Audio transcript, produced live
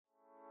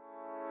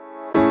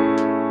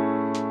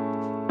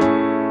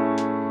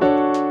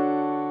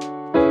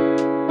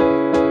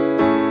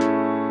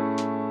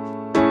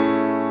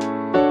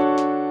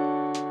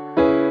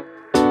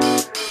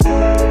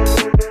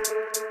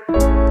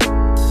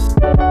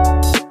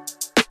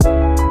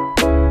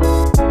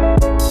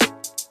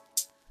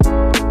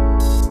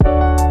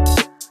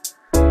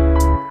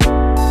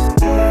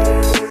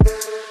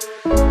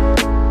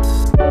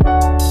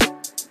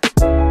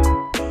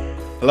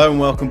Hello and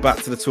welcome back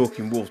to the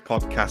Talking Wolves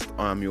podcast.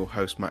 I am your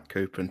host, Matt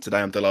Cooper, and today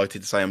I'm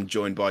delighted to say I'm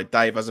joined by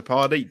Dave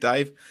Azzopardi.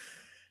 Dave,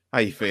 how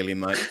you feeling,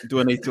 mate? Do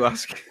I need to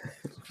ask?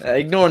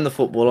 Ignoring the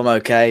football, I'm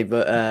okay,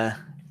 but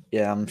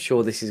yeah, I'm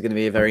sure this is going to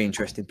be a very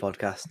interesting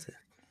podcast.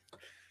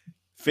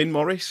 Finn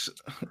Morris,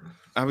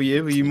 how are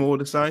you? Are you more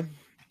the same?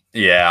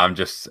 Yeah, I'm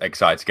just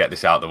excited to get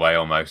this out of the way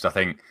almost. I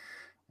think,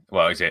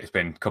 it's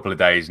been a couple of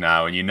days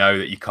now, and you know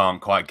that you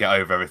can't quite get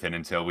over everything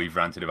until we've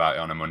ranted about it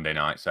on a Monday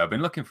night. So I've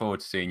been looking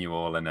forward to seeing you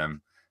all and,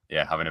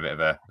 having a bit of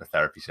a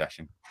therapy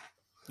session.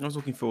 I was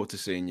looking forward to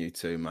seeing you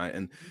too, mate.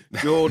 And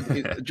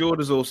Jord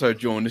has also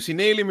joined us. He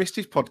nearly missed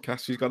his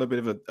podcast. He's got a bit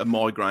of a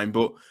migraine,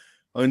 but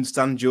I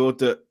understand, Jord,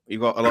 that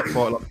you've got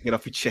quite a lot to get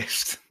off your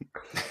chest.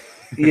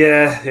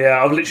 Yeah.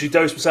 I've literally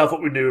dosed myself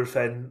up with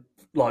Nurofen,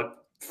 like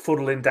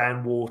funneling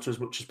down water as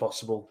much as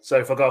possible. So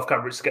if I go off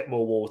camera, it's to get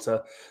more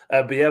water.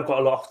 But yeah, I've got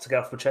a lot to get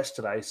off my chest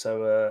today.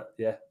 So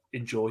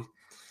enjoy.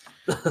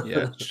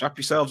 Yeah, strap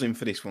yourselves in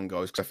for this one,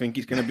 guys, because I think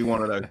it's going to be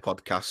one of those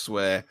podcasts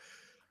where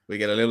we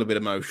get a little bit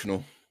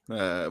emotional.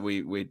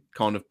 We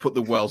kind of put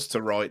the worlds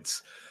to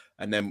rights,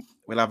 and then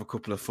we'll have a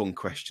couple of fun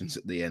questions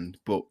at the end.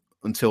 But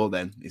until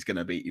then, it's going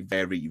to be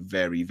very,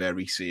 very,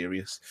 very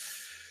serious.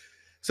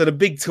 So the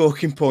big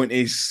talking point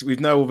is we've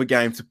no other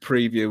game to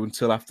preview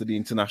until after the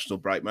international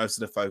break. Most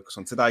of the focus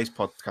on today's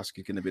podcast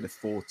is going to be the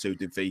 4-2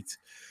 defeat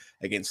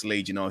against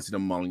Leeds United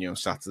on Molineux on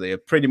Saturday.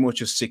 Pretty much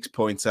a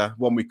 6-pointer,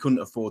 one we couldn't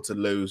afford to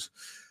lose.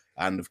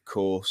 And of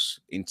course,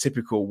 in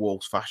typical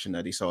Wolves fashion,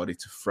 they decided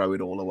to throw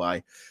it all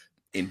away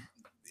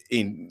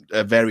in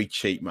a very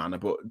cheap manner.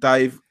 But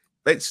Dave,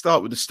 let's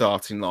start with the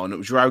starting line. It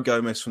was João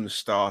Gomez from the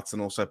start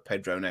and also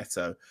Pedro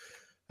Neto.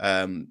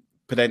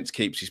 Podence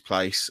keeps his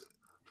place.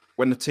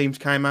 When the teams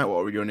came out,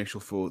 what were your initial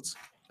thoughts?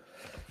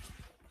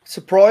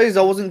 Surprised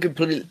I wasn't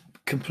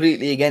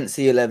completely against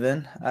the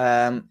 11.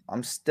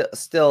 I'm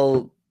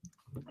still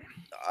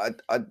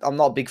I'm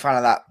not a big fan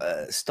of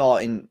that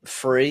starting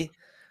three.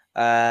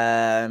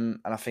 And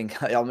I think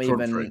the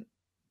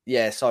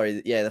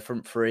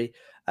front three.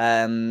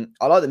 I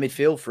like the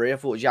midfield three. I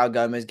thought João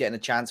Gomez getting a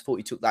chance. I thought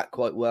he took that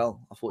quite well.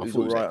 I thought he was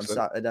all right on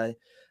Saturday.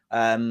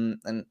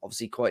 And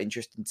obviously quite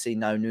interesting to see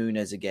No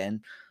Nunes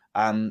again.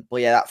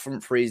 But yeah, that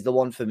front three is the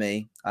one for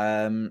me.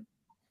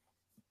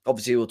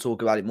 Obviously, we'll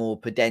talk about it more.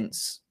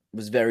 Podence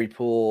was very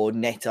poor.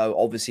 Neto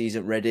obviously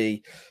isn't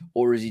ready,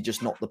 or is he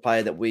just not the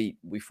player that we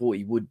thought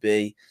he would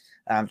be?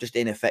 Just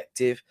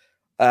ineffective.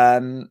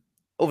 Other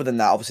than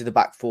that, obviously the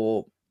back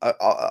four.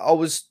 I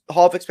was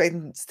half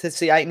expecting to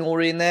see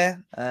Aït-Nouri in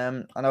there.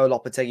 I know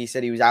Lopetegui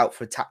said he was out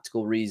for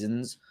tactical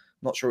reasons.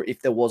 Not sure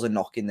if there was a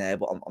knock in there,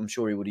 but I'm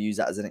sure he would have used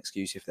that as an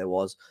excuse if there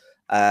was.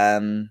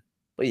 But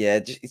yeah,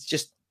 it's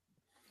just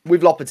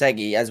with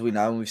Lopetegui, as we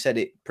know, and we've said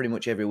it pretty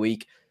much every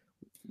week.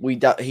 I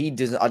don't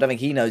think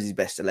he knows his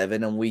best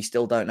 11, and we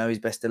still don't know his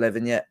best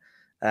 11 yet,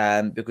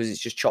 because it's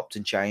just chopped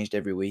and changed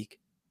every week.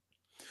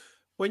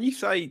 When you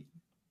say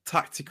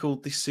tactical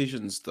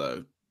decisions,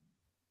 though,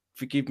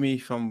 forgive me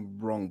if I'm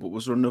wrong, but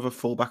was there another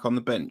fullback on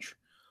the bench?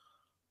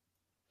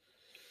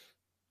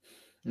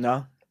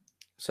 No.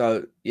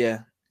 So yeah,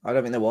 I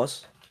don't think there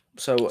was.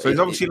 So he's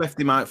obviously left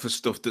him out for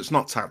stuff that's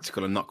not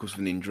tactical and not because of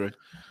an injury.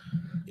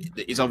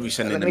 He's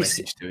obviously sending a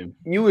message to him.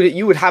 You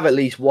would have at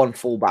least one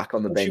fullback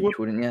on the bench,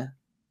 wouldn't you?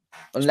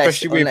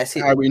 Especially with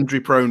how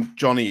injury-prone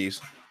Johnny is.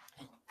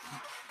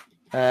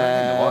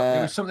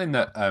 It was something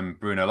that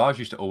Bruno Lage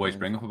used to always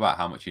bring up about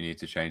how much you need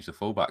to change the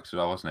fullbacks as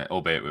well, wasn't it?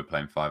 Albeit we were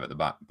playing 5 at the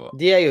back. But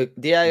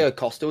Diego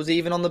Costa was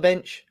even on the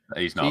bench.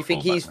 He's not. So you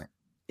think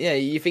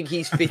you think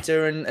he's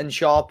fitter and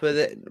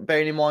sharper?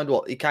 Bearing in mind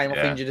what he came off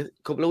injured a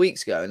couple of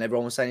weeks ago, and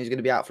everyone was saying he's going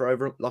to be out for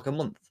over like a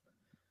month,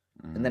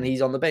 and then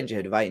he's on the bench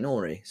ahead of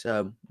Aït-Nouri.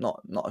 So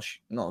not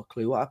a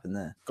clue what happened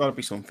there. Got to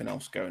be something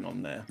else going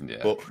on there. Yeah.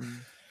 But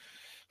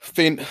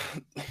Finn,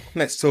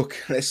 let's talk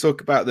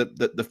about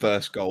the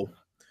first goal.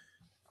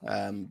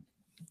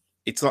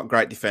 It's not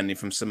great defending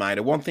from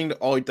Semedo. One thing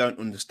that I don't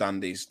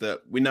understand is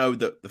that we know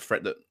that the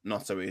threat that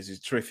Neto is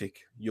a terrific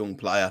young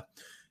player,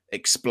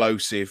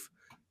 explosive,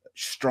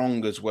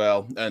 strong as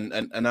well, and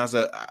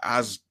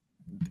as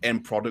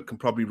end product can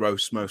probably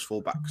roast most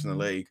fullbacks in the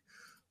league.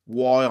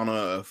 Why on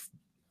earth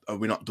are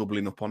we not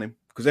doubling up on him?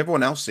 Because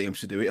everyone else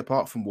seems to do it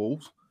apart from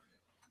Wolves.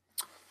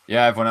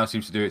 Yeah, everyone else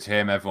seems to do it to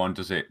him. Everyone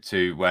does it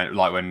to when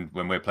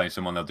we're playing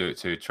someone, they'll do it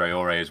to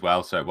Traore as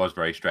well. So it was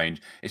very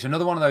strange. It's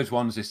another one of those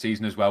ones this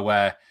season as well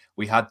where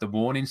we had the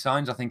warning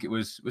signs. I think it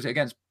was it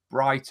against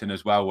Brighton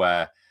as well,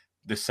 where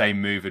the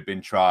same move had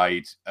been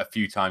tried a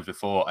few times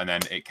before and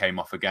then it came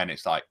off again.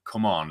 It's like,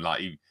 come on,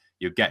 like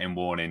you're getting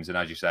warnings. And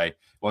as you say, it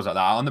was like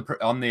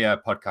that on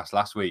the podcast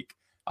last week.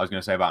 I was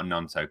going to say about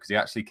Nonto because he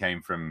actually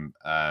came from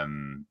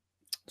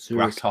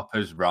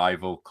Grasshopper's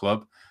rival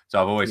club.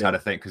 So I've always had a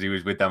thing because he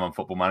was with them on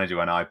Football Manager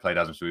when I played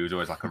as him. So he was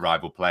always like a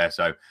rival player.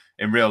 So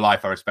in real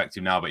life, I respect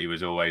him now, but he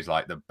was always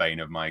like the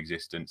bane of my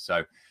existence.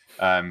 So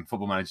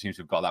Football Manager seems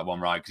to have got that one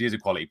right because he is a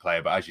quality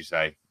player. But as you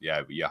say,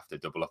 yeah, you have to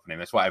double up on him.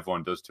 That's what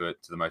everyone does to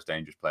the most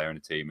dangerous player in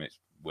the team. It's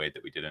weird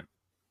that we didn't.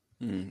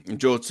 And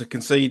George, to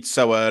concede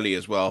so early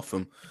as well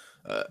from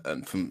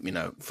And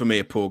for me,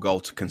 a poor goal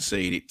to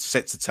concede, it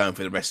sets the tone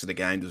for the rest of the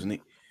game, doesn't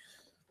it?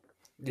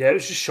 Yeah, it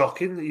was just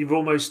shocking. You're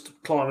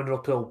almost climbing an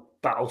uphill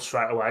battle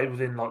straight away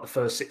within like the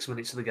first 6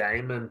 minutes of the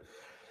game, and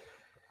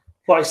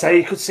like I say,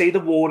 you could see the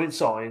warning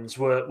signs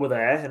were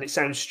there, and it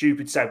sounds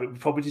stupid to say, but we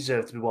probably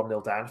deserved to be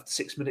 1-0 down after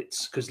 6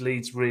 minutes because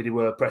Leeds really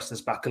were pressing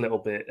us back a little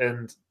bit.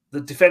 And the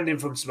defending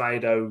from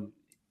Semedo,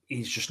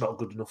 he's just not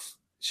good enough.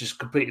 It's just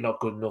completely not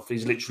good enough.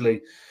 He's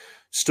literally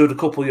stood a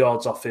couple of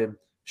yards off him,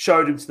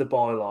 showed him to the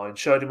byline,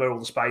 showed him where all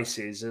the space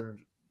is, and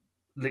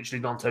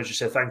literally Nantes just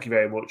said, thank you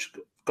very much,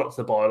 got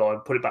to the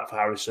byline, put it back for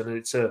Harrison, and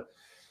it's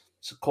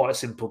quite a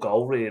simple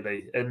goal,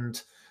 really.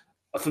 And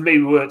for me,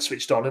 we weren't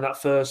switched on in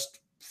that first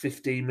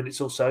 15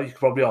 minutes or so. You could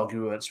probably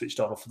argue we weren't switched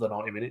on for the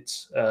 90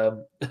 minutes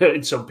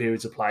in some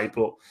periods of play.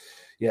 But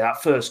yeah,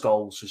 that first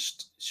goal's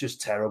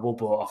just terrible.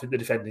 But I think the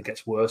defending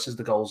gets worse as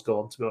the goals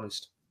go on, to be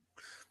honest.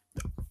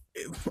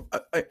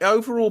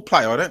 Overall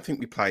play, I don't think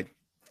we played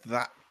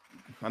that.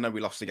 I know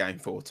we lost the game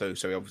 4-2,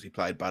 so we obviously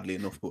played badly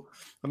enough, but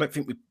I don't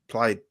think we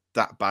played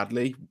that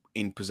badly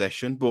in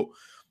possession. But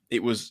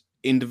it was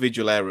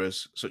individual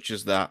errors such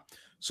as that,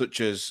 such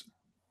as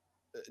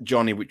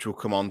Johnny, which we'll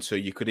come on to.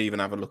 You could even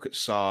have a look at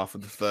Sarr for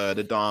the third.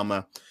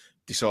 Adama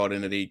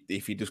deciding that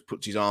if he just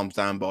puts his arms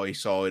down by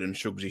his side and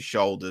shrugs his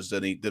shoulders,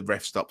 then the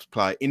ref stops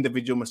play.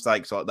 Individual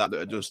mistakes like that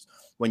are just,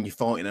 when you're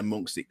fighting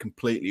amongst it,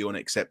 completely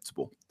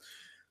unacceptable.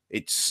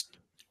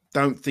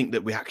 Don't think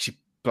that we actually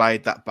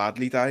played that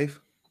badly, Dave.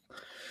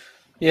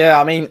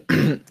 Yeah, I mean,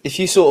 if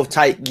you sort of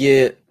take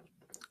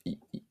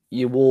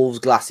your Wolves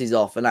glasses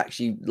off and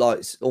actually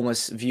like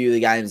almost view the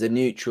game as a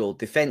neutral,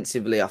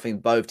 defensively, I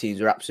think both teams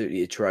were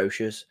absolutely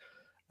atrocious.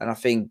 And I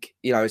think,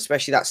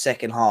 especially that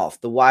second half,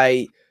 the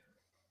way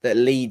that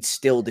Leeds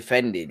still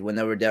defended when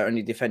they were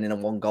only defending a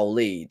 1-goal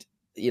lead,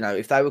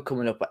 if they were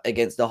coming up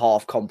against a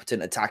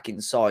half-competent attacking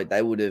side,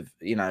 they would have,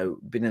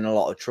 been in a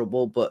lot of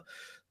trouble. But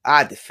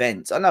our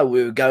defence, I know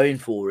we were going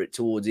for it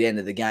towards the end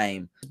of the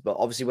game, but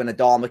obviously when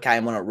Adama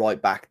came on at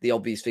right back, the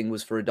obvious thing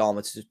was for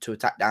Adama to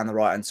attack down the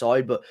right-hand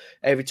side. But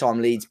every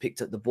time Leeds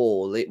picked up the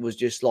ball, it was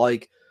just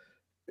like,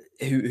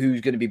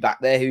 who's going to be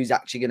back there? Who's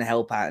actually going to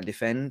help out and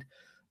defend?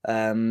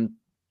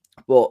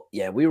 But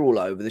yeah, we were all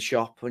over the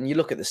shop. When you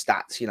look at the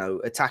stats,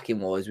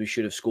 attacking-wise, we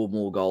should have scored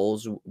more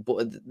goals.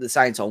 But at the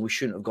same time, we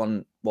shouldn't have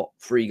gone,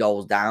 3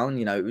 goals down.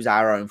 It was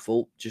our own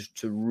fault just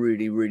to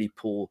really, really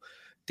poor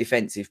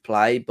defensive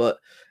play. But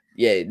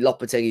yeah,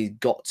 Lopetegui's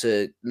got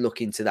to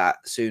look into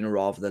that sooner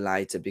rather than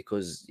later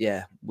because,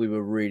 yeah, we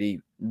were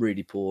really,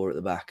 really poor at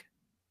the back.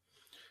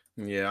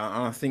 Yeah,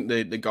 and I think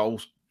the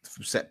goals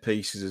from set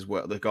pieces as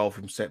well, the goal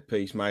from set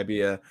piece may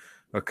be a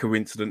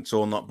coincidence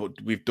or not, but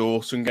with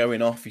Dawson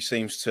going off, he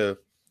seems to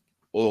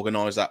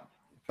organise that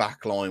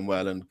back line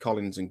well, and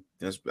Collins, and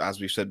as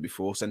we've said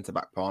before,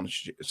 centre-back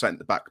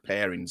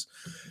pairings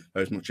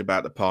are as much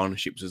about the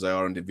partnerships as they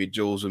are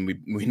individuals, and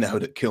we know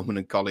that Kilman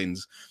and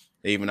Collins,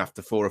 even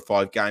after 4 or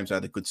 5 games,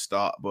 had a good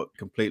start, but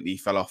completely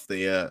fell off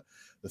the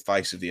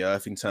face of the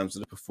earth in terms of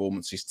the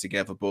performances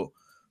together. But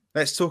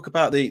let's talk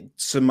about the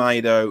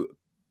Semedo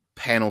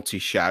penalty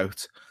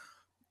shout.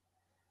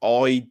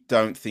 I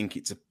don't think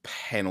it's a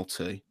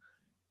penalty.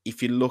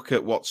 If you look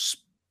at what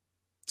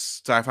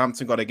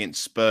Southampton got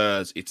against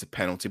Spurs, it's a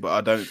penalty, but I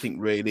don't think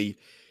really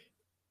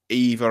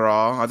either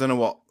are. I don't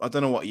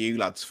know what you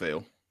lads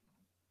feel,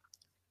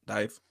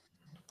 Dave.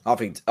 I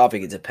think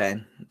it's a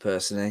pen,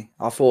 personally.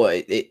 I thought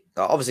it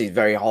obviously it's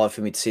very hard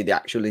for me to see the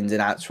actual ins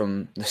and outs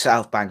from the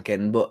South Bank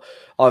end, but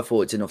I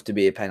thought it's enough to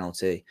be a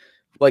penalty.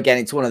 But again,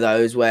 it's one of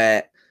those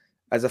where,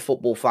 as a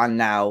football fan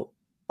now,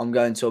 I'm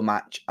going to a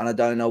match and I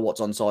don't know what's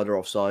onside or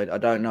offside. I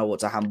don't know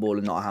what's a handball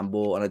and not a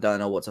handball, and I don't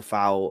know what's a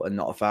foul and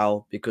not a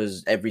foul,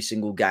 because every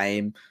single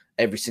game,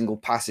 every single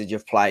passage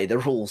of play, the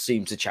rules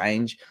seem to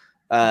change.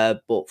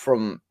 But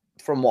from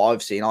what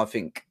I've seen, I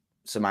think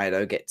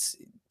Semedo gets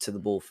to the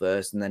ball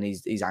first and then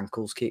his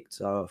ankle's kicked.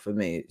 So for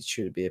me, it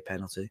should be a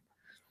penalty.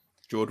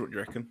 George, what do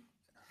you reckon?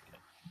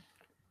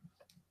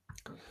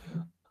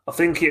 I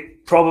think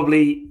it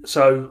probably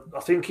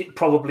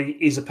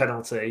is a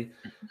penalty.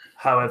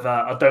 However,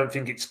 I don't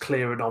think it's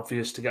clear and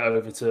obvious to get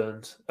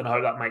overturned. And I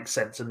hope that makes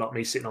sense and not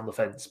me sitting on the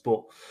fence.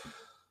 But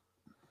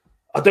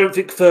I don't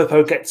think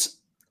Firpo gets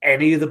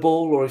any of the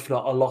ball, or if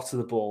not, a lot of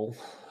the ball.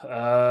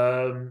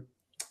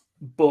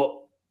 But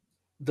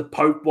the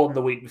Pope one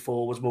the week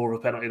before was more of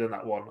a penalty than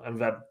that one. And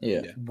we've had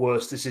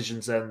worse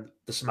decisions than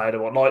the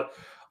Semedo one. Like,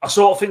 I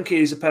sort of think it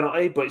is a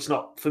penalty, but it's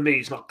not, for me,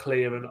 it's not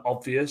clear and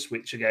obvious,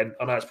 which again,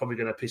 I know it's probably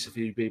going to piss a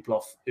few people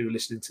off who are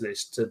listening to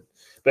this.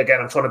 But again,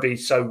 I'm trying to be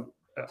so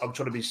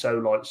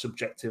like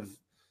subjective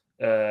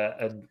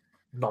and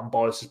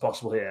non-biased as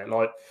possible here.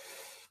 Like,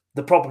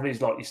 the problem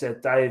is, like you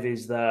said, Dave,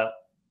 is that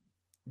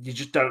you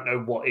just don't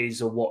know what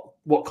is or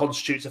what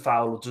constitutes a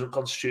foul or doesn't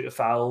constitute a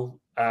foul.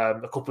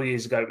 A couple of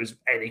years ago, it was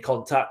any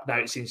contact. Now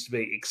it seems to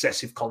be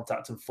excessive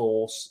contact and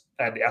force,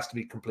 and it has to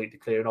be completely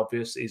clear and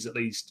obvious, is at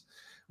least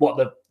what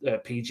the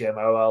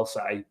PGMOL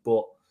say.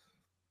 But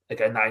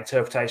again, that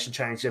interpretation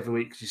changes every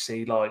week because you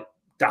see like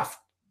daft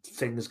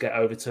things get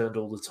overturned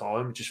all the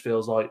time. It just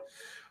feels like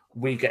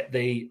we get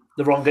the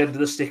wrong end of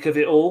the stick of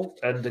it all.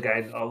 And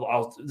again,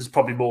 there's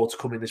probably more to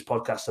come in this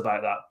podcast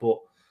about that. But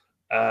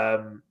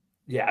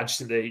I just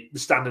think the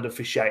standard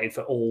officiating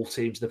for all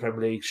teams in the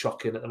Premier League is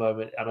shocking at the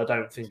moment. And I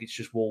don't think it's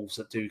just Wolves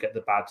that do get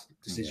the bad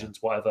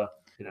decisions, whatever.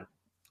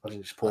 I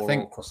think it's poor all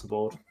across the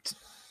board.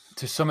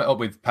 To sum it up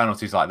with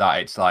penalties like that,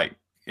 it's like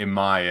in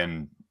my,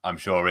 and I'm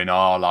sure in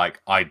our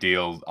like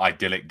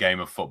idyllic game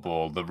of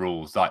football, the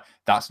rules, like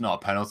that's not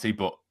a penalty,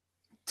 but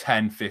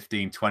 10,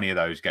 15, 20 of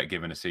those get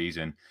given a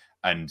season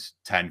and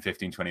 10,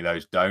 15, 20 of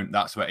those don't.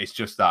 That's where it's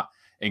just that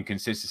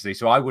inconsistency.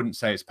 So I wouldn't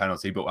say it's a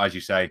penalty, but as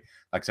you say,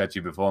 like I said to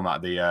you before,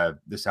 Matt,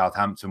 the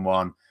Southampton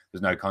one,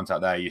 there's no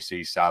contact there. You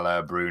see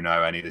Salah,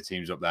 Bruno, any of the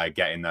teams up there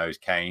getting those,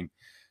 Kane.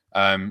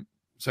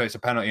 So it's a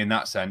penalty in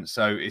that sense.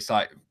 So it's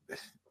like,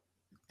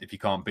 if you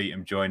can't beat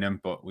them, join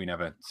them, but we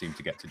never seem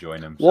to get to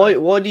join them. So,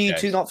 why do you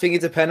two not think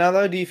it's a penalty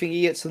though? Do you think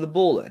he gets to the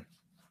ball then?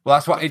 Well,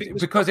 that's what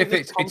because if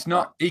it's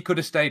not, he could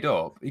have stayed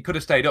up. He could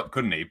have stayed up,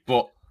 couldn't he?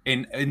 But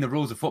in the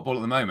rules of football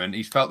at the moment,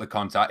 he's felt the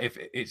contact. If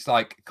it's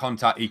like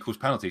contact equals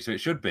penalty, so it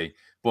should be.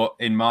 But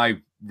in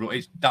my rule,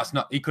 that's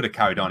not. He could have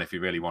carried on if he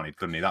really wanted,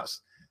 couldn't he? That's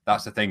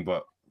the thing.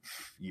 But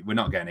we're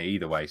not getting it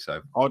either way.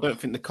 So I don't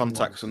think the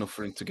contact's enough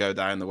for him to go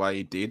down the way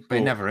he did. But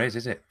it never is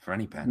it, for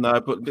any pen? No,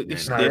 but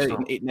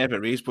it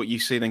never is. But you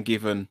see them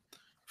given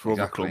for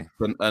other clubs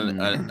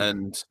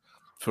and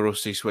for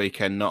us this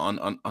weekend,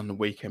 not on the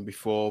weekend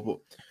before. But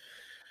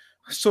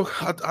so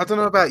I don't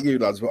know about you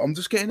lads, but I'm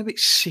just getting a bit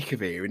sick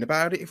of hearing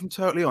about it. If I'm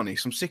totally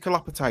honest, I'm sick of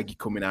Lopetegui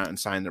coming out and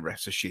saying the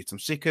refs are shit. I'm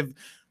sick of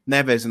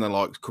Neves and the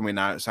likes coming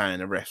out saying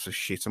the refs are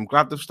shit. I'm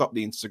glad they've stopped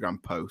the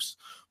Instagram posts.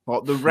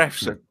 But the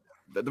refs are.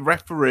 The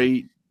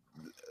referee,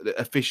 the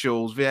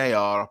officials,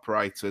 VAR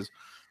operators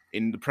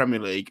in the Premier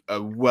League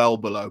are well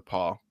below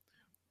par.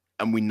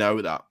 And we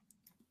know that.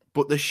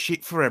 But they're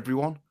shit for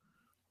everyone.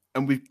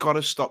 And we've got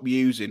to stop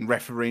using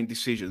refereeing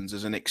decisions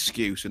as an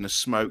excuse and a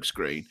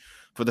smokescreen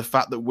for the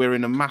fact that we're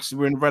in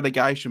a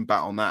relegation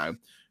battle now.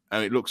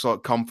 And it looks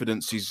like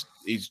confidence is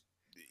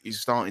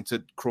starting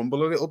to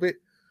crumble a little bit.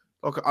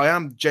 Like, I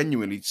am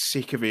genuinely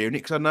sick of hearing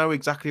it because I know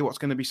exactly what's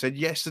going to be said.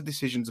 Yes, the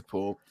decisions are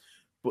poor.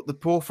 But they're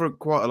poor for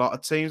quite a lot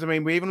of teams. I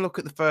mean, we even look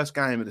at the first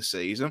game of the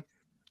season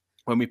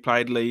when we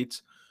played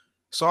Leeds.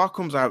 Sarr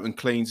comes out and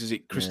cleans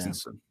it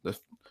Christensen, the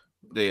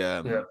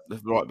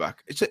right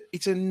back.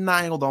 It's a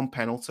nailed on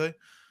penalty.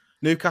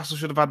 Newcastle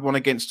should have had one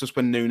against us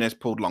when Nunes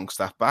pulled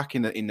Longstaff back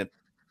in the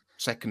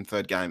second,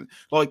 third game.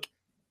 Like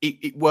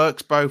it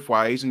works both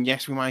ways. And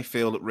yes, we may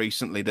feel that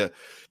recently that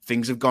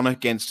things have gone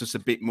against us a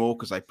bit more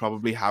because they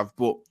probably have,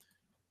 but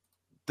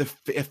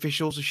the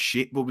officials are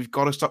shit, but we've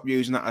got to stop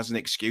using that as an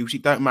excuse.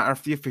 It don't matter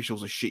if the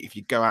officials are shit if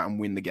you go out and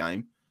win the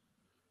game.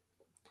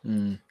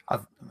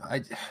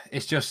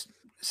 It's just,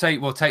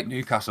 we'll take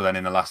Newcastle then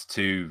in the last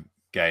two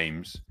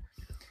games.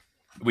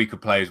 We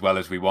could play as well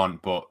as we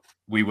want, but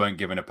we weren't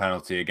given a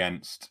penalty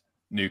against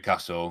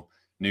Newcastle.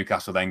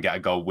 Newcastle then get a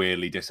goal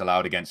weirdly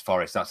disallowed against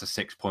Forest. That's a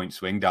 6-point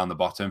swing down the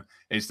bottom.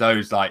 It's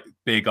those like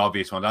big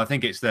obvious ones. I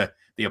think it's the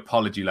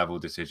apology level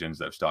decisions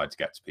that have started to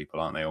get to people,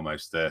 aren't they?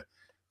 Almost the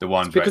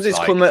ones because it's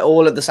like, come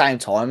all at the same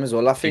time as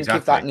well. I think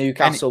if that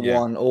Newcastle yeah.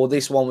 one or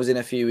this one was in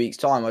a few weeks'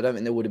 time, I don't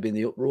think there would have been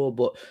the uproar.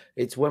 But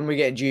it's when we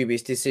get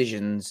dubious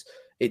decisions,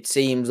 it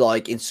seems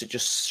like in such a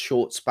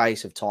short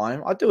space of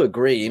time. I do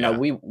agree. You know,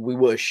 we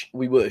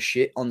were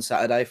shit on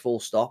Saturday, full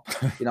stop.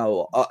 You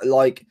know,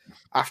 like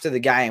after the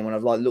game when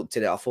I've like looked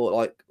at it, I thought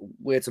like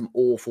we had some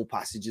awful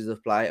passages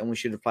of play and we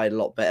should have played a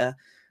lot better.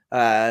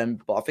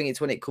 But I think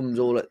it's when it comes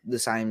all at the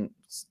same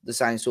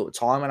sort of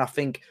time, and I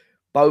think.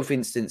 Both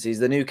instances,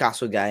 the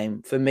Newcastle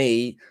game, for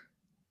me,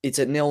 it's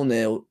at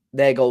 0-0.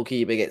 Their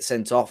goalkeeper gets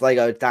sent off. They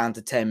go down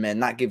to 10 men.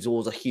 That gives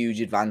Wolves a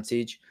huge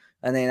advantage.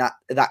 And then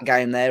that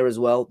game there as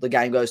well, the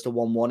game goes to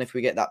 1-1 if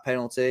we get that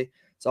penalty.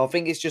 So I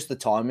think it's just the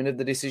timing of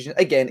the decision.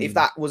 Again, if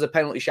that was a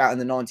penalty shout in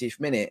the 90th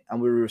minute and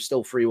we were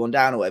still 3-1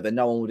 down or whatever,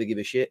 no one would have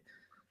given a shit.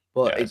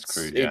 But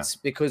it's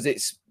because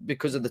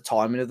of the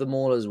timing of them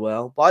all as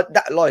well. But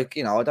I don't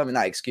think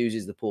that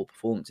excuses the poor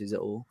performances at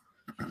all.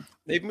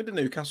 Even with the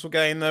Newcastle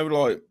game, though,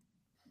 like,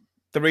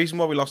 the reason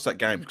why we lost that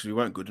game is because we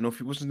weren't good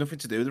enough. It wasn't nothing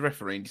to do with the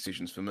refereeing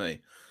decisions for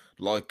me.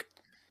 Like,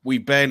 we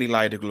barely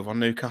laid a glove on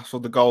Newcastle.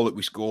 The goal that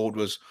we scored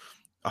was,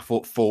 I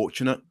thought,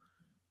 fortunate.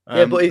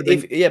 But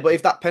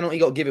if that penalty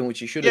got given,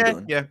 which you should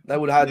have done, they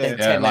would have had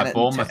 10 like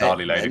Bournemouth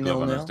hardly laid a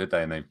glove on us, did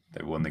they? And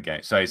they won the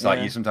game. So it's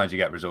like sometimes you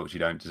get results you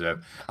don't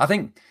deserve. I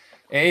think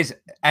it is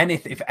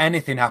if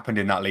anything happened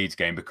in that Leeds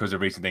game because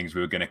of recent things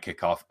we were going to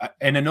kick off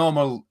in a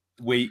normal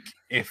week.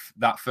 If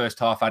that first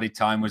half added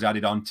time was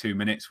added on 2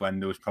 minutes when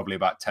there was probably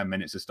about 10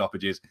 minutes of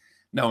stoppages,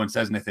 no one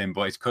says anything,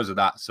 but it's because of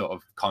that sort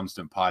of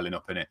constant piling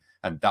up in it.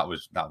 And that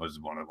was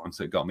one of the ones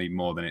that got me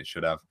more than it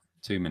should have.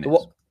 2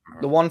 minutes.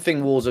 The one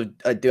thing Wolves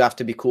do have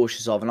to be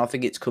cautious of, and I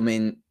think it's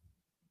coming,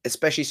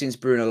 especially since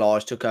Bruno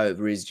Lage took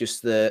over, is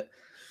just the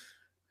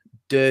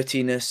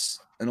dirtiness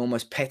and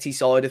almost petty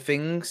side of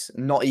things,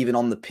 not even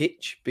on the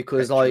pitch.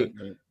 Because like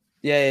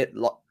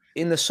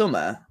in the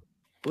summer,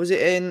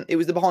 it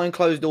was the behind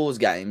closed doors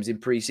games in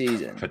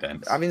pre-season.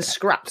 Having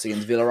scraps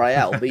against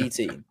Villarreal, B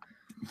team.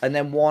 And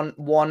then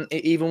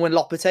even when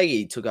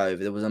Lopetegui took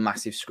over, there was a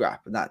massive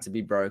scrap and that had to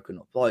be broken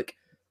up. Like,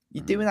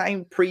 you're doing that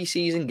in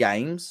preseason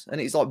games, and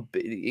it's like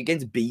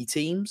against B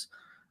teams,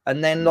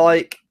 and then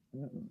like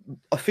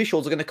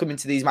officials are going to come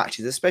into these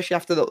matches, especially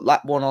after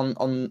that one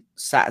on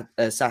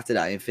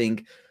Saturday, and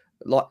think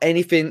like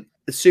anything.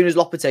 As soon as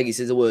Lopetegui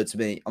says a word to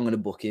me, I'm going to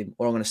book him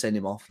or I'm going to send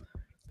him off,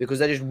 because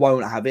they just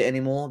won't have it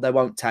anymore. They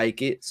won't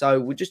take it. So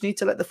we just need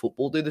to let the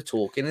football do the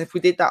talking. And if we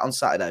did that on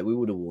Saturday, we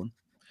would have won.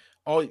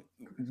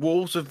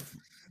 Wolves have,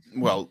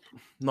 well,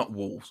 not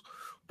Wolves,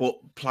 but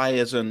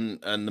players and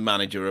the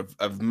manager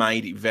have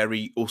made it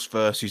very us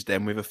versus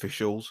them with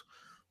officials.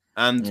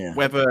 And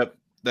whether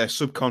they're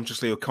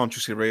subconsciously or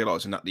consciously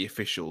realising that the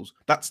officials,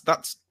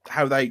 that's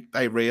how they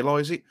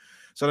realise it.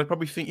 So they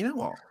probably think, you know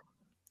what?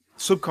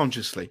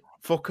 Subconsciously,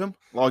 fuck them.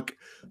 Like,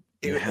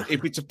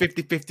 if it's a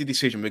 50-50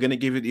 decision, we're going to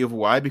give it the other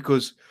way,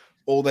 because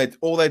all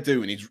they're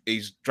doing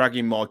is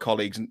dragging my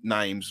colleagues'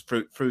 names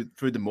through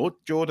the mud.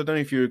 Jordan, I don't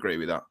know if you agree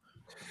with that.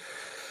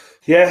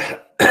 Yeah,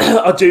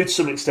 I do to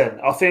some extent.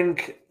 I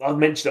think I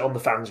mentioned it on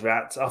the fans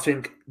react. I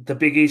think the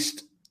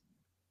biggest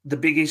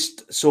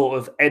sort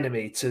of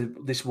enemy to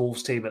this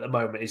Wolves team at the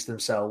moment is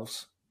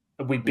themselves.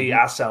 We beat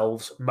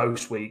ourselves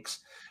most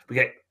weeks. We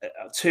get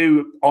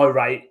too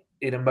irate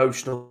in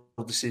emotional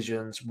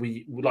decisions.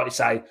 We like you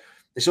say,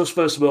 this us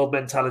first world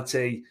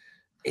mentality.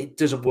 It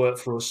doesn't work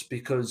for us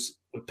because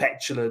we're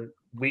petulant.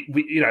 We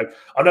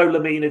I know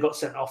Lamina got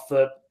sent off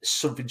for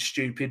something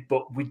stupid,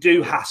 but we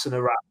do hassle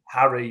around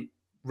Harry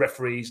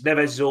referees.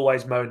 Neves is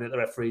always moaning at the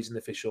referees and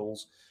the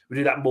officials. We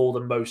do that more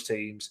than most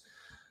teams.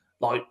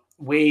 Like,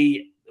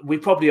 we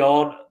probably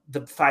aren't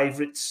the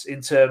favourites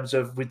in terms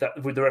of with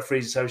the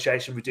referees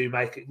association. We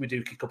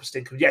do kick up a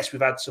stink. Yes,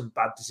 we've had some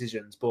bad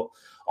decisions, but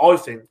I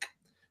think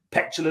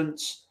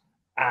petulance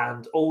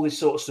and all this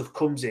sort of stuff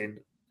comes in,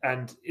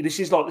 and this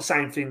is like the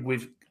same thing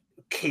with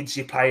kids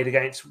you played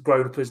against,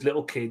 grown up as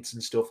little kids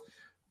and stuff.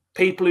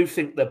 People who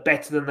think they're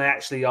better than they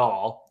actually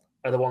are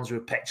the ones who are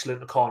petulant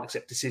and can't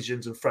accept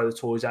decisions and throw the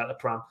toys out the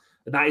pram.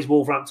 And that is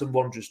Wolverhampton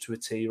Wanderers to a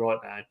T right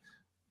now.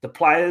 The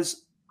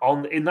players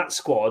in that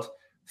squad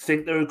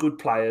think they're good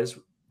players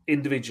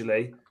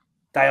individually.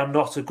 They are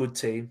not a good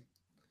team.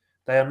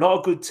 They are not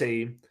a good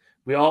team.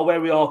 We are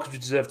where we are because we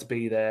deserve to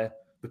be there.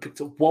 We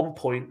picked up 1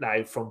 point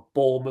now from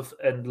Bournemouth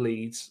and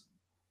Leeds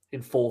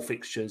in 4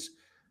 fixtures.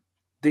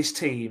 This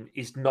team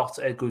is not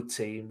a good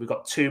team. We've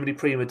got too many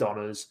prima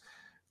donnas.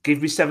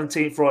 Give me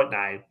 17th right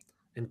now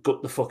and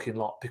gut the fucking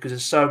lot, because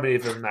there's so many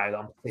of them now that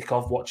I'm sick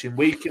of watching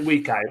week in,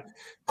 week out,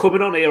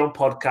 coming on here on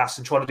podcasts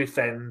and trying to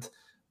defend.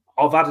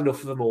 I've had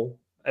enough of them all.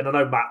 And I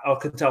know I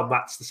can tell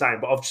Matt's the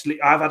same, but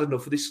I've had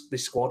enough of this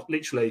squad.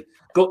 Literally,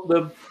 gut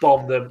them,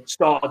 bomb them,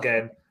 start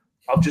again.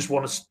 I just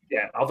want to,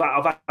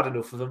 I've had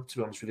enough of them, to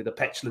be honest with you. The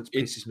petulance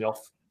pisses me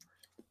off.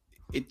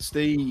 It's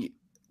the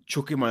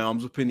chucking my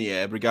arms up in the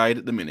air brigade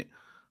at the minute.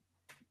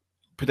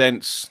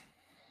 Podence,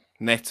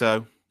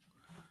 Neto.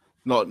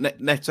 Not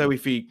Neto,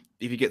 if he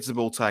gets the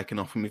ball taken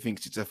off him, he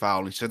thinks it's a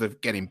foul, instead of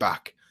getting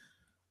back,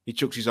 he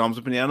chucks his arms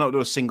up in the air. I'm not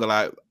doing a single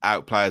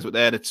out players, but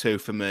they're the two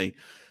for me.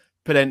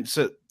 Podence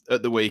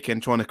at the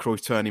weekend trying to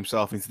turn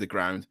himself into the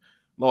ground,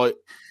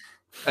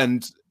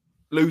 and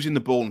losing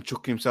the ball and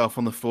chucking himself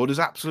on the floor. There's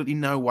absolutely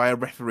no way a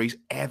referee's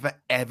ever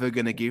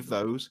going to give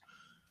those.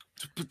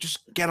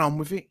 Just get on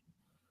with it.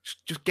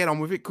 Just get on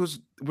with it, because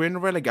we're in a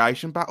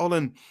relegation battle,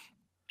 and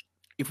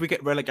if we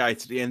get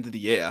relegated at the end of the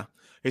year,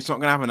 it's not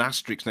going to have an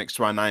asterisk next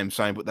to our name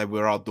saying, but they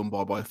were outdone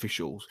by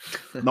officials.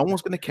 No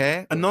one's going to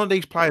care. And none of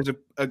these players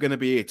are going to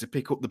be here to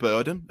pick up the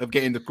burden of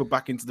getting the club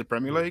back into the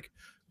Premier League,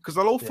 because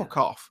they'll all fuck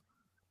off.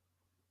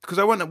 Because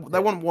they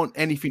won't want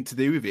anything to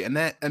do with it.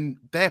 And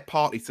they're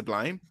partly to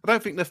blame. I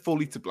don't think they're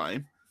fully to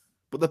blame,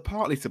 but they're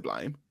partly to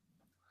blame.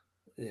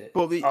 Yeah.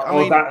 But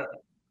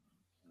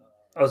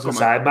I was going to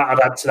say, Matt, I'd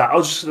add to that. I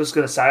was just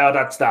going to say, I'd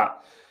add to that.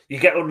 You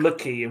get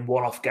unlucky in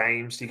one-off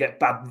games. You get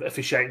bad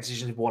officiating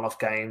decisions in one-off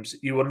games.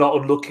 You are not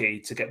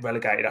unlucky to get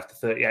relegated after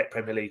 38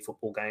 Premier League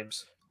football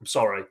games. I'm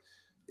sorry.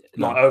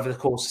 No. Over the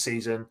course of the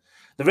season.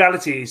 The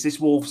reality is this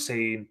Wolves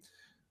team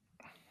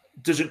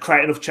doesn't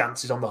create enough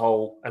chances on the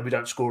whole, and we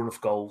don't score enough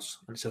goals.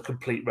 And it's a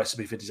complete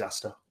recipe for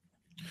disaster.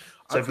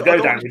 So if we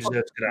go down, we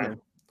deserve to go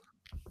down.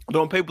 I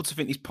don't want people to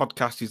think this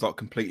podcast is like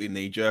completely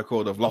knee-jerk,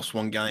 or they've lost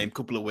one game a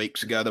couple of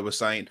weeks ago. They were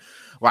saying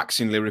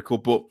waxing lyrical,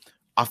 but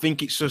I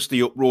think it's just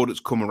the uproar that's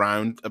come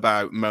around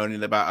about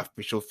moaning about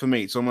officials. For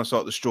me, it's almost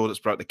like the straw that's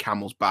broke the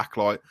camel's back.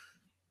 Like,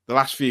 the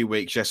last few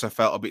weeks, yes, I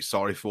felt a bit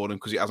sorry for them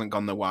because it hasn't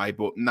gone their way,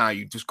 but now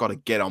you've just got to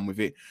get on with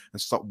it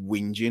and stop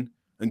whinging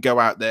and go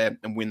out there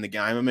and win the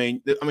game. I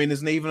mean,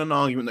 there's even an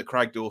argument that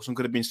Craig Dawson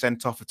could have been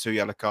sent off for 2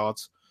 yellow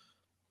cards.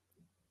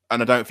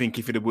 And I don't think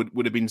if it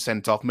would have been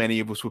sent off, many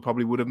of us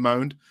probably would have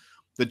moaned.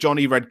 The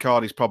Johnny red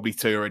card is probably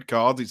 2 red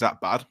cards. It's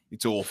that bad.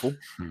 It's awful.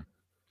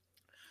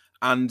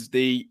 And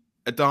the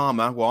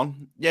Adama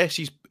one, yes,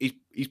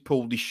 he's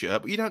pulled his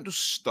shirt, but you don't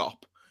just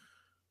stop.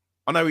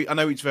 I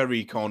know it's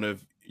very kind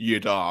of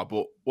Yudar,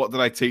 but what do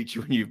they teach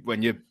you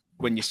when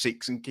you're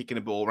 6 and kicking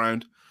a ball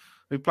around?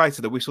 You play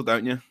to the whistle,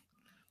 don't you?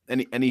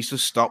 And he's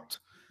just stopped.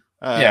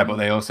 Yeah, but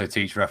they also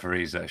teach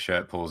referees that a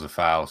shirt pull's a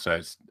foul. So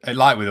it's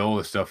like with all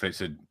the stuff,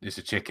 it's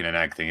a chicken and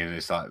egg thing, and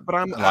it's like, But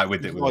I'm like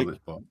with it with like, all this.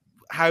 But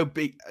how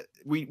big?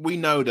 We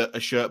know that a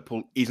shirt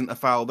pull isn't a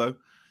foul though.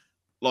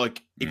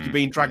 Like if you're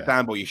being dragged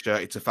down by your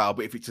shirt, it's a foul.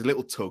 But if it's a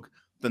little tug,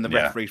 then the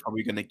referee's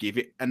probably going to give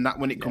it. And that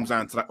when it comes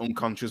down to that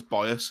unconscious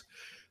bias,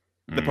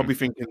 they're probably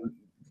thinking,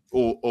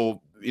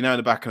 or in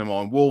the back of their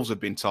mind, Wolves have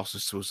been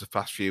tossers to us the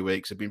past few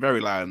weeks. Have been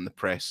very loud in the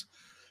press.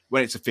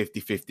 When it's a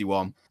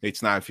 50-51,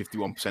 it's now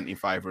 51% in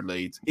favour of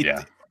Leeds.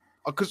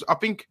 Because I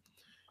think,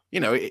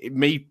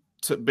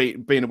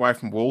 being away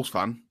from Wolves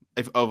fan,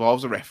 if I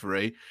was a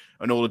referee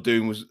and all they're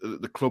doing was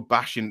the club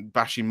bashing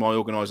my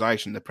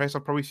organisation, the press,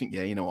 I'd probably think,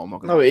 I'm not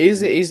going to... No, it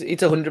is.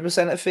 It's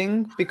 100% a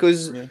thing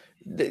because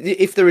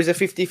if there is a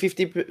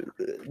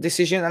 50-50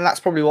 decision, and that's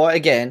probably why,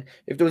 again,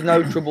 if there was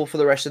no trouble for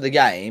the rest of the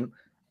game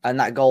and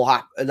that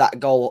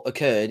goal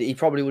occurred, he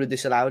probably would have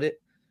disallowed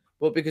it.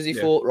 But because he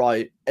thought,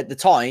 right, at the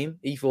time,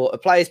 he thought, a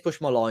player's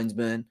pushed my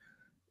linesman.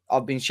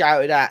 I've been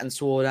shouted at and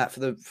sworn at for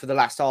the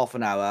last half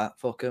an hour.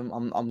 Fuck him.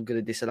 I'm going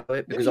to disallow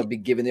it because I've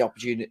been given the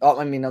opportunity.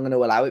 I'm going to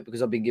allow it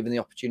because I've been given the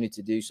opportunity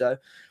to do so.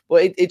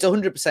 But it's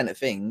 100% a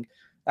thing.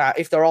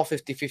 If there are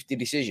 50-50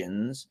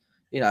 decisions,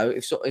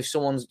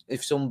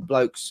 if some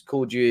blokes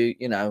called you,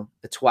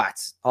 a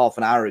twat half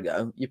an hour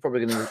ago, you're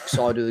probably going to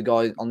side with the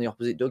guy on the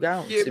opposite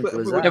dugout.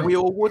 Simple as that. Yeah, we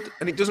all would,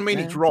 and it doesn't mean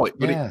it's right,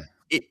 but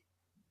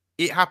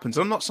it happens.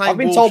 I'm not saying I've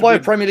been told by a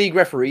Premier League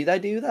referee they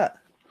do that.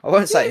 I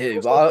won't say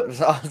who, but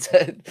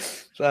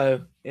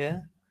so yeah.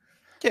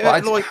 Yeah,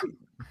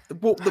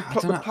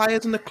 the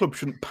players and the club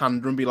shouldn't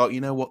pander and be like,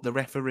 you know what, the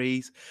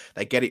referees,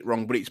 they get it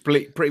wrong. But it's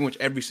pretty much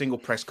every single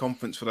press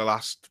conference for the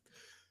last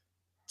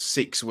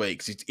 6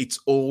 weeks. It's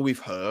all we've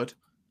heard,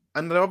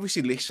 and they've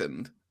obviously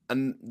listened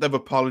and they've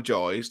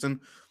apologised. And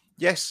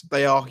yes,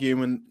 they are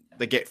human.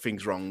 They get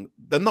things wrong.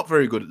 They're not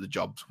very good at the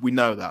jobs. We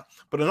know that,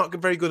 but they're not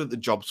very good at the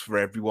jobs for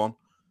everyone.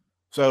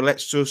 So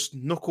let's just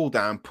knuckle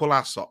down, pull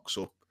our socks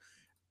up,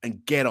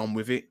 and get on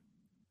with it.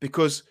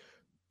 Because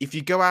if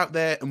you go out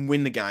there and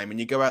win the game and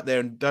you go out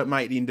there and don't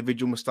make the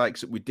individual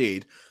mistakes that we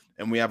did,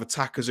 and we have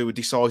attackers who are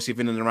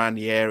decisive in and around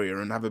the area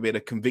and have a bit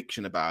of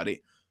conviction about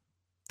it,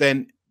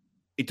 then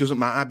it doesn't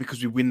matter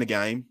because we win the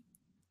game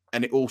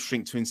and it all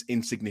shrinks to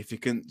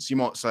insignificance. You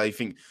might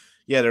think,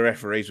 the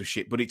referees were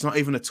shit, but it's not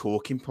even a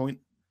talking point.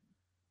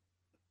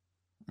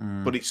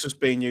 But it's just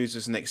being used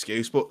as an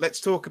excuse. But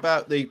let's talk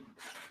about the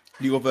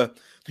other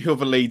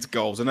Leeds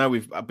goals. I know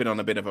I've been on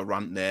a bit of a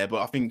rant there,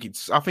 but I think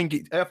it's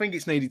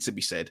needed to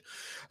be said.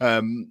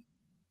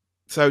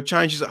 So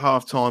changes at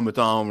half time,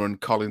 Adama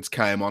and Collins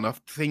came on. I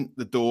think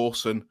the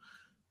Dawson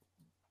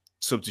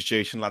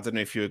substitution, lads, I don't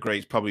know if you agree,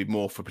 it's probably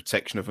more for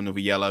protection of another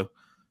yellow.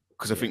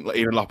 Because I think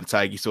even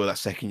Lopetegui saw that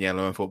second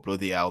yellow and thought,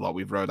 bloody hell, like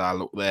we've rode our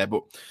luck there.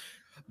 But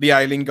the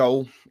Ayling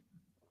goal,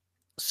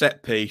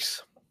 set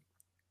piece,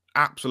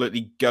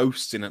 absolutely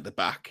ghosting at the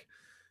back.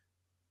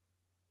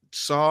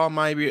 Sarr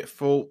maybe at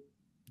fault.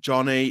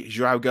 Johnny,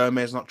 Joao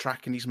Gomez not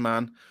tracking his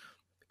man.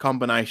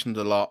 Combination of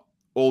the lot,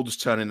 all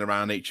just turning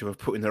around each other,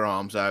 putting their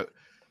arms out.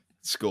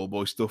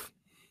 Schoolboy stuff.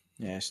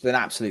 Yeah, it's an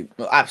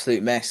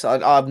absolute mess.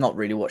 I've not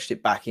really watched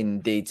it back in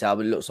detail,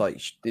 but it looked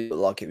like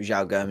it was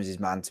Joao Gomez's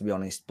man, to be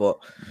honest. But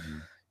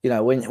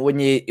when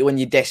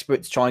you're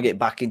desperate to try and get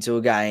back into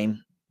a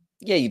game,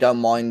 you don't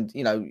mind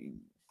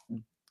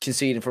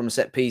conceding from a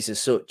set piece as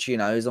such.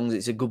 As long as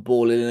it's a good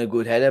ball in and a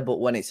good header.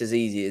 But when it's as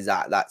easy as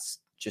that, that's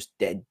just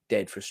dead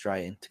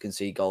frustrating to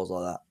concede goals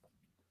like that.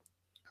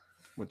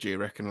 What do you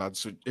reckon,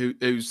 lads?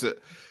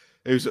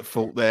 Who's at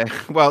fault there?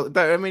 Well, you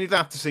don't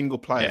have to single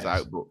players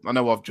out, but I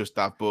know I've just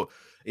have, but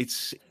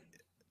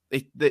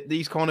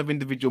these kind of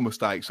individual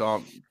mistakes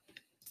aren't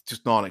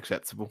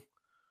acceptable.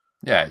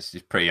 Yeah, it's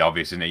pretty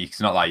obvious, isn't it?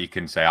 It's not like you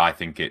can say, I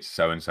think it's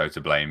so and so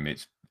to blame.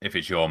 It's if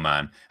it's your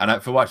man.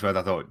 And for what it's worth,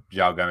 I thought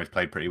Joao Gomez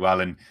played pretty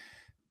well, and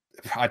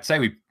I'd say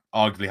we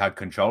arguably had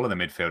control of the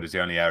midfield. Is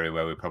the only area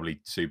where we're probably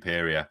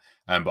superior.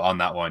 But on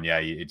that one,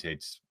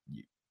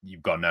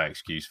 you've got no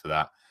excuse for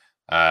that.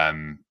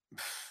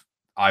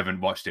 I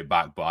haven't watched it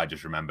back, but I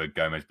just remember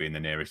Gomez being the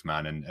nearest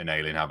man and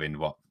Ayling having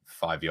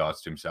 5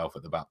 yards to himself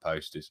at the back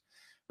post is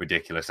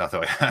ridiculous. I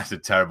thought that's a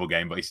terrible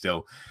game, but he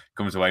still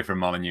comes away from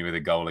Molineux with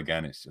a goal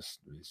again. It's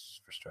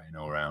frustrating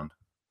all around.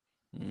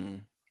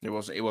 It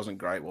wasn't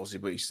great, was he?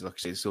 But he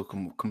still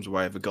comes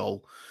away with a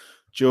goal.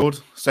 Jord,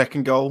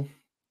 second goal,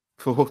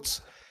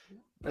 thoughts?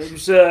 It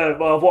was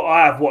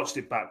I have watched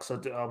it back, so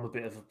I'm a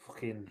bit of a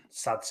fucking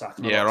sad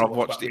sack. I've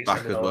watched it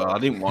back as well. I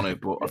didn't want to,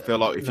 but I feel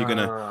like if you're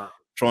gonna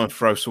try and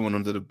throw someone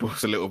under the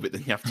bus a little bit,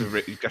 then you have to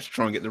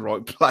try and get the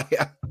right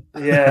player.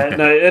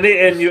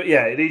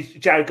 It is.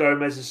 Joao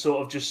Gomez is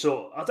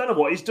I don't know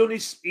what he's done.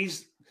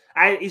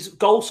 He's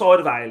goal side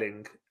of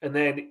Ayling, and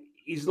then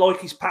he's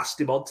passed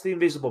him on to the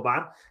invisible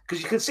man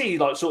because you can see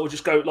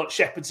just go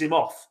shepherds him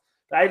off.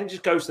 Ayling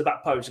just goes to the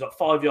back post. He's got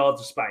 5 yards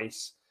of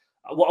space.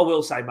 What I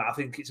will say, Matt, I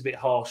think it's a bit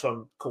harsh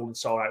on calling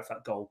Sarr out for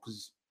that goal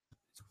because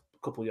it's a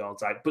couple of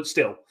yards out. But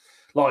still,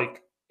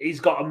 he's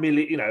got a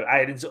million.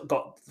 Ayling's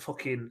got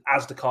fucking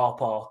Asda car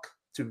park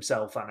to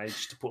himself, and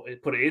he's to put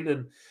it in.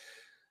 And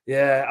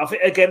Yeah, I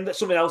think again that's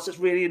something else that's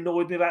really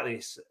annoyed me about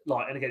this.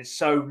 Like, and again, it's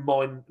so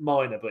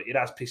minor, but it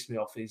has pissed me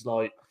off. He's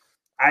like,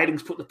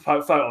 Aiden's put the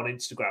photo on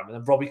Instagram, and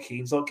then Robbie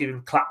Keane's like giving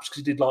him claps because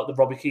he did like the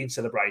Robbie Keane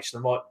celebration.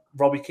 And like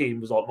Robbie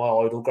Keane was like my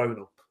idol growing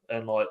up,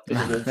 and like in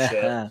the Wolves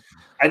shirt.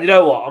 And you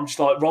know what? I'm just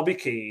like, Robbie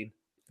Keane,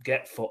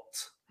 get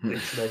fucked.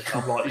 Literally,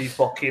 I'm like, you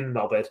fucking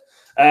knobhead.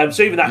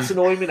 So even that's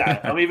annoying me now.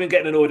 I'm even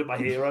getting annoyed at my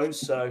heroes.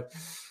 So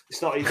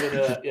it's not even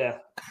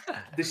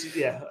This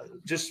is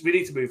just we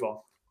need to move on.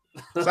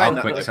 I'll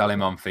quick sell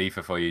him on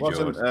FIFA for you,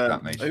 George.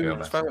 That makes you feel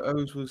whose better.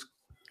 photos was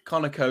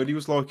Connor Cody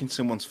was liking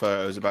someone's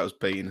photos about us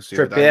beating us.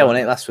 Trippier,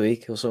 wasn't it, last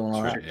week or something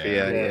like that?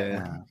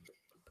 Yeah.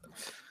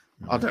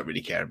 I don't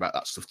really care about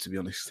that stuff, to be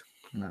honest.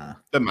 No.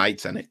 The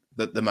mates, innit?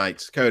 The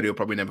mates. Cody will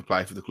probably never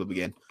play for the club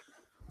again.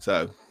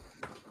 So,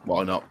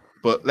 why not?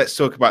 But let's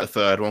talk about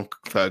the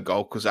third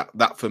goal, because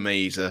that for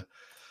me is a...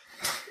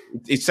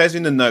 It says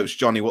in the notes,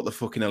 Johnny, what the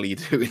fucking hell are you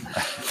doing?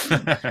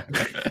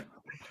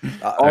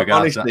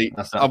 Honestly,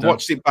 I've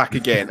watched it back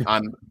again,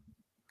 and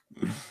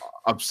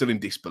I'm still in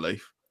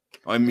disbelief.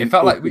 It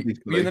felt like we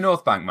in the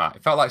North Bank, Matt.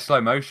 It felt like slow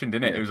motion,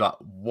 didn't it? Yeah. It was like,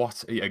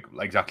 what?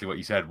 Exactly what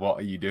you said. What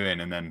are you doing?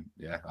 And then,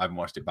 I haven't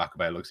watched it back,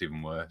 but it looks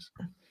even worse.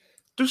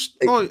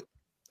 Just like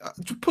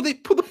put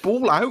the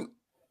ball out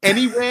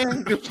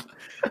anywhere.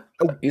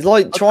 He's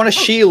like trying to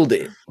shield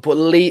it, but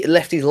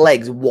left his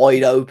legs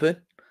wide open.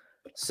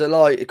 So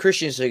like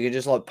Christensen can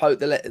just like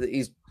poke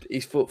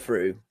his foot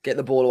through, get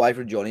the ball away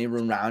from Johnny, and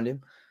run round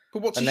him.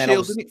 But what's he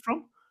shielding it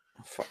from?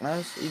 Fuck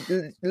knows.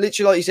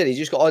 Literally, like you said, he's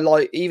just got to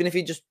like, even if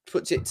he just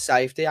puts it to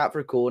safety out for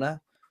a corner,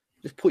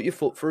 just put your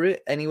foot through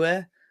it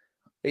anywhere.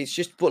 It's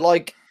just, but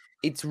like,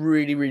 it's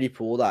really, really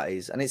poor, that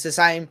is. And it's the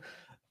same.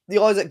 The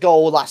guys at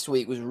goal last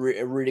week was a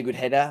really good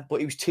header, but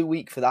he was too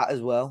weak for that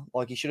as well.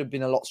 Like, he should have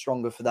been a lot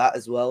stronger for that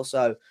as well.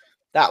 So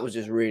that was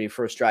just really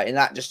frustrating.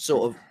 That just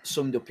sort of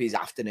summed up his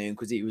afternoon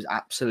because he was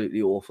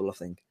absolutely awful, I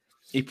think.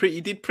 He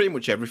did pretty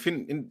much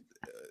everything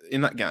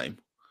in that game.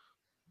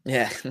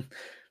 Yeah.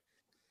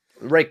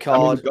 Red card.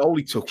 I mean, the goal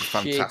he took was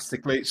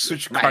fantastically. It's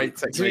such great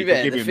technique. To be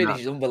fair, the finish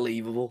is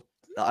unbelievable.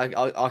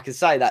 I can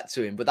say that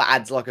to him, but that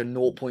adds like a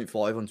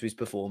 0.5 onto his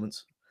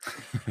performance.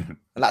 And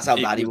that's how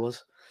bad he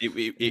was.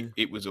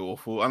 It was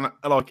awful. And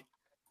I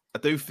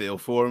do feel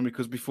for him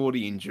because before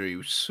the injury, he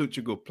was such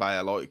a good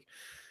player. Like,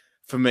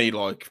 for me,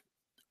 like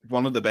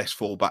one of the best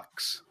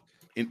fullbacks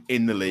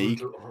in the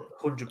league.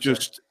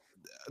 100%.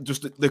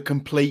 Just the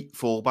complete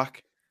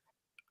fullback.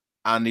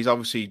 And he's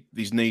obviously,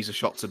 his knees are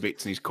shot to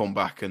bits and he's come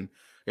back and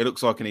it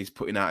looks like he's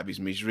putting out of his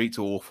misery. It's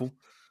awful.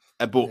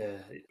 But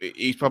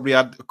he's probably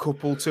had a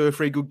couple, 2 or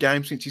 3 good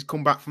games since he's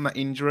come back from that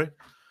injury.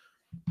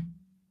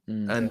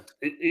 And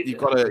you've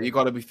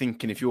got to be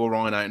thinking, if you're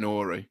Ryan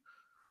Aït-Nouri,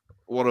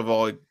 what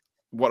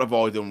have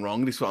I done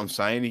wrong? This is what I'm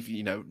saying. If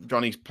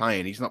Johnny's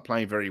playing, he's not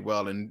playing very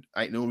well, and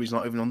Aït-Nouri's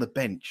not even on the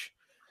bench,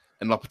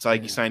 and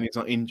Lopetegui's saying he's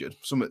not injured.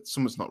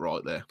 Something's not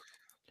right there.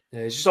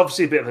 Yeah, he's just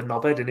obviously a bit of a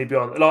knobhead, and he'd be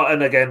on.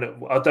 And again,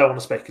 I don't want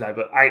to speculate,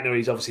 but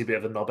Aït-Nouri's obviously a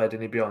bit of a knobhead,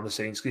 and he'd be on the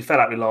scenes because he fell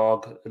out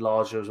with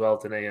Larger as well,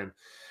 didn't he? And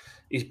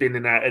he's been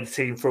in the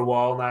team for a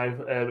while now,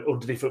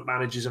 under different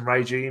managers and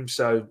regimes.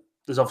 So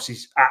there's obviously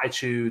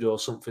attitude or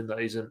something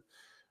that isn't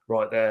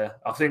right there.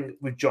 I think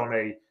with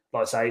Johnny,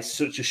 like I say, it's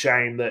such a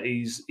shame that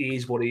he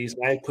is what he is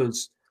now,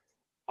 because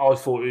I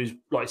thought he was,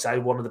 like I say,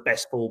 one of the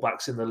best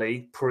fullbacks in the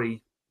league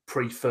pre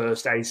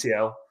first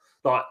ACL.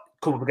 Like,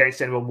 come up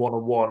against anyone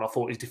one-on-one, I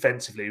thought his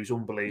defensively he was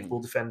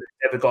unbelievable. Defender,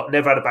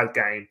 never had a bad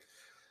game.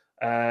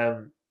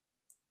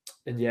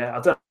 And yeah,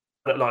 I don't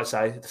like I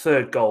say, the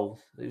third goal,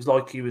 it was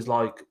like he was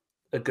like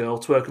a girl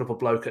twerking up a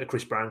bloke at a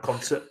Chris Brown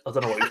concert. I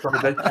don't know what he was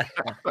trying to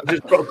do.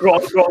 Just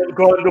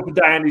grinding up and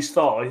down his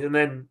thigh, and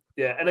then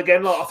and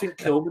again, like I think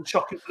Kilman's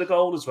shocking for the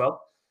goal as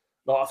well.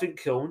 Like I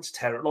think Kilman's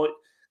terrible. Like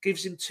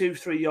gives him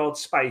 2-3 yards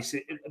space,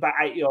 about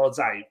 8 yards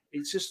out.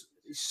 It's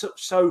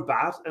so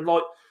bad. And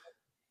like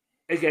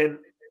again,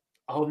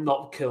 I'm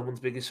not Kilman's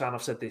biggest fan.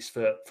 I've said this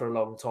for a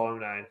long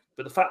time now.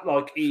 But the fact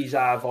like he's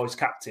our vice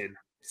captain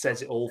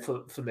says it all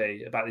for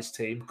me about this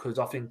team, because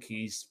I think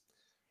he's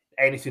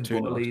anything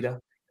but a leader.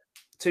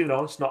 Too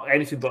nice, not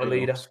anything but a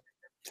leader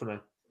for me.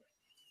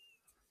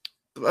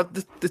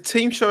 The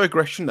team show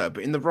aggression though,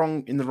 but in the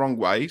wrong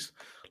ways.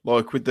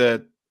 Like with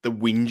the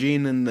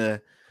whinging and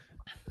the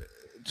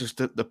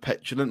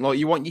petulant. Like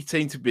you want your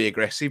team to be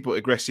aggressive, but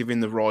aggressive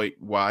in the right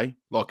way,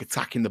 like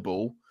attacking the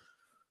ball.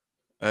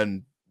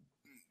 And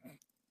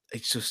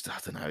it's just, I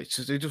don't know. It's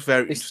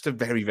just a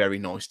very, very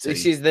nice team.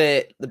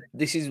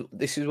 This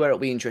is where it'll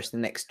be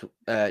interesting next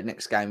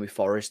game with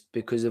Forest,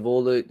 because of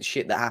all the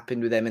shit that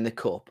happened with them in the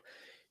cup.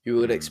 You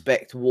would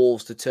expect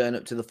Wolves to turn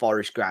up to the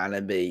Forest ground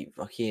and be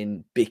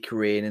fucking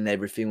bickering and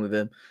everything with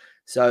them.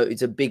 So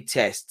it's a big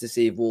test to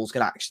see if Wolves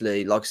can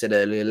actually, like I said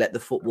earlier, let the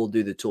football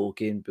do the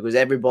talking, because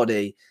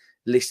everybody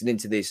listening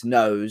to this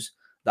knows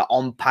that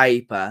on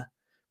paper,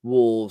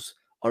 Wolves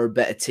are a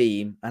better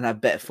team and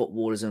have better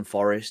footballers than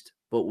Forest,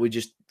 but we're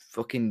just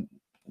fucking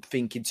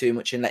thinking too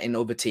much and letting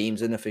other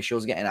teams and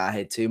officials get in our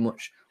head too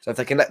much. So if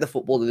they can let the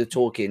football do the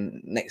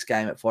talking next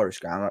game at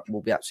Forest ground, that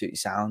will be absolutely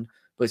sound.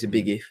 But it's a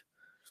big if.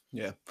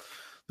 Yeah.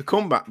 The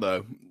comeback,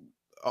 though,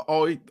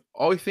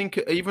 I think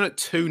even at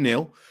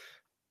 2-0,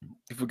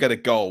 if we get a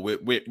goal,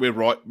 we're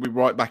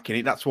right back in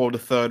it. That's why the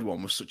third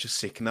one was such a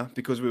sickener,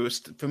 because we were,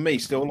 for me,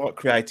 still like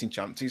creating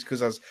chances.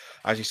 Because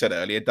as you said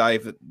earlier,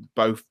 Dave, that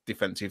both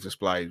defensive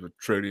displays were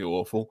truly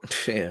awful.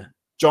 Yeah.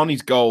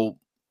 Johnny's goal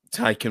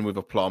taken with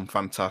aplomb,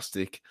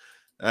 fantastic.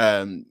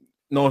 Nice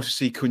to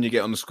see Cunha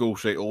get on the score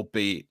sheet,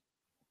 albeit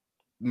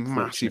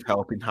massive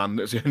helping hand.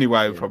 That's the only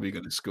way we're probably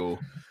going to score.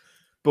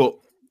 But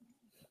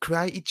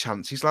created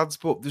chances, lads,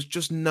 but there's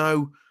just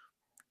no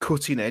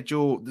cutting edge,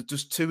 or they're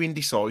just too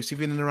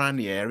indecisive in and around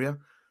the area.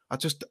 I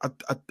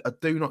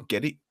do not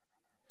get it.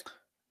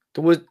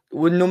 There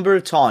were a number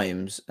of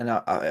times, and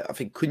I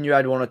think Cunha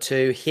had one or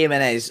two.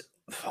 Jimenez,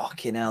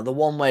 fucking hell, the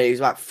one where he was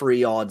about 3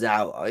 yards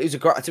out. It was a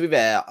great. To be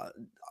fair,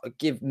 I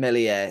give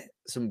Melier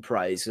some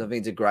praise because I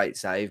think it's a great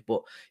save,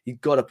 but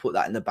you've got to put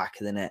that in the back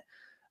of the net.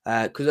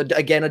 Because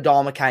again,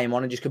 Adama came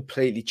on and just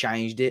completely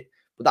changed it.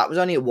 But that was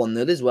only at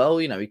 1-0 as well.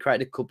 You know, he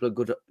created a couple of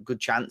good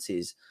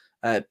chances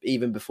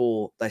even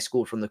before they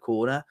scored from the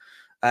corner.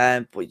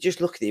 But just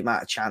look at the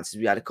amount of chances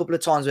we had. A couple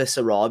of times where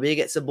Sarabia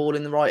gets the ball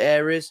in the right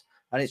areas,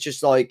 and it's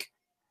just like,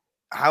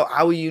 how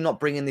are you not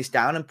bringing this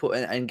down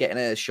and getting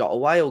a shot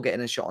away or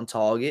getting a shot on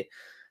target?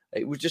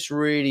 It was just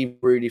really,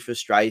 really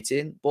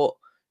frustrating. But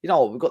you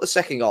know, we've got the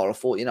second goal. I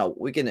thought, you know,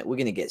 we're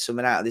gonna get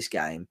something out of this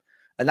game,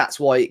 and that's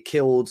why it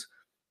killed.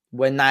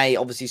 When they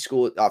obviously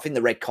scored, I think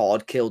the red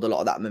card killed a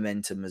lot of that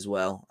momentum as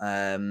well.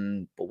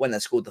 But when they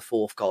scored the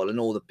fourth goal and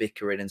all the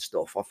bickering and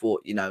stuff, I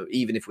thought, you know,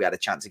 even if we had a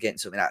chance of getting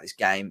something out of this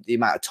game, the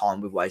amount of time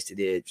we've wasted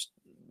here, just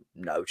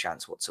no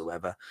chance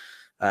whatsoever.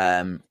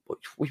 But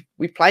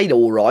we played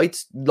all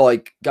right,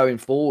 like going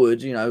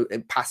forward, you know,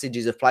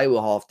 passages of play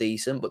were half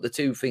decent, but the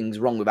two things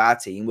wrong with our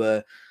team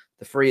were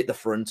the 3 at the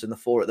front and the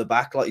 4 at the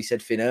back. Like you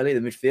said, Finn, earlier,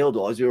 the midfield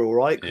wise, we were all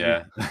right.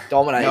 Yeah. We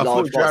dominated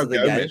large parts of the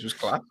game. Was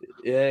class.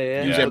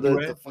 Yeah.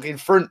 The fucking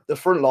front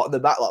lot and the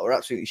back lot were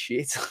absolutely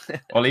shit.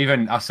 Well,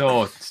 even I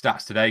saw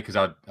stats today because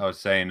I was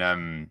saying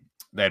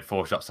they had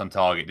 4 shots on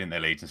target, didn't they,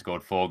 Leeds, and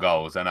scored 4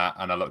 goals. And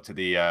I looked at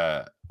the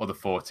other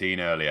 14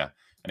 earlier,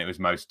 and it was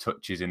most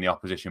touches in the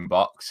opposition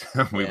box.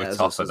 We were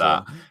top of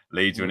that. Well.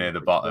 Leeds were near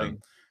the bottom.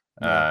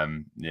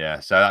 So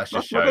that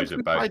just shows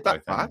that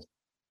both ends.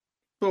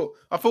 But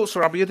I thought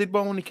Sarabia did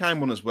well when he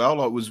came on as well.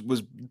 Like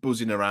was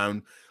buzzing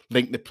around,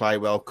 linked the play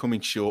well, coming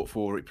short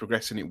for it,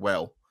 progressing it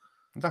well.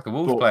 It's like a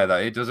Wolves player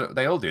though. He does it.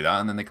 They all do that,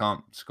 and then they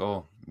can't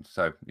score.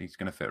 So he's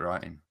going to fit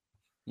right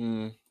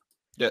in.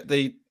 Yeah,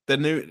 the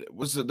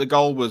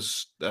goal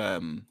was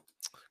because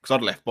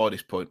I'd left by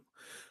this point.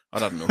 I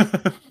don't know.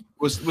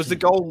 was the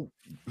goal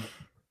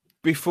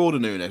before the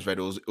Nunes red,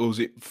 or was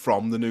it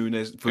from the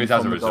Nunes? It was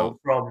as a result.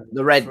 From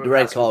the red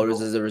card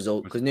was as a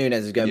result because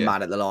Nunes is going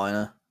mad at the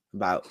liner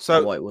about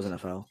why it wasn't a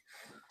foul.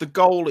 The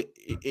goal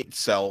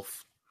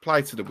itself,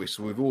 play to the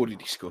whistle, we've already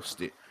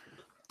discussed it.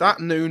 That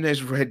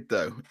Nunes red,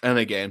 though, and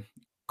again,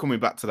 coming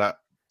back to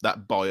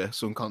that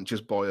bias,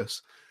 unconscious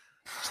bias,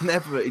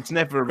 it's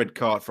never a red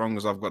card for long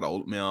as I've got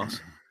hold up my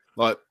arse.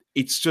 Like,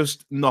 it's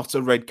just not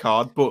a red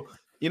card. But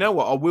you know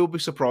what? I will be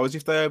surprised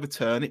if they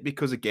overturn it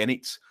because, again,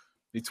 it's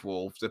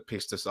Wolves that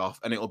pissed us off,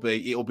 and it'll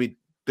be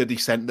the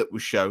dissent that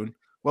was shown.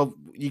 Well,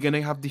 you're going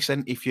to have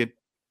dissent if you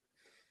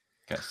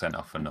get sent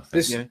off for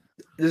nothing.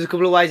 There's a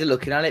couple of ways of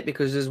looking at it,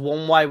 because there's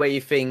one way where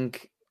you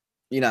think,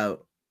 you know,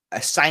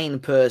 a sane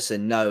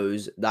person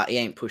knows that he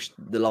ain't pushed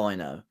the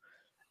lino.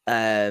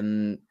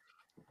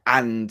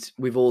 And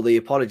with all the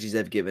apologies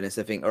they've given us,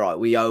 they think, all right,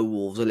 we owe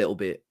Wolves a little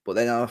bit. But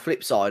then on the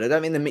flip side, I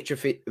don't think the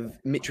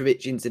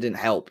Mitrovic incident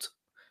helped,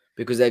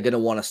 because they're going to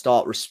want to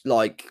start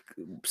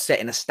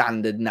setting a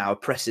standard now, a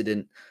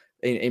precedent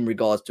in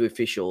regards to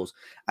officials.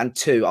 And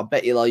 2, I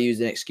bet you'll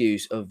use an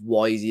excuse of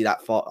why is he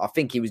that far. I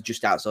think he was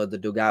just outside the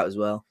dugout as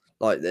well,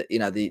 like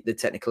the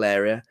technical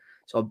area.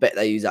 So I bet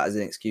they use that as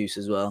an excuse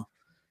as well.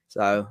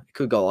 So it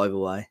could go either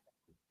way.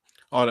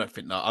 I don't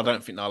think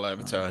they'll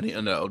overturn it,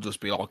 and it'll just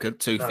be like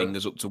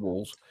fingers up to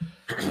Wolves.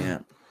 Yeah.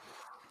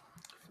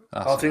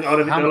 I don't think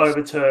they'll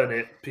overturn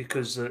it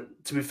because,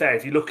 to be fair,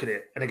 if you look at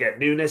it, and again,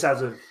 Nunes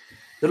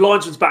the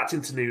linesman's backed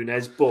into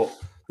Nunes, but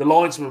the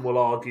linesman will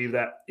argue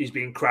that he's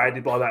being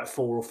crowded by about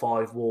 4 or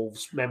 5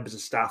 Wolves members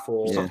of staff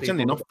or something. It's not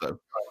enough, though.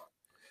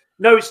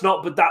 No, it's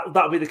not, but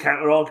that'll be the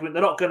counter argument.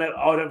 They're not going to,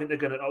 I don't think they're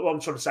going to, what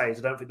I'm trying to say is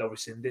I don't think they'll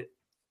rescind it.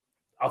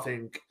 I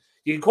think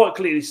you can quite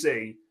clearly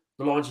see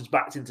the linesman's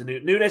backed into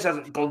Nunes. Nunes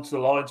hasn't gone to the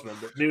linesman,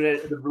 but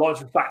the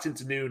linesman's backed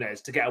into Nunes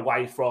to get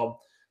away from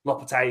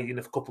Lopetegui and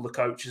a couple of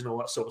coaches and all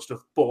that sort of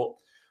stuff. But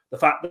the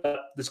fact that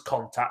there's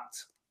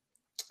contact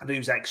and they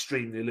use that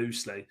extremely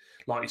loosely,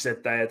 like you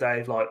said there,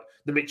 Dave, like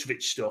the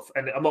Mitrovic stuff.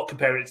 And I'm not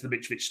comparing it to the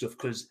Mitrovic stuff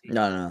because he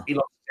lost his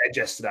edge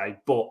yesterday,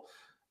 but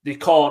they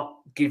can't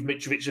give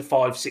Mitrovic a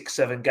 5, 6,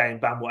 7 game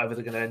ban, whatever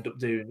they're going to end up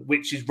doing,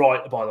 which is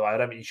right, by the way. I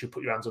don't mean you should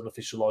put your hands on the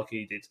official like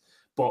he did.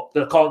 But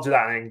they can't do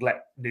that and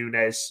let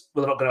Nunes,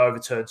 they're not going to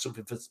overturn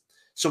something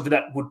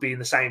that would be in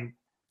the same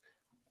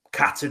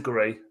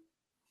category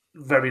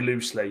very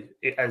loosely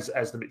as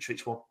the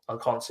Mitrovic one. I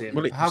can't see him.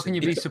 Well, How can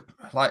you be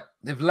like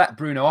they've let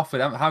Bruno off with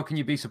them? How can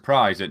you be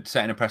surprised at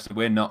setting a precedent?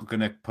 We're not going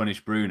to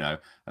punish Bruno,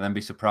 and then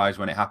be surprised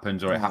when it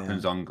happens, or it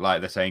happens on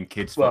like they're saying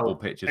kids football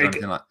pitches or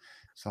anything like.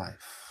 It's like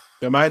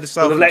they made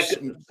themselves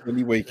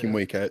really week in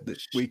week out.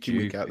 Week in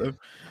week out though.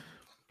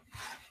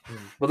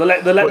 Well, they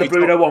let the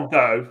Bruno one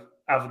go,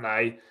 haven't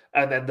they?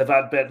 And then they've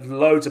had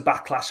loads of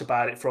backlash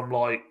about it from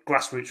like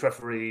grassroots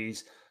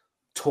referees,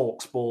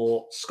 Talk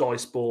Sport, Sky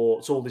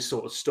Sports, all this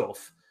sort of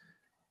stuff.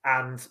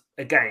 And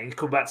again, you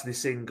come back to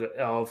this thing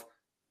of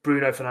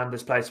Bruno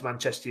Fernandes plays for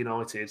Manchester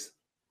United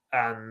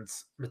and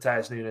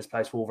Mateus Nunes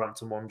plays for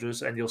Wolverhampton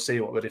Wanderers, and you'll see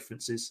what the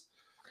difference is.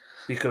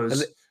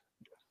 Because,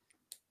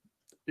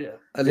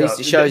 at least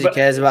it shows he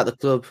cares about the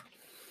club.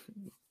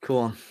 Go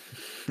on.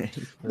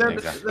 No,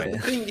 exactly. The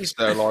thing is,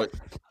 though, like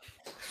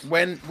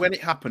when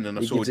it happened and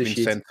I saw he'd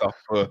been sent off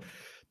for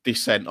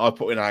dissent, I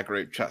put in our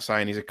group chat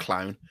saying he's a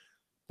clown.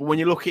 But when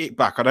you look at it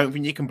back, I don't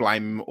think you can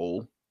blame him at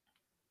all.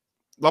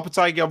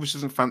 Lopetegui obviously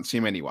doesn't fancy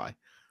him anyway,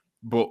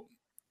 but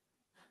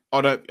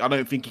I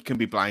don't think he can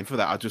be blamed for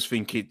that. I just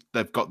think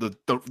they've got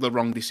the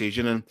wrong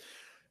decision, and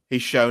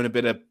he's shown a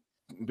bit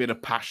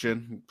of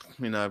passion,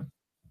 you know.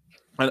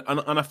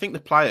 And I think the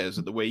players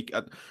at the week,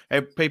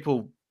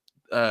 people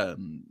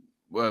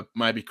were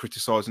maybe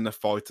criticising the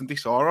fight and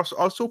desire.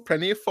 I saw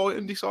plenty of fight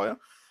and desire.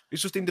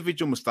 It's just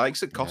individual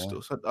mistakes that cost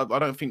us. I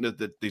don't think that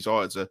the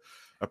desires are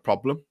a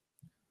problem,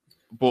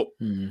 but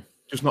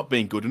just not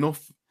being good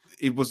enough.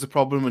 It was the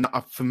problem, and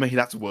for me,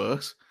 that's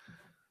worse.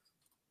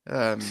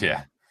 But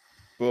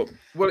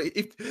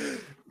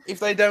if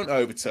they don't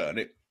overturn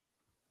it,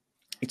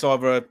 it's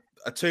either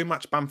a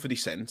 2-match ban for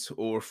dissent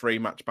or a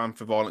 3-match ban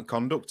for violent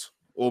conduct,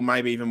 or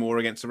maybe even more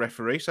against the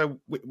referee. So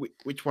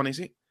which one is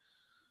it?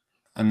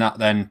 And that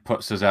then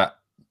puts us at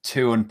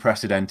 2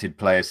 unprecedented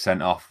players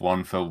sent off: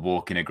 one for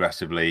walking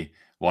aggressively,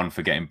 one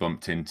for getting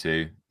bumped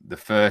into. The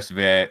first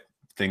VAR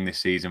thing this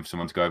season for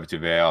someone to go over to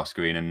VAR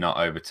screen and not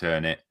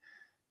overturn it.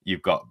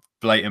 You've got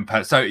blatant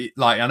penalty. So,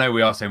 like, I know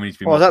we are saying we need to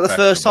be more. Was that the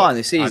first time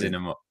this season?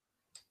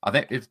 I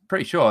think it's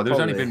pretty sure. There's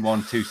only been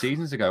 1-2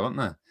 seasons ago, wasn't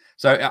there?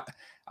 So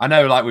I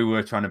know, like, we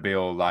were trying to be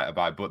all like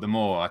about it, but the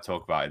more I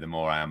talk about it, the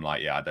more I am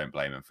like, yeah, I don't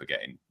blame him for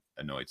getting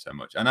annoyed so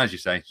much. And as you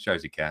say,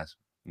 shows he cares.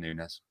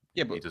 Nunes.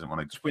 Yeah, but he doesn't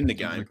want to just win the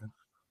game.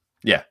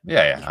 Yeah.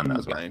 And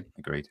that's right.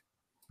 Agreed.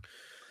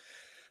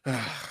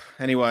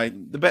 Anyway,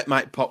 the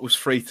BetMate pot was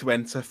free to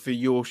enter for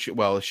your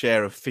a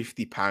share of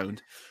 £50.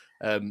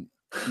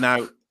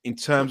 Now, in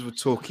terms of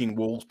talking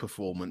Wolves'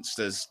 performance,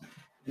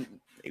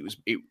 it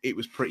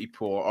was pretty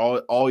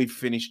poor. I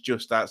finished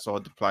just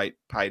outside the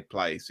paid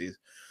places.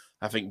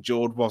 I think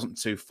Jord wasn't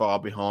too far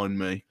behind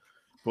me,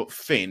 but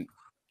Finn,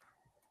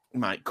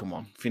 mate, come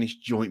on,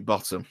 finished joint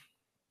bottom.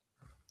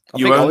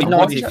 You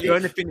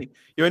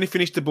only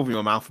finished above him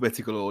in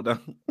alphabetical order.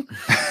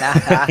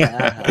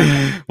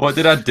 What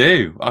did I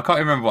do? I can't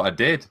remember what I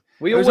did.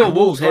 We all went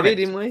Wolves heavy,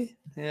 didn't we?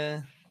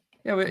 Yeah.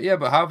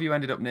 But how have you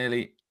ended up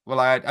nearly? Well,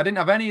 I didn't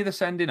have any of the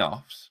sending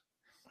offs.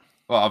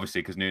 Well,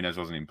 obviously because Nunes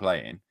wasn't even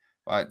playing.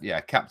 But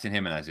Captain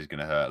Jimenez is going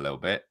to hurt a little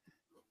bit.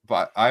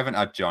 But I haven't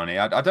had Johnny.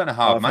 I don't know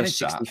how I've managed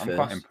that. I'm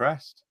quite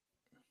impressed.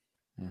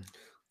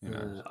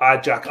 I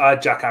had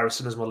Jack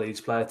Harrison as my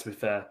Leeds player, to be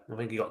fair. I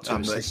think he got 2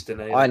 assists in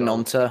it. I had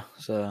Nonta,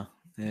 so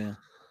yeah.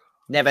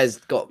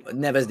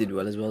 Neves did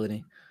well as well, didn't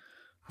he?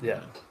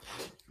 Yeah.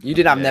 You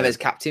didn't have Neves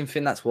captain,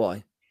 Finn, that's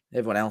why.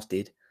 Everyone else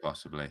did.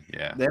 Possibly,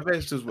 yeah.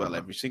 Neves does well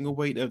every single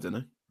week, though,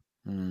 doesn't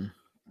he?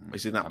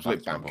 He's an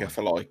absolute banker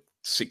for like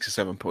 6 or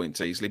 7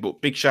 points easily.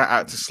 But big shout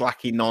out to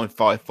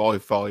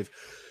Slacky9555,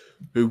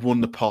 who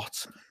won the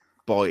pot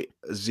by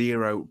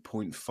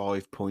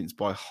 0.5 points,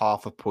 by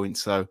half a point.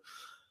 So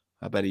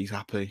I bet he's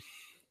happy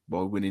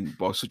by winning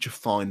by such a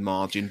fine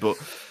margin. But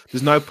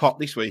there's no pot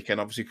this weekend,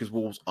 obviously, because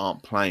Wolves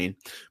aren't playing.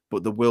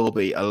 But there will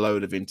be a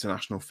load of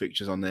international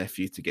fixtures on there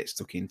for you to get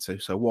stuck into.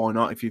 So why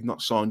not? If you've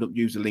not signed up,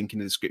 use the link in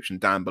the description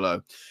down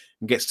below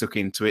and get stuck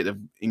into it. They've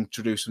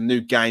introduced some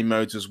new game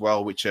modes as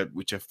well, which are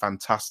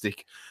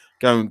fantastic.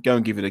 Go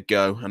and give it a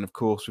go. And of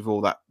course, with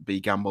all that,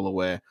 be gamble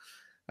aware.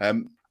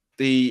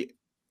 The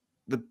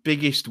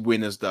biggest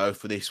winners though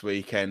for this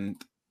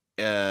weekend,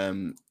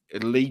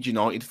 Leeds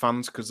United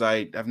fans, because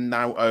they have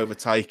now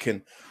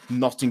overtaken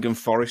Nottingham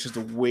Forest as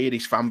the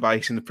weirdest fan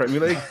base in the Premier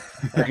League.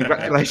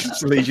 Congratulations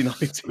to Leeds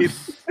United.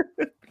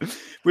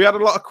 We had a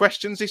lot of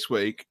questions this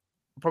week.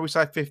 I'll probably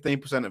say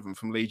 15% of them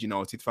from Leeds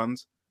United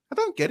fans. I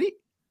don't get it.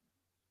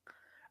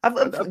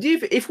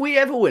 If we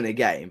ever win a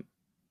game,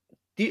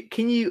 do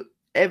you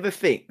ever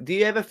think,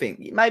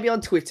 maybe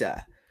on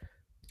Twitter,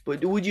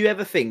 but would you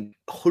ever think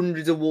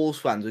hundreds of Wolves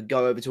fans would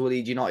go over to a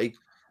Leeds United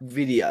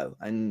video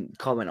and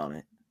comment on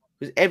it?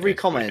 Because every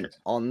comment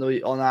on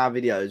our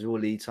videos are all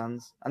Leeds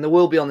fans. And there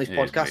will be on this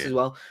podcast as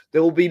well.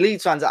 There will be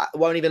Leeds fans that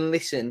won't even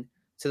listen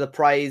to the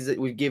praise that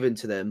we've given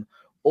to them,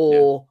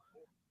 or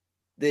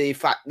the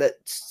fact that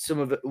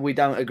we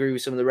don't agree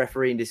with some of the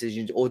refereeing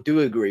decisions, or do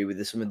agree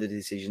with some of the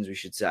decisions, we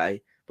should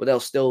say, but they'll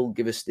still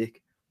give a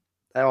stick.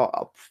 They are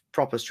a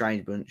proper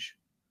strange bunch.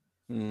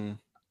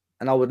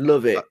 And I would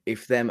love it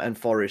if them and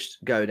Forest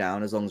go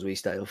down as long as we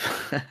stay up.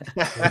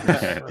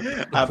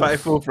 How about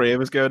if all three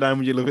of us go down?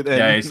 Would you love it then?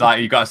 Yeah, it's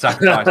like you've got to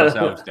sacrifice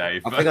ourselves,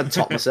 Dave. I think I'd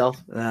top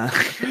myself. Only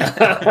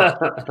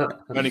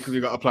because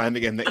we've got to play them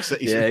again next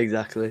season. Yeah,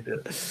 exactly.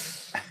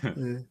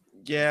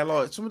 Yeah,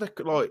 like some of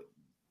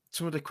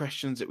the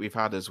questions that we've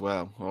had as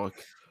well.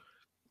 Like,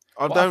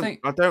 I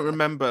don't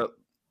remember.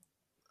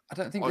 I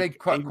don't think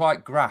Like, they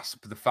quite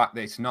grasp the fact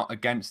that it's not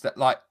against that.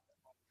 Like,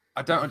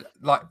 I don't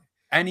like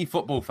any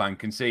football fan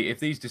can see if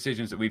these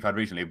decisions that we've had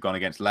recently have gone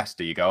against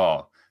Leicester. You go,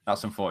 oh,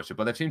 that's unfortunate.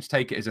 But they seem to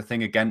take it as a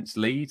thing against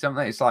Leeds, haven't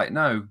they? It's like,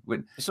 no,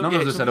 none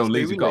of us said, oh,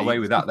 Leeds have got away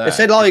with that. There, they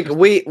said like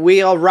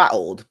we are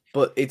rattled,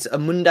 but it's a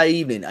Monday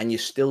evening and you're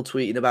still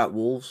tweeting about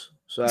Wolves.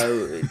 So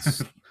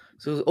it's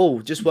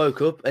just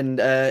woke up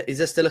and is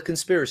there still a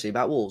conspiracy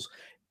about Wolves?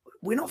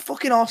 We're not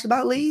fucking asked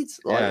about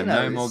Leeds. Like, yeah,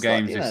 no more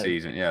games this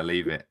season. Yeah,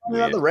 leave it.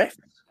 About the ref.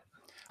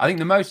 I think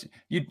the most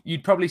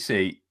you'd probably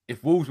see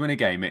if Wolves win a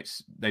game,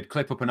 they'd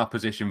clip up an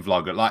opposition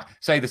vlogger, like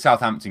say the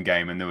Southampton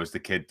game, and there was the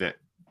kid that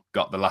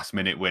got the last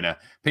minute winner.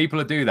 People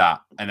will do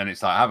that, and then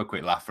it's like have a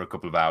quick laugh for a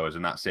couple of hours,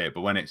 and that's it. But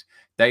when it's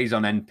days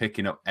on end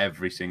picking up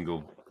every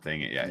single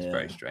thing, it's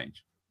very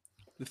strange.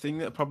 The thing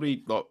that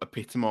probably like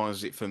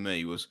epitomised it for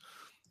me was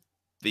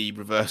the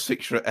reverse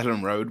fixture at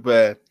Ellen Road,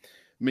 where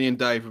me and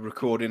Dave were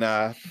recording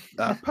our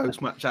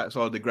post match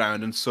outside the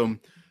ground, and some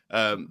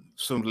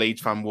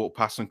Leeds fan walked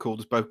past and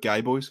called us both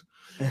gay boys.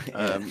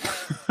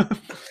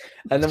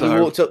 And then we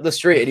walked up the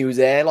street and he was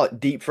there, like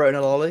deep throating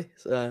a lolly.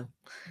 So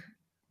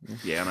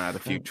yeah, and I had a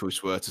few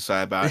choice words to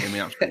say about him. He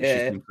absolutely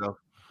shit himself.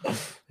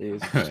 He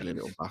was a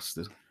little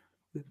bastard.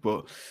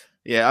 But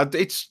yeah,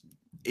 it's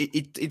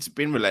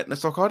been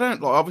relentless. Like I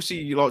don't like. Obviously,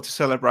 you like to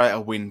celebrate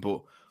a win,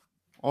 but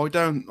I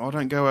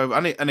don't go over.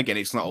 And again,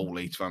 it's not all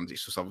Leeds fans.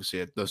 It's just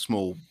obviously a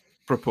small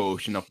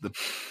proportion of them.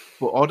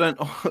 But I don't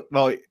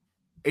like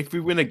if we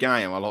win a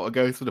game. I like to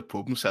go to the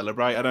pub and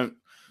celebrate. I don't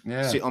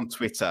sit on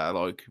Twitter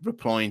like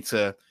replying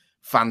to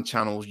fan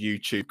channels,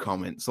 YouTube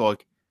comments.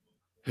 Like,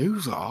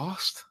 who's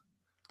asked?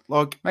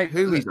 Like, mate,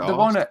 who is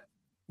asked?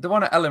 The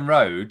one at Ellen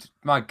Road,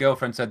 my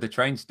girlfriend said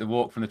the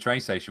walk from the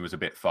train station was a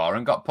bit far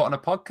and got put on a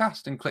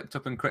podcast and clipped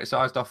up and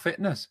criticised our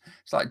fitness.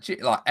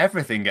 It's like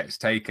everything gets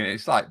taken.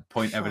 It's like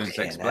point evidence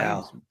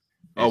explains.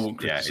 I won't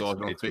criticise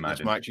on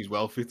fitness, mate. She's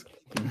well fit.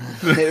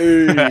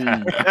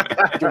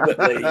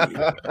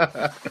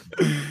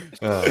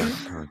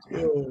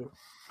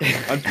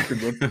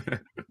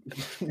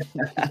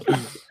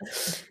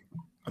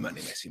 I'm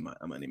only messing, mate.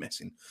 I'm only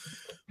messing.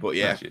 But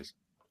yeah,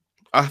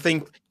 I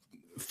think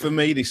for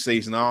me this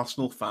season,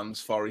 Arsenal fans,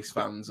 Forest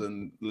fans,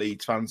 and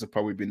Leeds fans have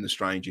probably been the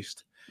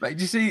strangest. Mate,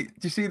 do you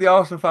see the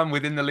Arsenal fan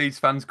within the Leeds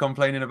fans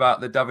complaining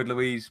about the David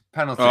Luiz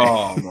penalty?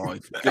 Oh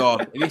my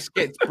god, this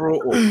gets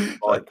brought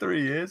up like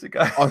 3 years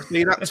ago. I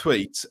see that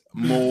tweet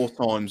more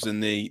times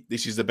than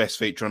this is the best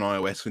feature on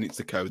iOS when it's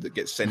the code that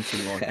gets sent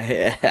in.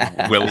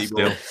 Like, Will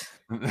still.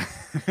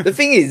 The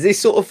thing is, this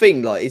sort of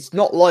thing, like it's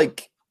not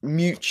like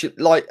mutual,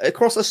 like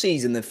across a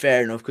season. Then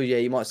fair enough, because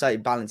you might say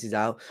it balances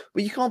out,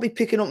 but you can't be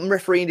picking up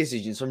refereeing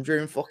decisions from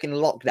during fucking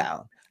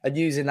lockdown and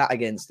using that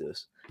against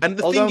us. And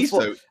the thing is,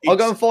 though, I'll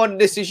go and find a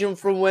decision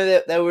from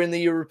when they were in the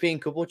European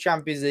Cup or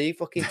Champions League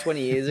fucking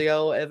 20 years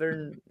ago or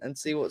whatever and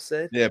see what's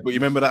said. Yeah, but you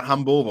remember that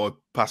handball by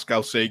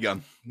Pascal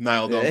Segan?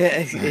 Nailed on.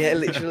 Yeah,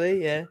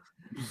 literally, yeah.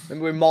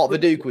 Remember when Mark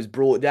Viduka was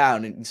brought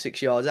down in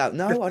 6 yards out?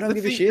 No, I don't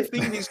give a shit. The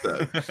thing is,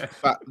 though,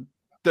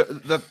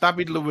 the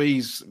David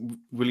Luiz,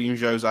 William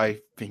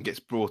Jose thing gets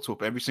brought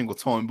up every single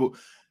time, but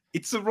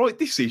it's the right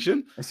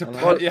decision.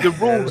 The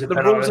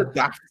rules are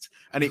daft,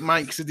 and it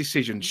makes a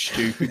decision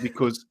stupid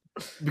because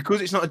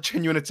it's not a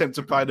genuine attempt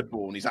to play the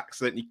ball and he's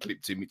accidentally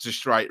clipped him. It's a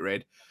straight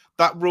red.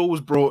 That rule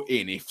was brought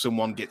in if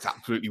someone gets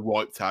absolutely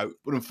wiped out,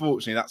 but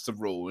unfortunately that's the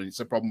rule, and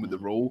it's a problem with the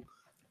rule.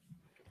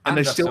 And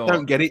they still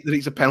don't get it that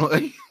it's a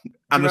penalty.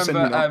 And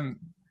remember,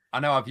 I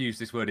know I've used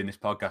this word in this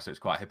podcast, so it's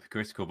quite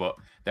hypocritical, but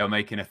they were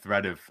making a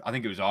thread of, I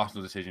think it was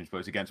Arsenal decisions, but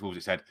it was against Wolves.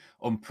 It said,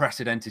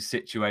 unprecedented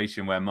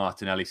situation where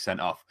Martinelli sent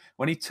off.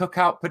 When he took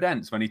out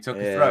Podence, when he took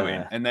a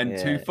throw-in, and then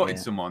two-footed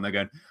someone, they're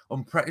going,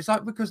 it's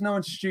like because no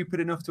one's stupid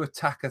enough to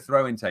attack a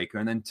throw-in taker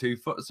and then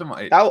two-foot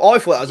someone. I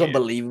thought that was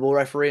unbelievable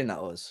refereeing,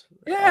 that was.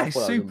 Yeah,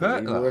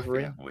 super.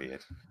 Weird.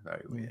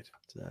 Very weird.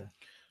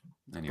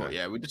 Anyway. But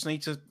yeah, we just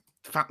need to,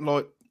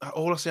 like,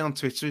 all I see on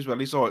Twitter as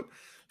well is like,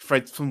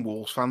 Fred from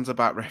Wolves fans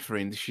about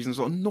refereeing decisions.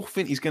 Like,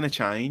 nothing is going to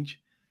change.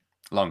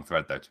 Long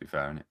thread, though, to be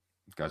fair, isn't it?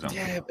 It goes on.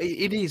 Yeah,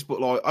 it is.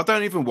 But like, I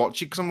don't even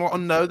watch it because I'm like, I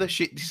know they're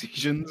shit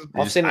decisions.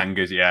 I've seen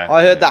angers. Yeah,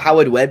 I heard that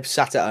Howard Webb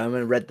sat at home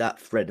and read that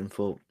thread and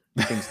thought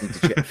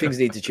things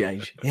need to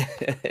change.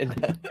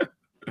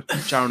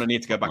 Sharon, I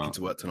need to go back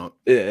into work tonight.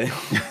 Yeah.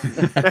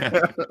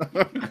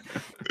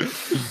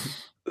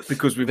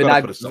 Because we've got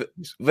to put a stop.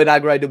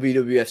 Vinagre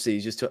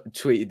WWFC just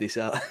tweeted this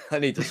out. I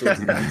need to sort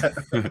it out.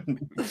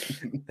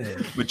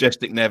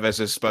 Majestic Neves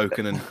has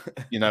spoken, and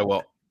you know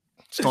what?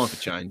 It's time for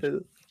change.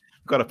 We've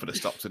got to put a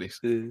stop to this.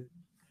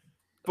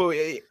 But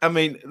I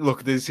mean,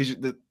 look, the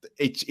decision that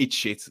it's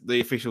shit.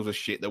 The officials are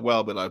shit. They're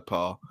well below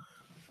par.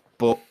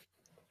 But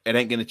it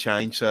ain't going to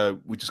change. So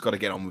we just got to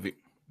get on with it.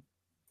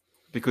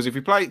 Because if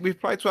we've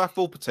played to our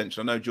full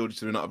potential. I know Georgia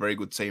said we're not a very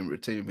good team, we're a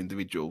team of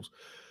individuals.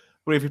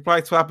 But if we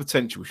play to our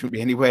potential, we shouldn't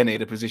be anywhere near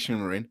the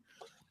position we're in.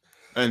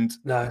 And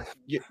No.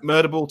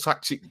 murder ball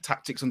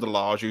tactics under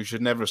Lage, who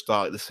should never have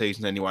started the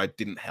season anyway,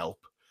 didn't help.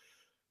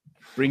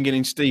 Bringing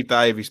in Steve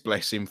Davis,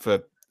 bless him,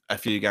 for a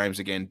few games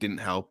again, didn't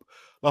help.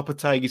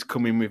 Lopetegui's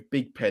come in with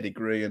big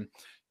pedigree, and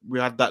we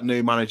had that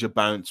new manager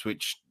bounce,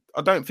 which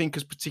I don't think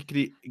has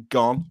particularly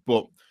gone,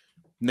 but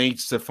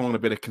needs to find a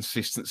bit of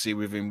consistency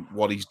with him,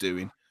 what he's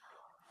doing.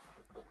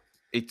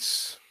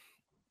 It's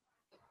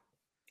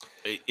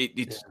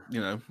you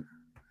know,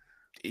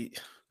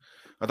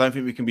 I don't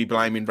think we can be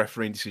blaming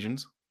refereeing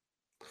decisions.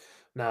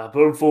 No,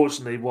 but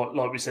unfortunately,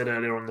 like we said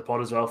earlier on the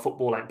pod as well,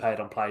 football ain't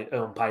paid on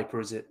paper,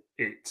 is it?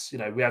 It's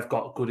we have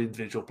got good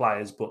individual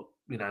players, but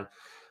you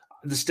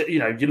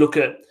look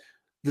at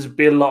there's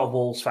been a lot of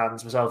Wolves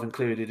fans, myself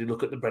included, who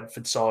look at the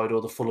Brentford side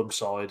or the Fulham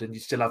side, and you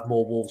still have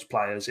more Wolves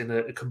players in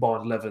a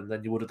combined 11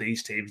 than you would of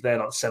these teams. They're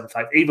like 7th,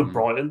 8th. Even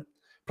Brighton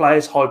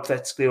players,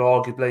 hypothetically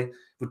or arguably,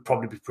 would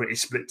probably be pretty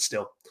split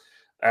still.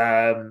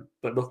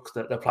 But look,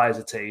 they're players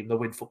a team. They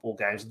win football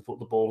games and put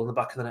the ball in the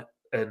back of the net.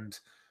 And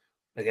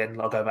again,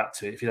 I'll go back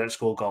to it. If you don't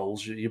score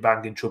goals, you're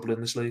banging trouble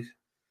in this league.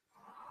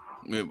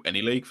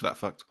 Any league, for that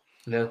fact.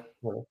 Yeah.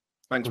 Well,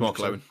 thanks, Mark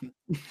Owen.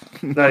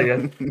 There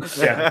you go.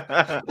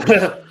 Yeah.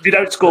 If you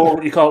don't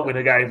score, you can't win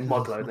a game.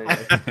 Mark Owen, there you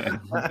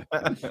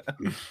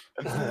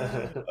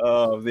go.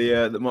 Oh,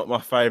 my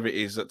favourite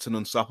is that's an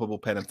unstoppable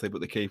penalty, but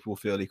the keeper will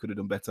feel he could have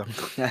done better.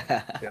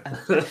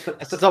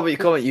 That's the top of your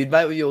comment you'd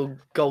make with your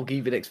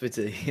goalkeeping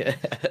expertise.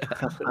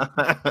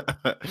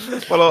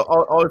 Well,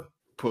 I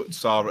put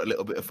Sarah a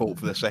little bit of fault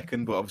for the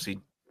second, but obviously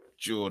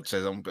George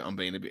says I'm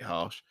being a bit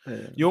harsh.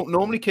 Yeah. You don't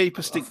normally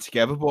keepers stick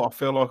together, but I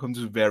feel like I'm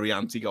just very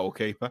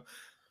anti-goalkeeper.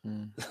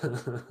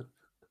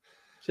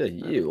 Sure,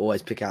 you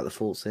always pick out the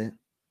faults here.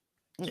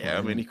 Yeah,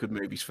 I mean, he could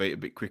move his feet a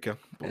bit quicker.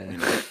 But,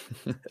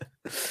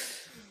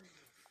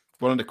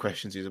 one of the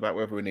questions is about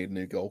whether we need a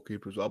new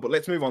goalkeeper as well. But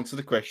let's move on to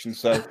the questions.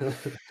 So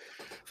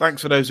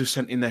thanks for those who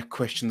sent in their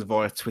questions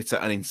via Twitter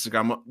and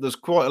Instagram. There's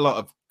quite a lot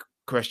of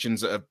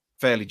questions that are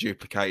fairly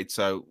duplicated,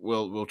 so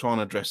we'll try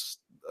and address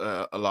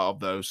a lot of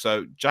those.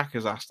 So Jack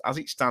has asked, as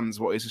it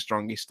stands, what is the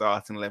strongest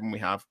starting 11 we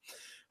have?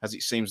 As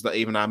it seems that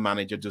even our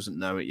manager doesn't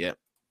know it yet.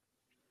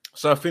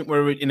 So I think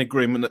we're in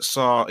agreement that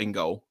Sarr in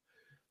goal.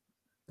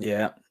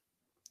 Yeah.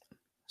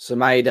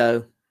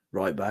 Semedo,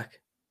 right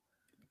back.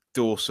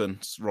 Dawson,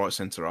 right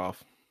centre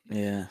half.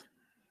 Yeah.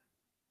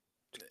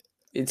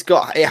 It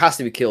has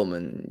to be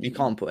Kilman. You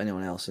can't put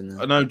anyone else in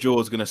there. I know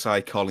George's going to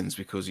say Collins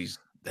because he's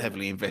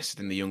heavily invested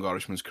in the young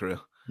Irishman's career.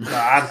 He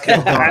can't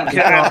go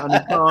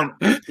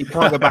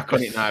back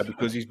on it now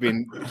because he's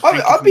been.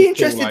 I'd be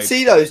interested to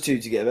see those two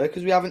together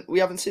because we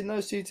haven't seen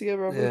those two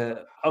together. Have we? Yeah,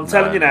 I'm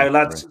telling you now,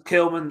 lads.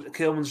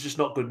 Kilman's just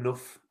not good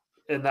enough,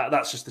 and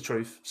that's just the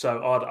truth.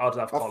 So I'd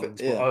have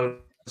Collins, but I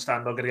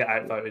understand I'm going to get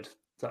outvoted.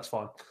 That's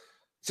fine.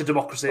 It's a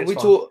democracy.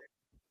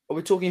 Are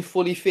we talking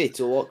fully fit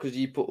or what? Because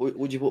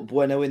would you put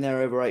Bueno in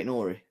there over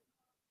Aït-Nouri?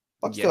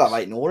 I'd still have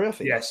Aït-Nouri, I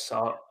think. Yes,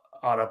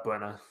 I'd have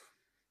Bueno.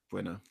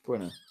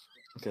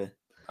 Okay.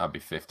 I'd be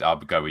 50. I'll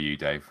go with you,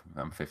 Dave.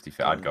 I'm 50.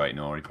 I'd go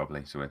Aït-Nouri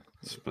probably, so we're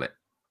split.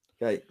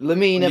 Okay,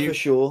 Lamina for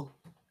sure.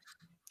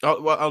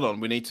 Oh, well, hold on.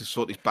 We need to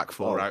sort this back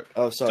four out.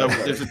 Oh, sorry.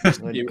 So there's a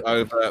dispute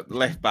over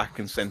left back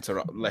and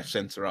left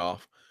centre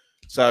half.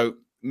 So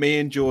me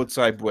and George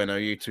say Bueno.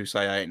 You two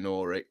say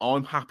Aït-Nouri.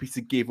 I'm happy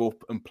to give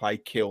up and play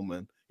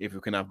Kilman if we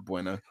can have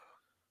Bueno.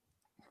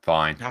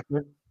 Fine. Happy?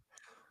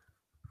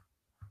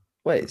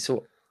 Wait,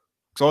 so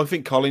I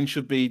think Collins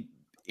should be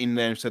in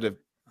there instead of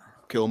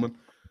Kilman.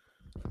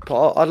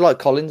 I'd like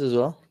Collins as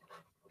well.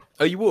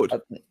 Oh, you would?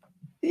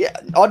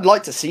 I'd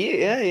like to see it.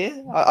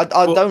 Yeah.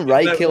 I don't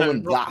rate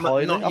Kilman that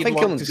highly. I think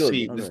Kilman's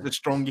good. The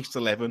strongest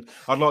 11.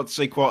 I'd like to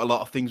see quite a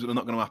lot of things that are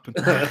not going to happen.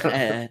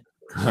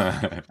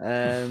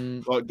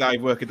 Like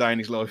Dave work a day in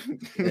his life.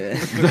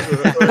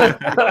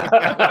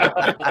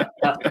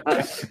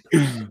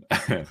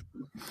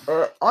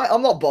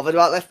 I'm not bothered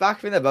about left back. I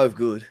think they're both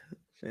good.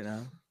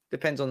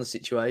 Depends on the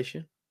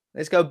situation.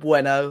 Let's go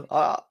Bueno.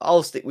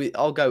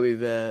 I'll go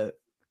with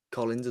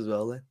Collins as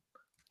well then.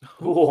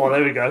 Oh,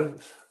 there we go.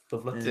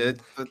 Lovely.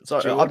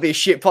 Sorry, I'd be a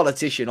shit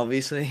politician,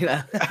 obviously.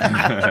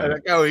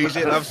 Go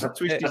easy and have some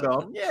twist his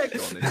arm. Yeah, go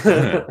on.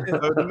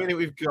 So the minute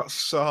we've got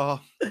Sarr,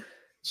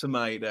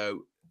 Semedo,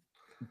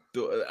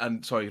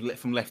 and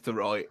from left to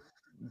right,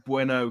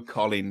 Bueno,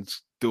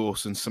 Collins,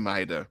 Dawson,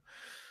 Semedo.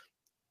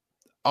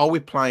 Are we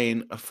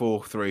playing a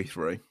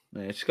 4-3-3?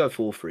 Yeah, just go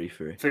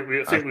 4-3-3. I think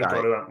we've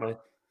got it, haven't we?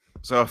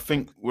 So I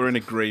think we're in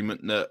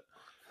agreement that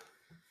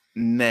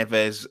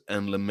Neves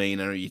and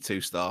Lamina are your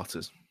two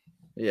starters.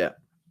 Yeah.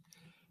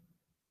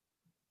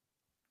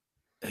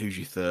 Who's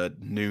your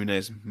third?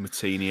 Nunes,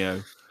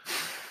 Moutinho,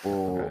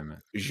 or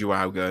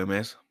João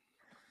Gomez?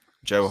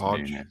 Joe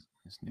Hodge,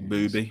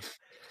 Booby.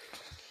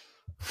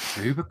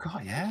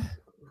 God, yeah.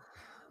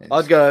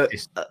 I'd go.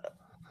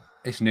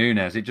 It's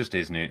Nunes. It just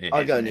is Nunes.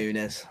 I'd go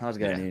Nunes.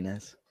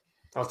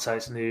 I'd say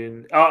it's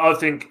Nunes. I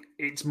think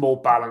it's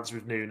more balanced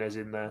with Nunes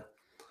in there.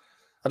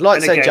 I'd like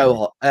And to say again-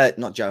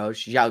 not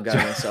João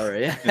Gomez,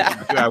 sorry.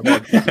 Yeah.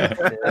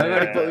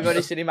 We've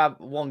only seen him have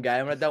one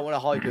game, and I don't want to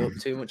hype it up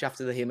too much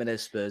after the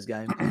Jimenez Spurs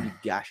game. He's been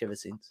gash ever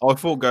since. I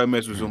thought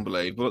Gomez was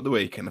unbelievable at the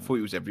weekend. I thought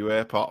he was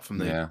everywhere apart from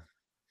the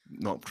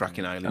not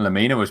tracking And Ailing.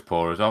 Lamina was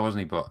poor as well, wasn't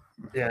he? But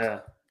Yeah.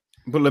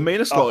 But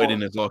Lamina started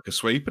in as like a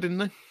sweeper, didn't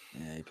he?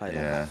 Yeah, he played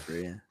on that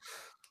three.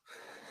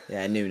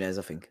 Yeah, Nunes,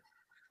 I think.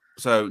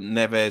 So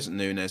Neves,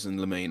 Nunes, and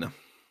Lamina.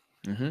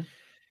 Mm-hmm.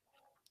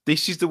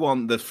 This is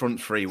the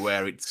front three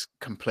where it's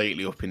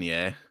completely up in the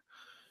air.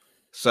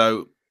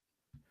 So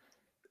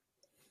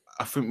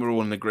I think we're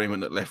all in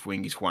agreement that left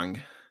wing is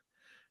Hwang.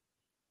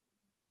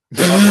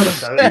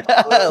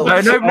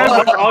 I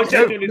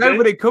genuinely no, do.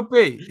 but it could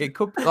be. It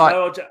could be like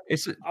No,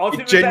 it's. I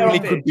think genuinely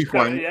we're better off could be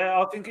Hwang.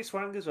 Yeah, I think it's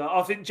Hwang as well.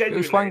 I think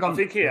genuinely. Hwang on- I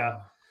think here.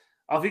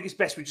 I think it's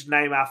best we just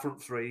name our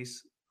front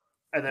threes,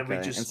 and then we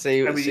Okay, just and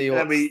see where see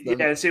where the we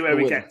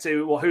winner. get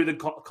to, or who the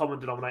common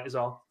denominators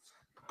are.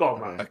 Go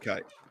on, man. Okay.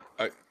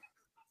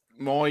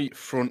 My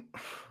front.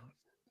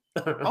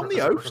 I'm the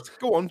host.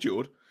 Go on,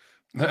 Jord.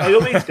 Oh, you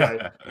want me to go?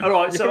 All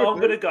right, so I'm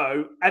going to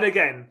go. And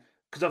again,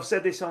 because I've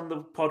said this on the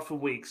pod for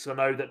weeks, I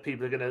know that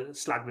people are going to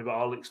slag me, but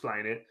I'll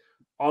explain it.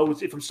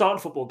 If I'm starting a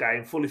football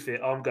game, fully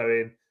fit, I'm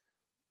going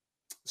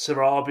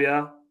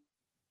Sarabia,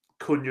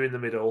 Cunha in the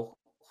middle,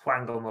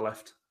 Hwang on the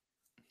left.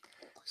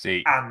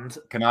 see, And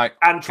Traore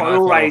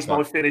Traore is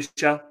my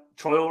finisher.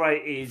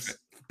 Traore is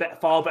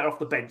far better off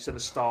the bench than a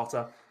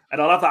starter.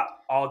 And I'll have that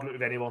argument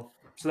with anyone.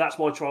 So that's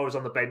why Traore is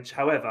on the bench.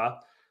 However,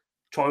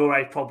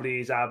 Traore probably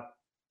is our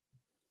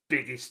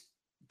biggest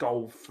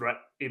goal threat,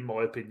 in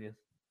my opinion.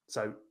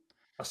 So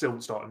I still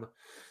wouldn't start him.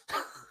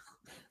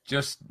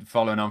 Just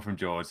following on from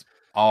George,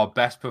 our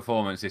best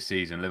performance this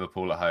season,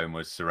 Liverpool at home,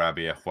 was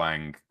Sarabia,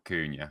 Hwang,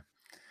 Cunha.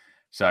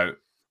 So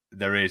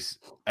there is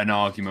an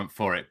argument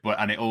for it,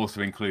 and it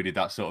also included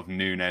that sort of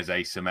Nunes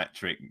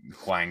asymmetric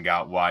Hwang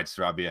out wide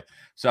Sarabia.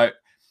 So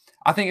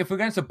I think if we're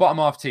going to bottom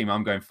half team,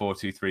 I'm going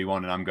 4-2-3-1,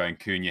 and I'm going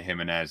Cunha,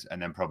 Jimenez,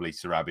 and then probably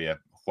Sarabia,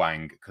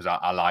 Hwang, because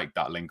I like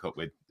that link up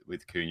with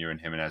Cunha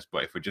and Jimenez.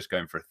 But if we're just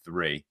going for a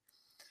 3,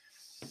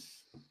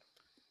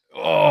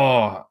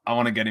 I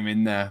want to get him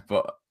in there,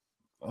 but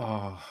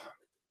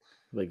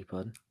Beg your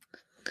pardon.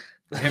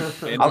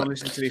 Anyone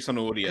listening to this on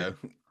audio?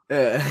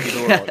 Yeah. He's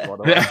all right, by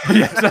the way.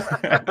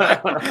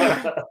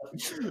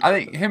 I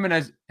think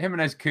Jimenez,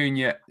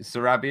 Cunha,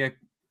 Sarabia,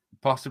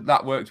 possibly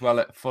that worked well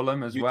at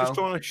Fulham as You're well. just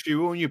trying to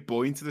shoehorn your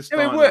boy into the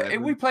Yeah,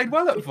 start. we played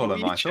well at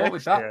Fulham, I thought,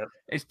 with that. Yeah.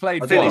 It's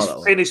played Finish,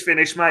 well.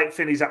 Finish, mate.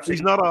 Finish absolutely.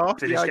 He's not half.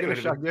 Finish, Yeah, I'm get going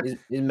rid to of him. shag you.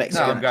 He's No,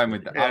 Mexican. I'm going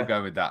with that. Yeah. I'll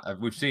go with that.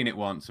 We've seen it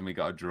once and we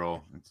got a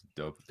draw. It's a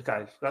dub.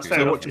 Okay, that's So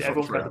fair what's enough. your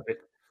Everyone's front got the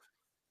pick.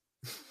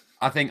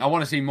 I think I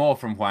want to see more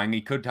from Hwang.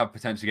 He could have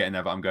potentially get in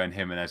there, but I'm going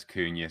Jimenez,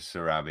 Cunha,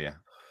 Sarabia.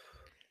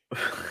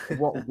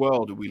 What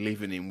world are we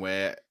living in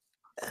where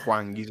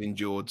Hwang is in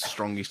George's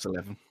strongest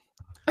 11?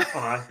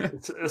 I know.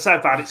 It's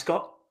how bad it's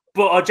got.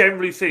 But I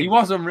genuinely think He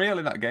was unreal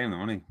in that game, though,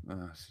 wasn't he?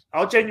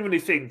 I genuinely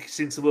think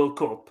since the World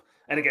Cup,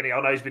 and again, I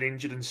know he's been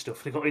injured and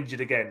stuff, and he got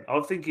injured again. I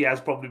think he's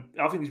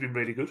been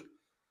really good.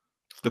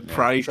 The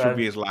praise So- should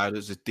be as loud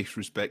as the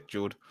disrespect,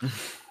 George.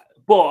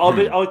 But I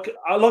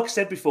like I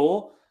said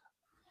before,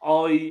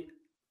 I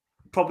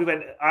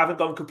haven't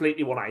gone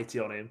completely 180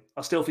 on him.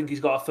 I still think he's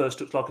got a first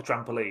touch like a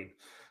trampoline.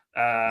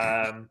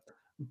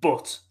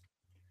 But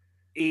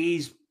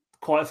he's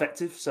quite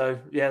effective. So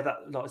yeah,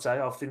 that like I say,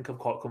 I think I'm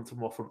quite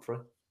comfortable with my front three.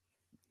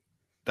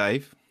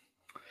 Dave?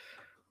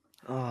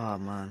 Oh,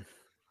 man.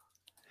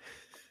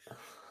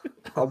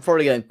 I'm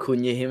probably going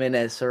Cunha,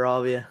 Jimenez,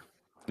 Sarabia.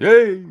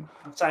 Yay!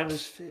 Same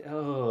as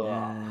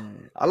Yeah.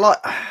 I like.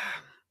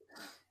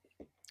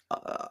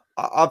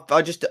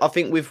 I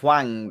think with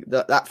Hwang,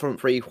 that front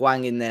three,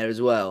 Hwang in there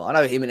as well. I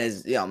know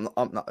Jimenez. Yeah, I'm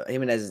not.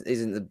 Jimenez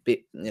isn't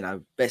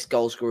the best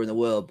goal scorer in the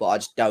world, but I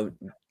just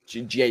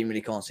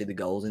genuinely can't see the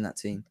goals in that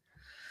team.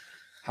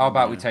 How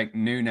about we take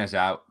Nunes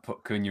out,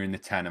 put Cunha in the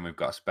 10, and we've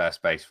got spare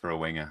space for a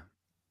winger?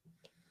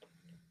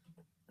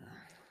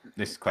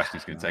 This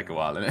question's going to take a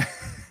while, isn't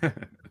it?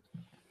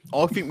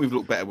 I think we've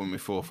looked better when we're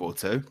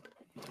 4-4-2.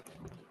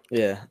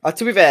 Yeah.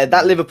 To be fair,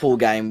 that Liverpool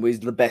game was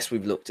the best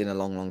we've looked in a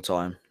long, long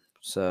time.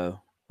 So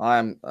I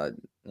am, I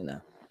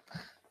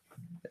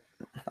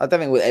don't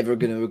think we're ever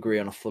going to agree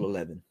on a full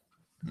 11.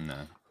 No.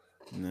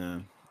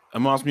 A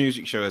Mars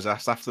Music Show has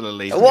asked after the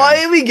Leeds. Why? game.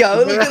 Here we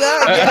go. Look at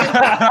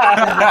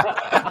that.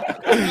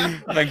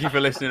 Thank you for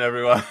listening,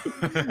 everyone.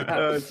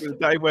 So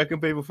Dave, where can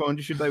people find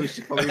you? Should they wish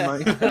to follow you,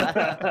 mate?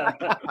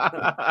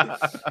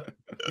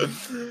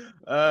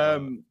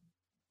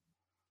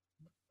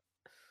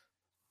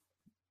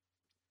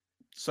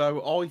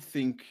 So I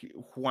think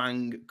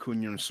Hwang,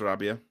 Cunha, and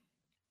Sarabia,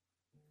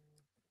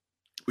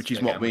 which is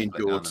Yeah, what me and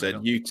split down George the said.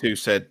 middle. You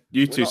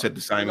two said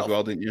the same as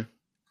well, didn't you?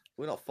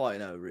 We're not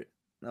fighting over it.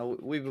 No,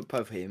 we were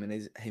both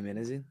Jimenez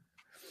in.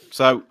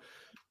 So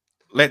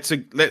let's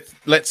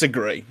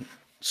agree.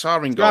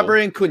 Sarri in goal. Grabber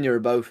and Cunha are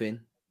both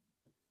in.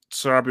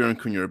 Sarabia and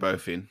Cunha are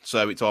both in,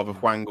 so it's either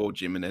Hwang or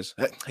Jimenez.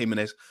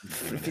 Jimenez.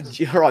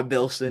 You're right,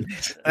 Bilson.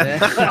 Yeah.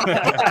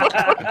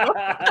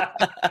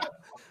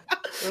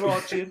 All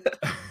right, Jim.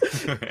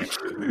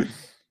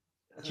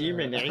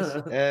 Jimenez.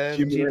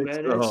 Jimenez.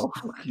 Oh,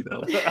 fucking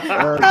hell.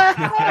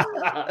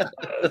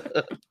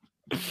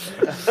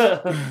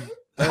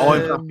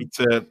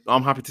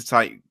 I'm happy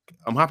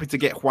to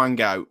get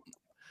Hwang out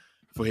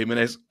for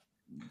Jimenez.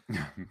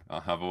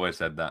 I've always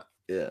said that.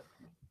 Yeah.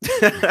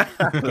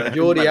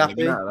 Jordy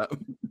happy.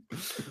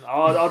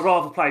 I'd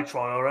rather play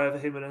Traore over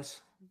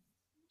Jimenez.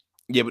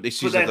 Yeah, but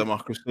this is a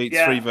democracy. It's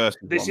yeah, 3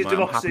 versus 1. This is mate.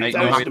 democracy. Mate, It's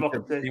no,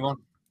 democracy. you want?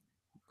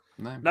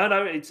 No.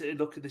 No.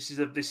 Look. This is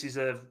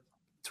a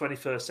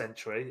 21st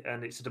century,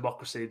 and it's a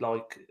democracy,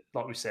 like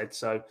we said.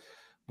 So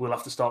we'll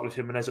have to start with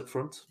Jimenez up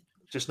front.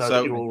 Just know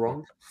that you're all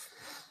wrong.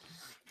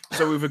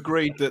 So we've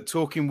agreed that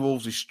Talking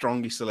Wolves'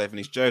 strongest 11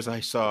 is Jose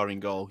Sarr in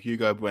goal,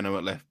 Hugo Bueno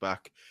at left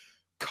back,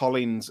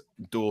 Collins,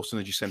 Dawson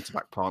as your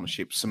centre-back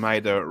partnership,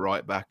 Semedo at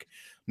right back,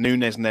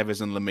 Nunes,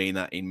 Neves and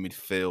Lamina in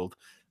midfield,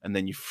 and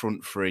then your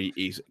front three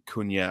is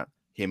Cunha,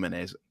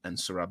 Jimenez and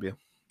Sarabia. Do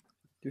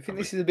you think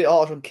this is a bit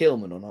harsh on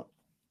Kilman or not?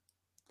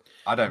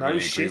 I don't No really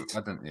shit. agree.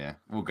 I don't. Yeah,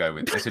 we'll go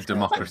with it's a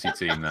democracy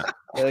team. That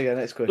There we go,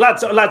 next question.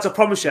 Lads, I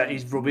promise you,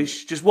 he's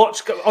rubbish. Just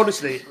watch.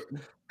 Honestly,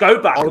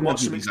 go back I and watch remember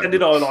some he's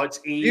extended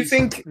highlights. He's you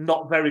think-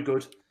 not very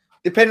good.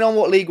 Depending on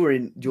what league we're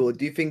in, George,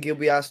 do you think he'll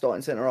be our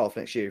starting centre half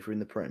next year if we're in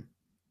the Prem?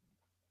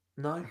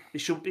 No, it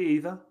shouldn't be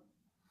either.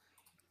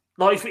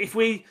 Like if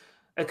we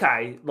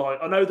okay, like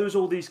I know there's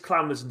all these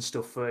clamours and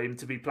stuff for him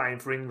to be playing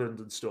for England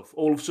and stuff.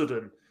 All of a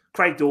sudden,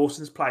 Craig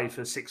Dawson's played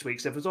for 6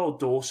 weeks. Everyone's all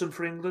Dawson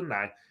for England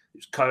now.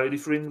 It's Cody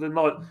for England.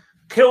 Like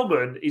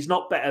Kilman is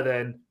not better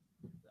than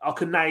I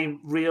can name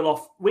real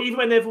off. Even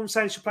when everyone's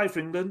saying he should play for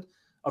England,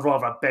 I'd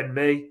rather have Ben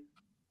Mee,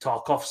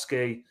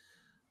 Tarkovsky,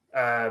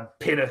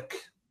 Pinnock,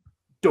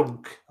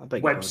 Dunk, I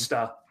beg your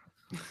Webster.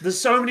 There's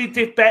so many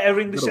better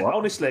English. What?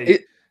 Honestly,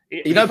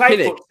 You know play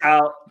Pinnock?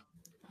 out.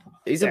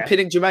 Isn't Yeah.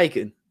 Pinnock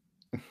Jamaican?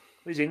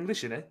 He's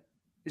English, isn't he?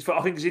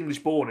 I think he's English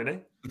born,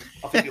 isn't he?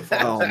 I think you're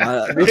fine. Oh, man.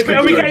 Are we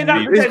getting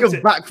that This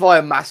defensive? could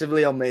backfar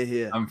massively on me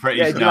here. I'm pretty.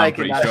 Yeah, I'm Jamaican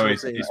pretty national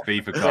sure his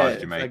team. FIFA card's Yeah,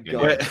 Jamaican.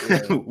 thank Yeah.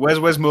 God. Where's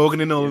Wes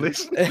Morgan in all of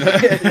this?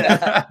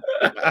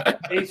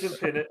 Ethan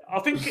Pinnock. I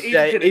think Ethan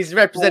Yeah, Pinnock's he's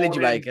representing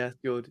born in- Jamaica.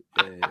 Good.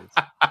 Yeah,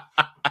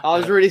 I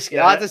was really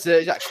scared. I had to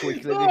search that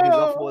quickly because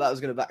I thought that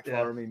was going to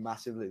backfire on me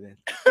massively then.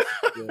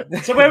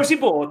 Yeah. So where was he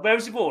born? Where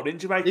was he born? In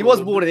Jamaica? He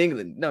was born in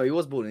England. No, he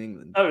was born in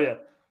England. Oh yeah.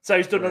 So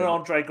he's done an Yeah.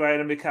 Andre Gray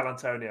and a Mikel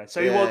Antonio.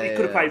 So he Yeah,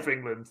 could have yeah. played for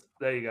England.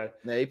 There you go.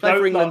 Yeah, he played No,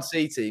 for England like-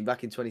 C team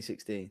back in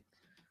 2016.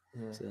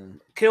 Yeah. So,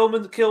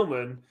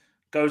 Kilman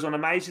goes on a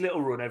amazing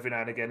little run every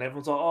now and again.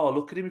 Everyone's like, "Oh,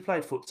 look at him! He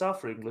played futsal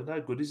for England. How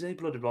good is he?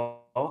 Bloody blah."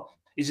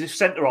 He's a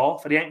centre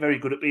half, and he ain't very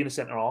good at being a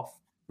centre half.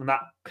 And that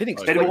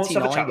Pinnock's if anyone wants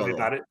to have a 29, chat with me by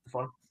about it,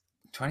 fine.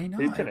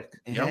 29. Pinnock.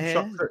 Yeah, I'm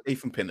shocked at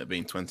Ethan Pinnock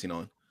being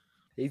 29.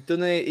 He's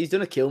done a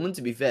Kilman,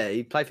 to be fair.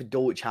 He played for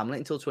Dulwich Hamlet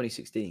until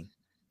 2016.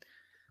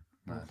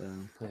 Mad.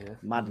 Yeah.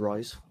 Mad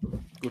rise.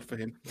 Good for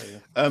him.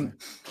 Yeah.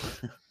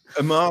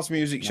 Amar's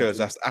music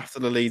shows us after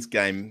the Leeds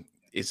game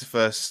is the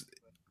first,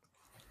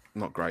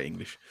 not great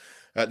English.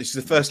 This is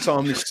the first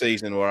time this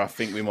season where I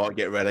think we might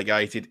get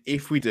relegated.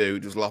 If we do,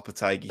 does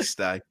Lopetegui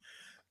stay?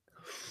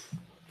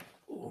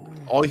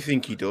 I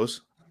think he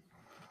does.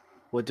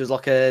 Well, does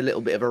like a little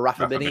bit of a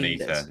Rafa Rafa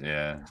Benitez. Benitez,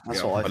 yeah. That's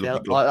Yeah, what I I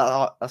love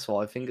feel. That's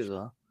what I think as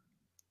well.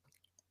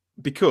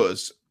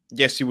 Because,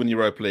 yes, he won the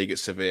Europa League at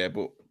Sevilla,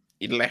 but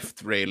he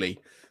left really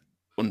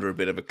under a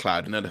bit of a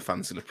cloud. I know the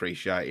fans still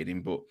appreciated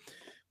him, but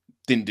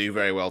didn't do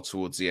very well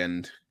towards the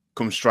end.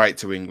 Comes straight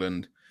to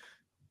England,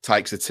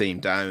 takes the team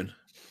down.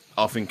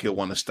 I think he'll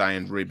want to stay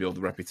and rebuild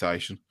the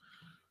reputation.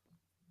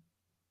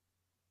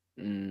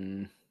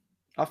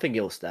 I think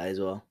he'll stay as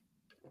well.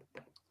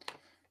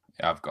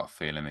 Yeah, I've got a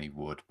feeling he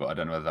would, but I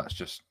don't know whether that's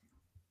just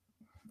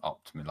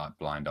like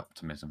blind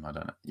optimism. I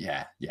don't know.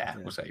 Yeah,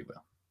 we'll say he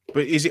will.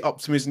 But is it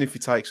optimism if he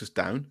takes us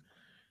down?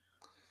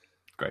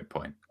 Great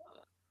point.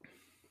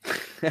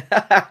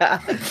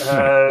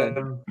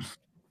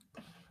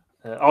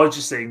 I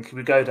just think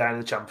we go down in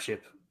the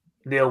Championship.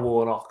 Neil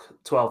Warnock,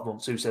 12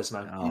 months. Who says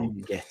no? Oh,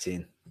 get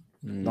in.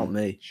 Not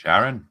me.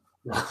 Sharon.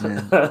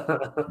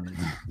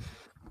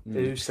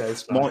 Who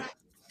says no?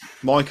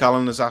 Mike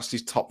Allen has asked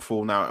his top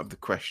 4 now out of the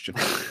question.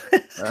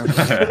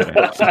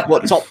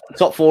 What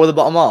top 4 of the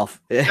bottom half?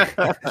 Yeah.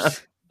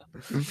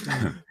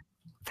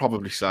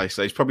 Probably say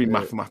so. It's probably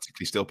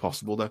mathematically still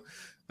possible though.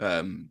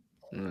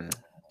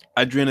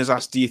 Adrian has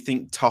asked, do you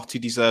think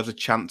Totti deserves a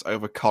chance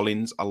over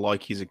Collins? I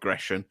like his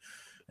aggression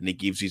and he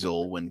gives his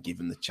all when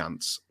given the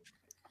chance.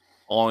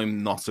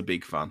 I'm not a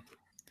big fan.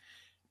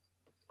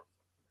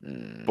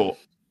 But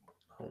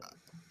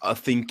I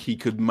think he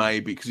could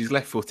maybe, because he's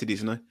left-footed,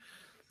 isn't he?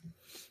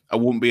 I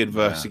wouldn't be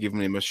adverse to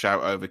giving him a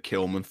shout over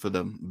Kilman for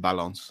the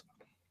balance.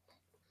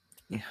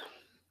 Yeah.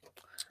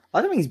 I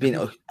don't think he's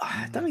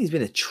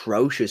been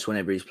atrocious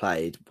whenever he's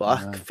played, but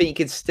I think you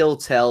can still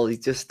tell he's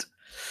just.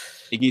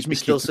 He gives me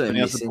still kicks when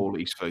he has the missing. ball at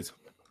his feet.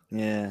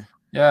 Yeah.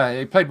 Yeah,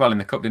 he played well in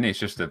the cup, didn't he? It's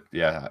just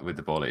with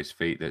the ball at his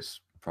feet, that's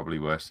probably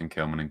worse than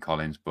Kilman and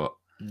Collins. But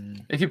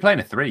if you're playing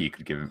a 3, you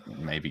could give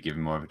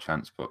him more of a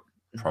chance, but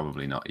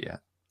probably not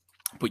yet.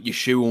 But you're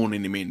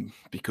shoehorning him in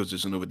because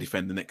there's another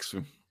defender next to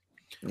him.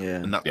 Yeah.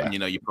 And that's when you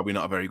know you're probably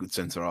not a very good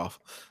centre half.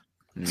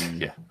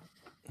 Yeah.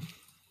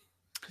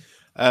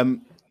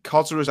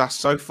 Cozza has asked,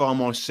 so far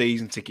my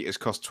season ticket has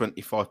cost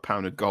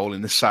 £25 a goal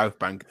in the South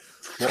Bank.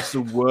 What's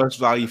the worst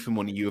value for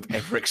money you have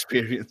ever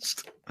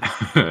experienced?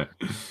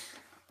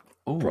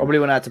 Probably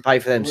when I had to pay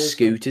for them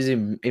scooters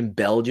in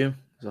Belgium.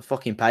 I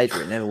fucking paid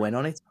for it, never went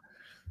on it.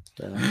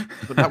 So.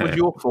 But that was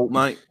your fault,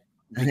 mate.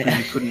 Because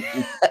you couldn't.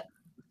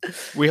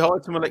 We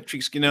hired some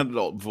electric skin out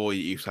of Voy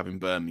used to have in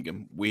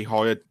Birmingham. We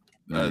hired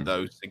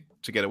those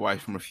to get away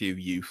from a few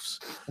youths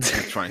in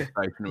the train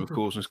station who were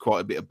causing us quite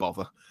a bit of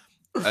bother.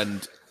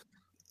 And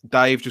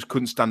Dave just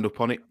couldn't stand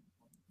up on it.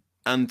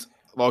 And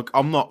like,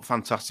 I'm not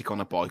fantastic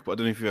on a bike, but I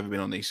don't know if you've ever been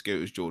on these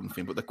scooters, Jordan,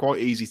 but they're quite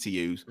easy to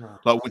use.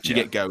 Like once you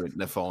get going,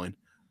 they're fine.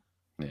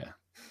 Yeah.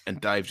 And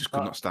Dave just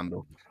could not stand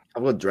up.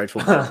 I've got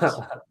dreadful balance.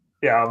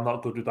 Yeah, I'm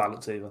not good with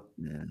balance either.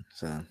 Yeah.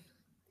 So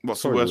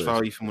what's the worst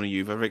value for money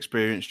you've ever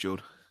experienced,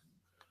 Jude?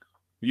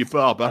 Your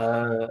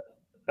barber?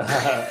 No,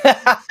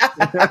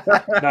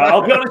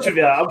 I'll be honest with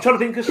you. I'm trying to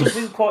think of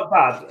something quite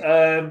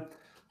bad.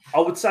 I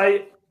would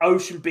say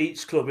Ocean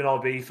Beach Club in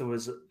Ibiza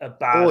was a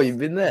bad you've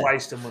been there?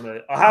 waste of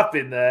money. I have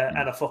been there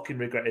and I fucking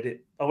regretted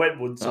it. I went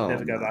once, I'll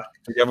never go back.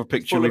 Did you have a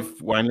picture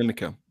with Wayne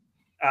Lineker?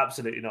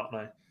 Absolutely not,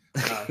 no.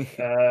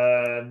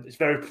 It's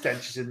very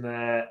pretentious in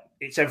there.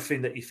 It's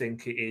everything that you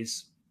think it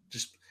is.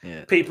 Just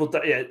people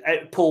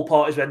that pool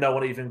parties where no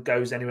one even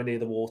goes anywhere near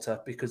the water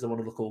because they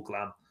want to look all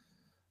glam.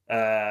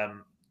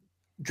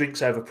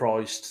 Drinks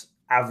overpriced,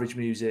 average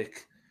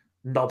music,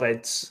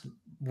 knobheads,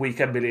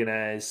 weekend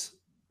millionaires.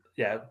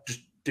 Yeah,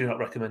 just do not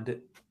recommend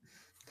it.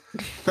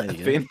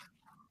 Finn,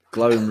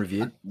 glowing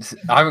review.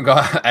 I haven't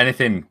got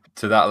anything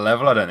to that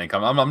level. I don't think.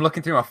 I'm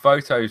looking through my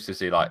photos to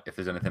see like if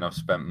there's anything I've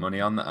spent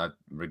money on that I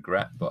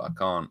regret, but I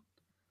can't.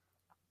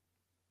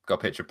 Got a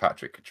picture of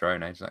Patrick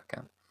Catrone. Does that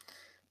count?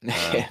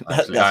 I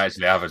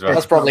actually have as well.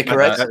 That's probably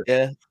correct.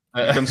 Yeah.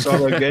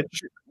 Gonzalo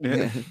Gedge.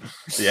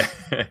 Yeah.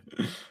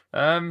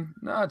 No,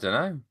 I don't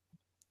know.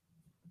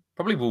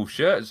 Probably wool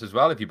shirts as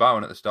well if you buy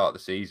one at the start of the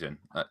season.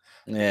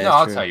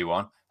 I'll tell you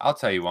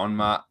one.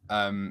 Matt.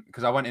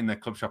 Because I went in the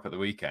club shop at the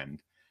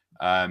weekend.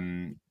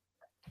 I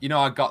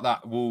got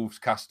that Wolves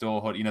Castor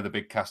hood. The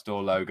big Castor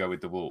logo with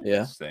the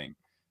Wolves thing.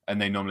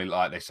 And they normally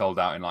they sold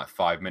out in like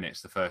 5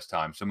 minutes the first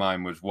time. So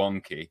mine was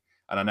wonky.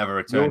 And I never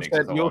returned it.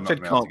 Your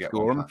said can't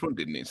score on the front,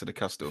 didn't it? Instead of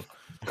Castor.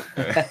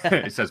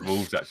 It says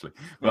Wolves actually,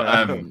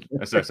 but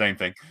it's the same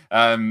thing.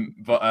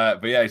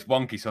 But yeah, it's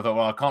wonky. So I thought,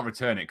 well, I can't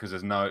return it because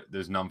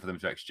there's none for them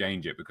to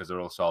exchange it because they're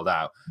all sold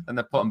out. And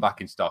they put them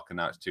back in stock, and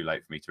now it's too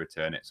late for me to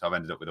return it. So I've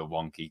ended up with a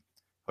wonky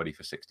hoodie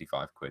for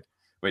 £65,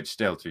 which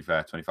still, to be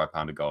fair,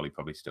 £25 a goal, he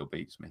probably still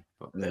beats me.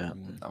 But that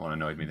one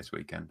annoyed me this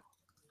weekend.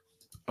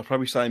 I'll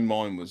probably say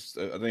mine was.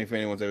 I don't know if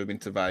anyone's ever been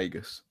to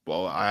Vegas,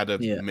 but I had a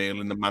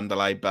meal in the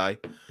Mandalay Bay.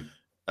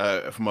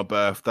 For my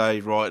birthday,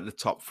 right at the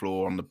top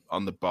floor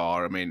on the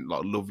bar. I mean,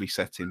 like lovely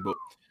setting, but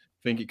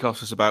I think it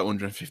cost us about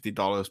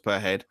 $150 per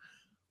head,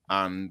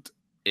 and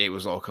it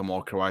was like a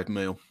microwave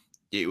meal.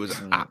 It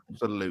was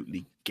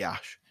absolutely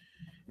gash.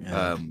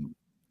 And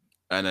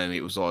then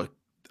it was like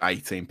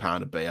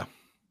 £18 a beer.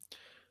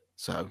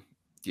 So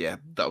yeah,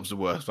 that was the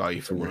worst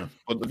value for money.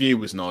 But the view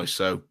was nice,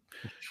 so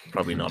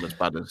probably not as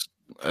bad as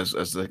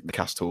the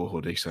Castor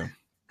hoodie. So.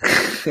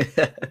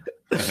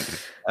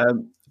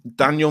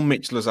 Daniel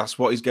Mitchell has asked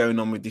what is going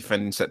on with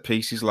defending set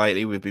pieces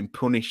lately. We've been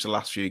punished the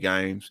last few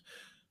games,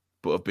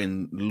 but have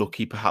been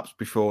lucky perhaps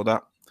before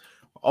that.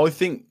 I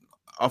think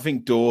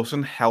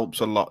Dawson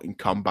helps a lot in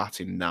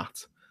combating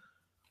that.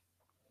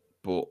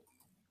 But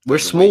we're a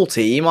small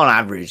team on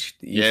average.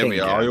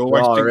 We are. I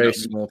always think a very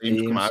small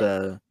team.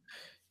 So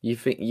you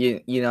think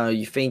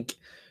you think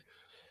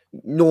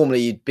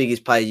normally your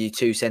biggest player your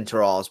 2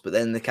 centre halves, but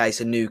then in the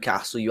case of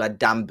Newcastle, you had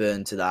Dan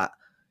Burn to that.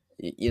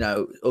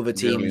 Other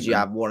teams you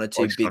have 1 or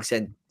 2 big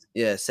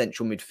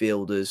central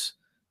midfielders.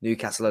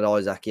 Newcastle had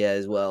Isaac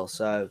as well.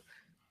 So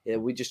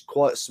we're just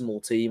quite a small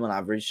team on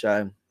average.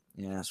 So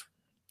that's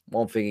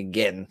one thing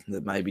again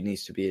that maybe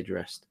needs to be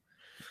addressed.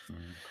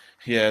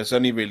 Yeah, it's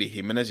only really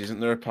Jimenez, isn't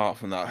there? Apart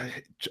from that,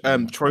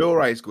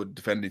 Traore is good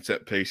defending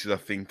set pieces. I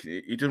think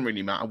it doesn't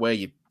really matter where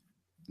he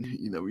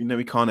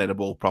can't head a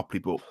ball properly,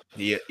 but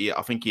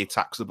I think he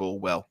attacks the ball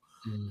well.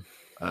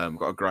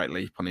 Got a great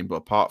leap on him, but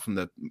apart from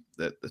the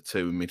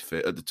 2 in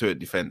midfield, the 2 at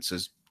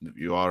defences,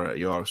 you are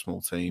a small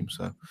team.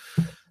 So,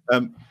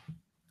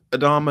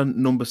 Adama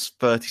number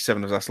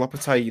 37 has asked,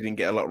 Lopetegui didn't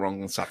get a lot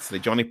wrong on Saturday.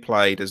 Johnny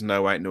played as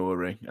No-8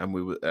 Nouri, and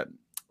we were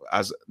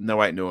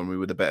we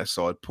were the better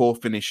side. Poor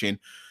finishing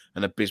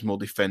and abysmal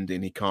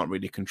defending. He can't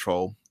really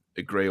control.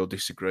 Agree or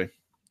disagree?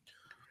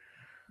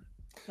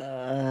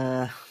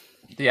 The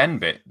end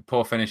bit,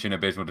 poor finishing,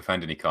 abysmal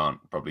defending. He can't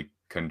probably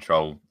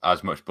control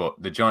as much, but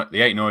the 8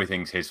 Nouri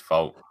thing's his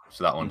fault,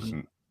 so that one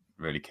doesn't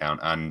really count.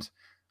 And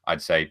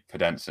I'd say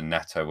Podence and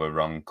Neto were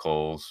wrong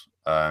calls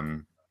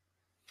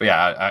But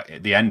yeah,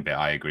 the end bit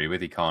I agree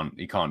with. He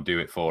can't do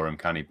it for him,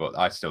 can he? But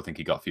I still think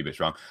he got a few bits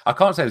wrong. I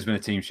can't say there's been a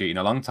team sheet in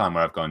a long time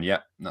where I've gone, yeah,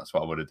 that's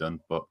what I would have done.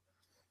 But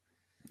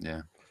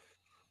yeah.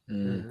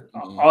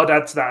 I'd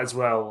add to that as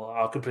well.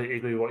 I completely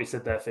agree with what you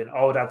said there, Finn.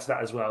 I would add to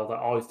that as well that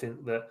I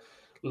think that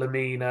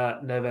Lamina,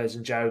 Neves,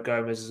 and Joe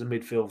Gomez as a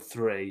midfield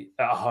three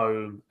at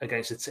home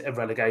against a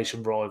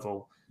relegation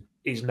rival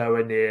is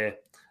nowhere near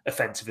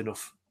offensive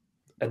enough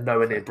and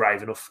nowhere near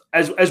brave enough.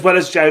 As well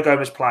as Joe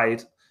Gomez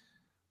played,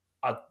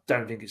 I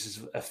don't think it's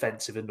as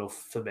offensive enough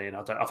for me, and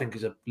I think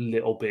he's a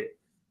little bit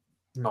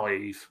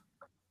naive,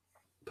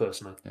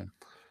 personally.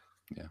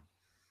 Yeah.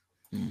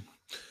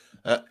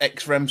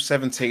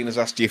 XREM17 has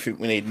asked, do you think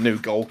we need a new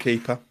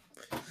goalkeeper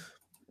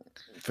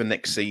for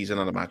next season?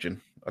 I'd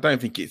imagine. I don't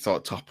think it's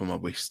like top of my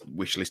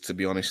wish list, to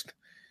be honest.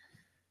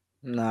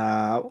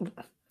 Nah,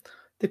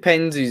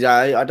 depends who's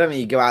out. I don't think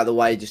you go out of the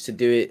way just to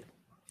do it.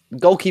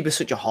 Goalkeeper's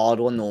such a hard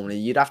one normally.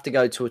 You'd have to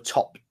go to a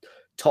top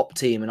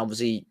team and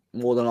obviously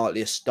more than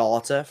likely a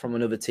starter from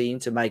another team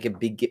to make a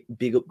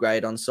big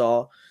upgrade on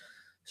Sarr.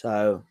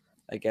 So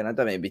again, I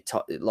don't think it'd be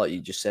top, like you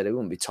just said, it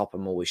wouldn't be top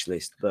of my wish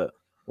list, but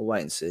we'll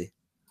wait and see.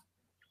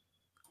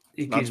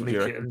 He gives me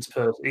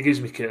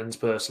kittens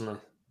personally,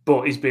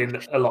 but he's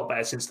been a lot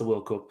better since the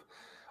World Cup.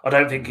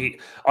 I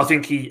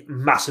think he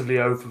massively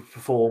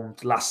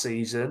overperformed last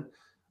season,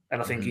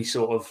 and I think he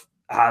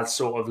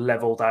has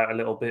leveled out a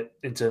little bit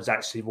in terms of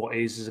actually what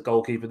he is as a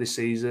goalkeeper this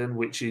season,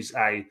 which is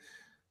a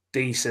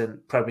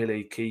decent Premier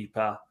League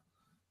keeper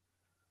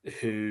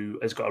who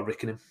has got a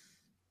rick in him,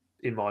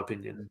 in my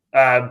opinion.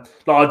 I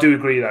do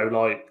agree though,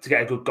 like to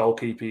get a good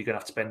goalkeeper, you're gonna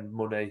have to spend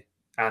money,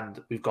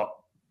 and we've got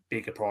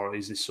bigger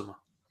priorities this summer.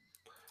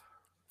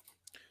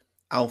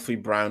 Alfie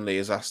Brownlee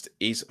has asked,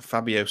 is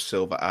Fabio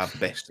Silva our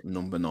best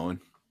number 9?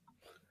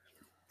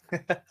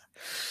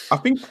 I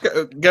think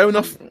going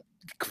off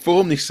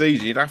form this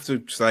season, you'd have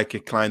to stake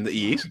a claim that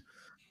he is.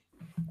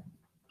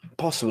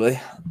 Possibly.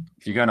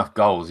 If you're going off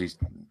goals, he's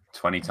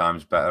 20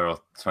 times better or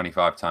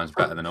 25 times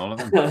better than all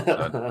of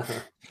them.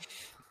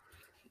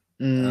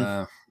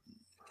 So,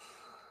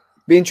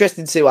 be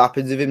interesting to see what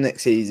happens with him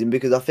next season,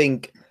 because I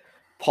think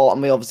part of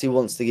me obviously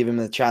wants to give him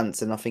a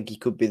chance, and I think he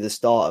could be the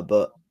starter,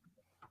 but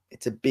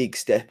it's a big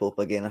step up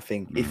again. I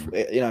think if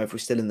we're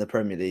still in the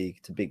Premier League,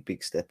 it's a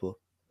big step up.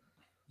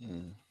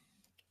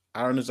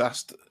 Aaron has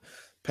asked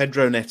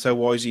Pedro Neto,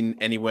 why is he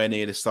anywhere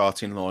near the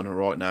starting line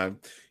right now?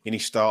 In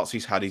his starts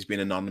he's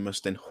been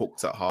anonymous, then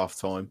hooked at half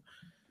time.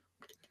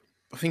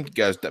 I think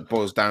it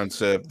boils down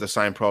to the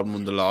same problem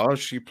under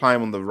Lage. You play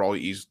him on the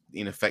right, he's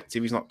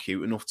ineffective. He's not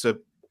cute enough to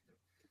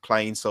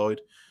play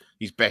inside.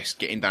 He's best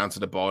getting down to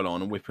the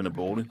byline and whipping a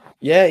ball in.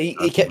 Yeah, he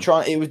kept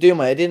trying. He was doing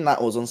my head in.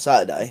 That was on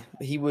Saturday.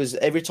 He was,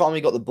 every time he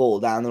got the ball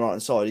down the right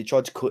hand side, he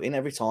tried to cut in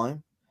every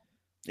time.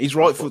 His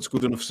right foot's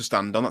good enough to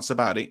stand on. That's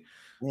about it.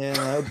 Yeah,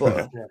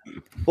 no,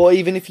 but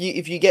even if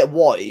you get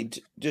wide,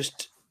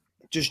 just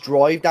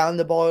drive down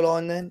the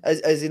byline then,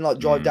 as in like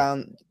drive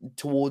down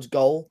towards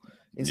goal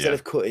instead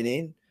of cutting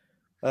in.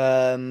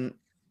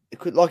 It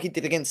could, like he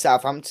did against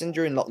Southampton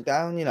during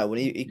lockdown. You know, when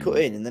he cut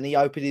in and then he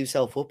opened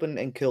himself up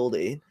and curled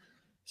it in.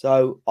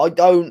 So I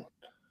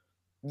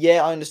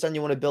understand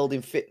you want to build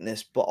in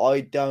fitness, but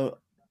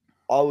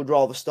I would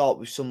rather start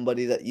with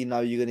somebody that you know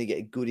you're going to get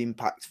a good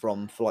impact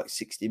from for like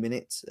 60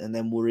 minutes and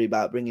then worry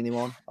about bringing him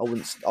on. I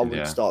wouldn't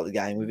start the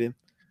game with him.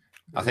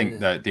 I think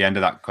that the end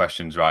of that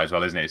question's right as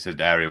well, isn't it? It's an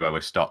area where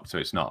we're stopped, so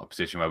it's not a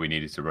position where we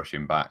needed to rush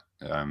him back.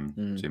 So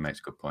he makes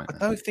a good point. I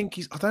don't think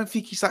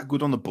he's that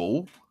good on the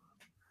ball.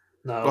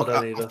 No, I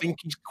don't either. I think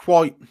he's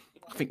quite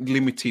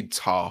limited's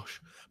harsh.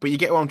 But you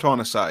get what I'm trying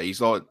to say.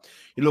 He's like,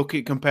 you look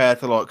at compared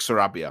to like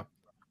Sarabia,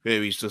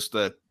 who he's just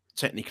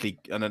technically,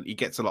 and he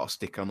gets a lot of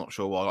stick, I'm not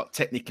sure why, like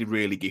technically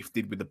really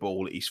gifted with the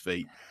ball at his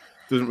feet.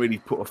 Doesn't really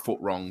put a foot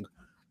wrong.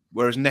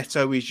 Whereas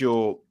Neto is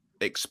your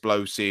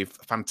explosive,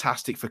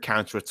 fantastic for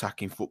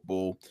counter-attacking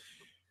football,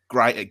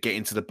 great at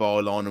getting to the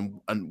byline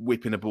and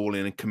whipping a ball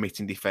in and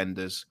committing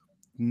defenders.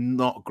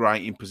 Not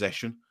great in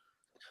possession.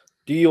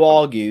 Do you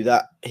argue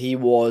that he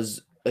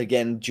was,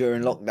 again,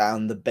 during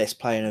lockdown, the best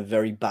player in a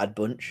very bad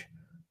bunch?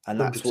 And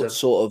that's 100%. What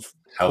sort of...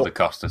 Held the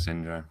Costa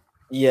syndrome.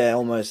 Yeah,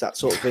 almost that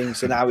sort of thing.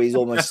 So now he's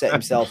almost set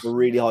himself a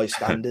really high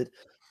standard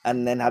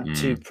and then had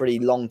two pretty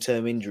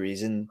long-term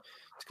injuries. And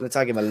it's going to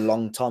take him a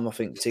long time, I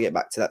think, to get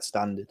back to that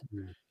standard.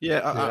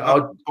 Yeah,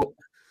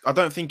 I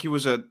don't think he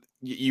was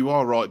you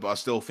are right, but I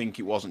still think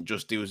it wasn't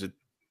just he was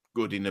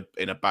good in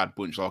a bad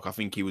bunch. Like, I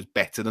think he was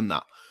better than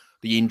that.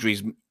 The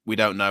injuries, we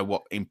don't know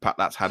what impact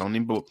that's had on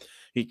him, but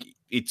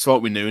it's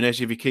like with Nunes.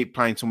 If you keep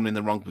playing someone in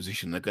the wrong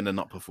position, they're going to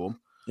not perform.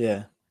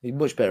 Yeah, he's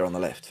much better on the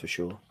left, for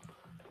sure.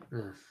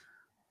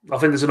 I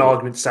think there's an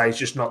argument to say he's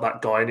just not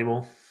that guy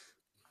anymore.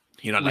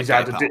 You're not that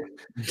guy,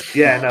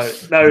 no.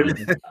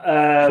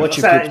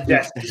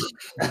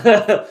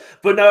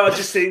 But no, I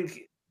just think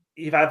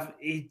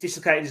he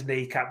dislocated his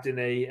kneecap,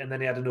 didn't he? And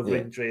then he had another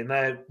injury, and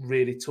they're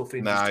really tough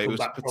injuries to come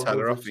back from.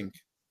 Patella, I think.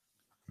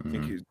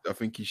 I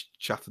think he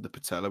shattered the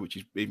patella, which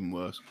is even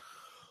worse.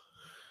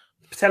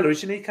 Patella,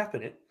 is your kneecap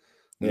in it?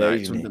 No, Yeah,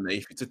 it's even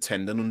underneath. It's a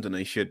tendon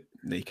underneath your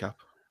kneecap.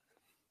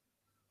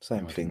 Same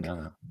I didn't thing.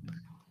 know that.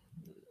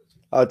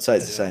 I'd say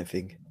it's the same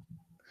thing.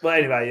 Well,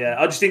 anyway, yeah,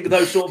 I just think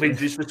those sort of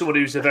injuries for someone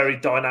who's a very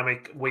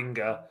dynamic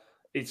winger,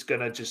 it's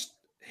going to just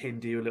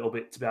hinder you a little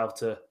bit to be able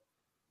to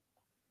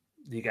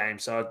the game.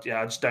 So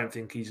I just don't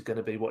think he's going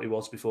to be what he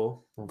was before,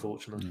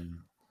 unfortunately.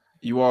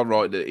 You are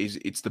right that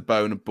it's the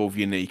bone above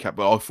your kneecap,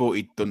 but I thought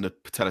he'd done the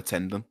patella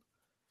tendon.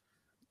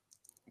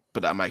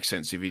 But that makes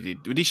sense if he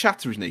did. Did he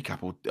shatter his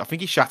kneecap? Or I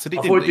think he shattered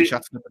it, didn't he? He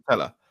shattered the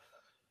patella.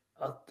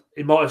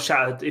 It might have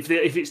shattered if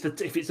it's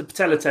the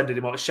patella tendon.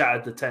 It might have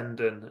shattered the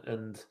tendon,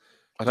 and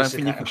I don't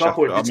think you can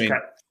shatter it. I mean,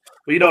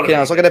 well, you know what I mean.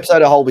 It's like an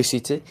episode of Holby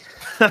City.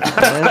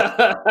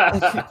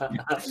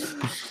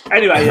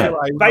 Anyway,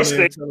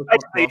 basically,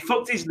 he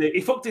fucked his knee.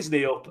 He fucked his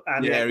knee up,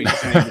 and yeah,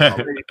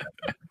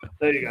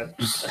 there you go.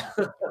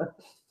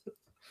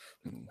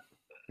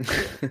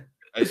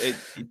 He's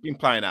been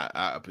playing out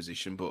of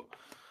position, but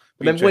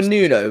remember when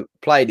Nuno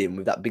played him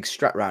with that big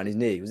strap around his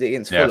knee? Was it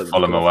against Fulham?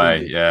 Fulham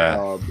away. Yeah.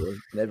 Oh, bro.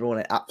 And everyone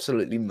went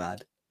absolutely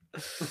mad.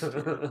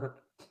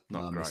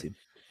 Not great.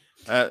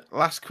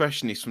 Last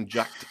question is from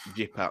Jack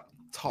Jipper.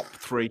 Top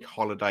 3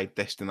 holiday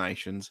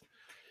destinations.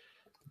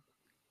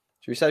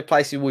 Should we say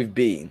places we've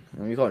been?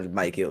 I mean, we can't just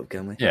make it up,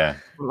 can we? Yeah.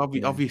 Well,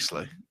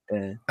 obviously.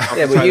 Yeah.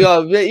 But you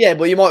go. Yeah,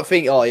 but you might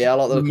think, oh yeah, I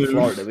like the look of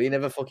Florida, but you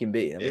never fucking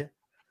been, have you?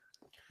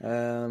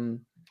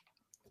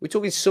 We're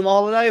talking summer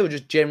holiday or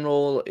just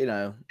general,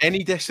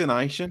 any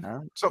destination.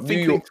 Stop New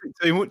thinking York.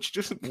 too much.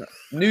 Just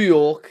New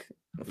York.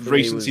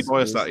 Recency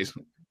bias, that is.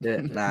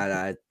 Yeah,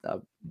 no.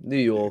 New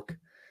York.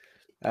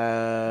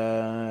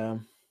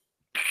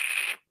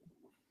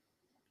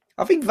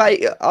 I think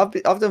Vegas.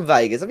 I've done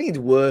Vegas. I think it's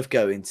worth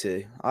going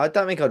to. I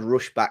don't think I'd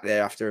rush back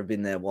there after I've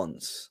been there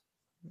once,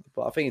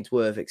 but I think it's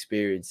worth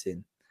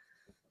experiencing.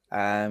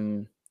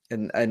 And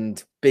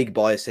big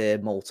bias here,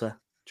 Malta.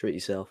 Treat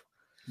yourself.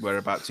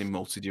 Whereabouts in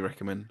Malta do you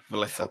recommend?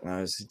 Valletta.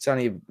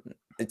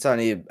 It's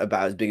only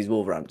about as big as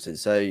Wolverhampton.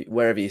 So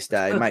wherever you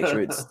stay, make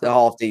sure it's a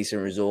half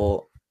decent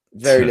resort.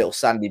 Very little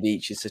sandy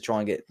beaches to try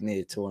and get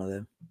near to one of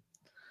them.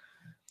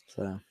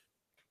 So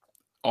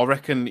I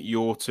reckon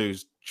your two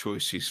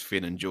choices,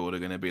 Finn and Jord, are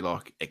going to be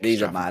like extra.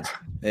 These are mad.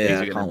 Yeah,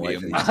 I can't wait.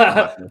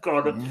 Go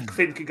on,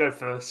 Finn can go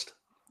first.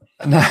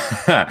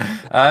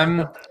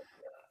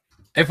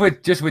 If we're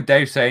just with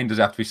Dave saying does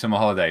it have to be summer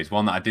holidays,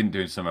 one that I didn't do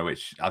in summer,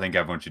 which I think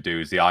everyone should do,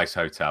 is the Ice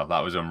Hotel.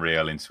 That was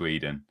unreal in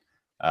Sweden.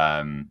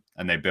 And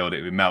they build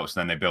it, it melts,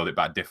 and then they build it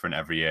back different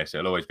every year. So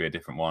it'll always be a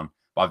different one.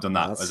 But I've done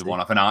that as a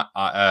one-off. And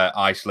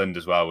Iceland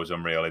as well was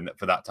unreal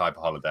for that type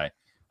of holiday.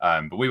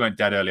 But we went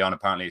dead early on.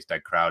 Apparently it's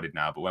dead crowded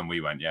now. But when we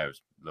went, yeah, it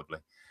was lovely.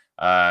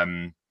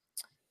 I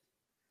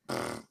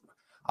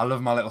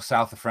love my little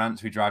south of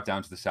France. We drive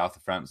down to the south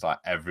of France like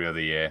every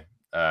other year,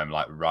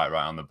 like right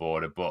on the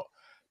border. But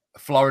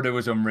Florida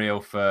was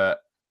unreal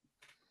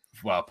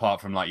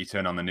apart from like you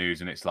turn on the news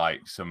and it's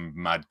like some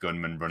mad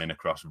gunman running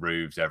across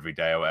roofs every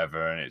day or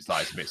whatever, and it's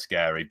like it's a bit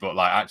scary. But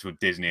like actual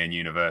Disney and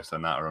Universal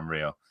and that are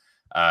unreal.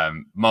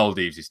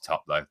 Maldives is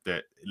top though.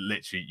 That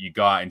literally you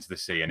go out into the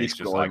sea and it's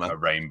just like a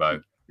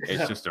rainbow.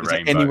 It's just a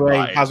rainbow.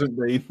 Anywhere it hasn't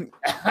been.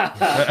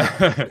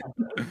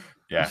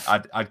 Yeah,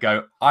 I'd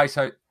go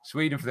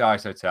Sweden for the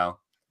Ice Hotel.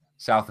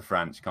 South of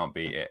France, you can't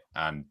beat it.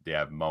 And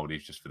yeah,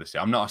 Maldives just for the sea.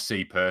 I'm not a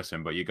sea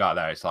person, but you got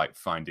there, it's like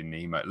Finding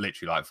Nemo.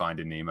 Literally like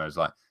Finding Nemo. It's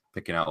like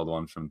picking out all the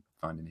ones from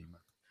Finding Nemo.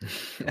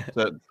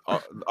 So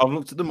I've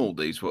looked at the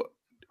Maldives, but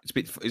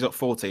it's got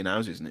 14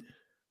 hours, isn't it?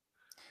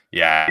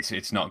 Yeah,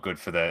 it's not good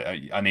for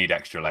I need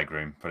extra leg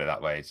room, put it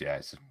that way. It's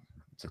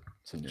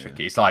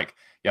tricky. It's like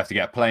you have to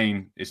get a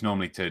plane. It's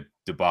normally to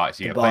Dubai.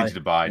 So you get a plane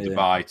to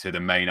Dubai to the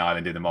main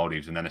island in the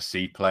Maldives, and then a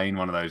seaplane,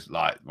 one of those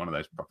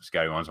proper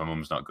scary ones. My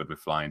mum's not good with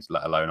flying,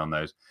 let alone on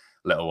those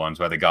little ones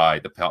where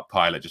the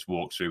pilot just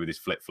walks through with his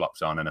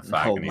flip-flops on and a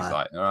fag, and he's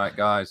like, all right,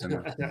 guys. And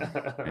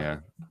yeah,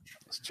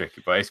 it's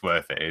tricky, but it's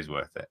worth it. It is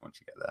worth it once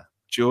you get there.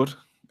 Jord,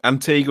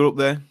 Antigua up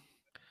there?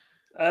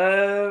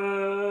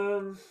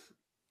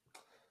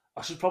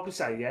 I should probably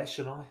say yes,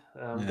 shouldn't I?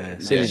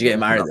 As soon as you get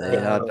married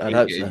there, I'd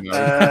hope so. We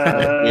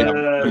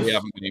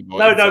haven't been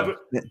invited.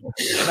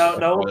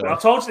 No.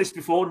 I've told you this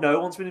before.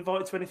 No one's been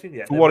invited to anything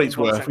yet. For what it's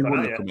worth, we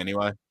wouldn't have come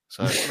anyway.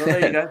 So well,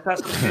 there you go.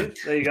 That's good.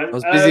 There you go. I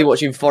was busy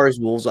watching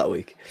Forest Wolves that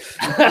week.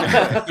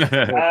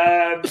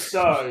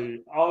 So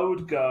I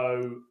would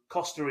go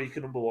Costa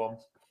Rica #1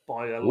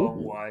 by a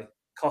long way.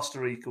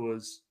 Costa Rica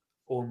was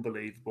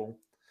unbelievable.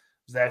 I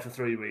was there for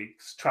 3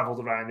 weeks.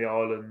 Travelled around the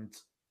island.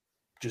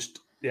 Just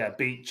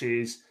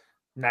beaches,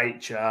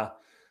 nature.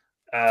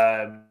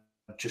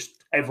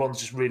 Just everyone's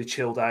just really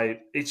chilled out.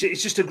 It's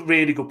just a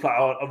really good place.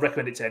 I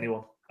recommend it to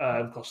anyone.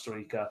 Costa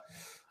Rica.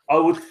 I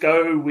would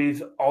go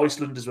with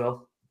Iceland as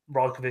well.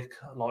 Reykjavik.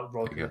 I like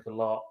Reykjavik a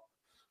lot.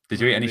 Did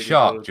you eat any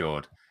shark,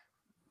 Jord?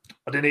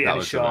 I didn't eat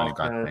any shark. That was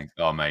the only bad thing.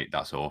 Oh, mate,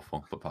 that's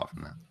awful. But apart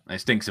from that, it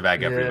stinks of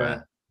egg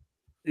everywhere.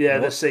 Yeah,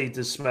 the sea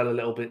does smell a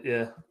little bit.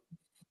 Yeah.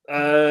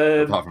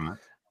 Apart from that.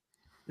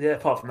 Yeah,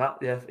 apart from that,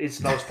 yeah, it's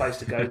a nice place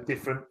to go,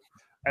 different.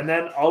 And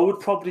then I would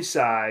probably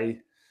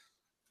say,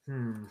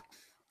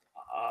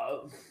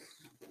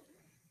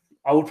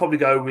 I would probably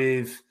go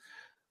with.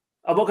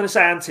 I'm not going to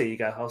say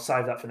Antigua. I'll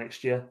save that for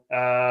next year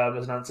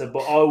as an answer. But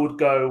I would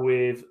go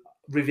with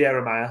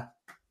Riviera Maya.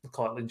 I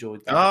quite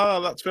enjoyed that.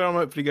 Oh, that's where I'm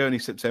hopefully going in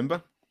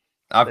September.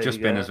 I've There just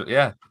you been go. as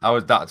yeah.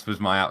 That was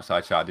my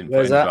outside shot. I didn't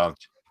Where's put in as that? well.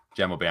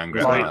 Jem will be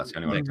angry Right. about that. That's the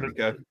only one.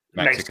 Mexico.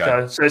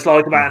 Mexico. So it's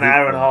like about an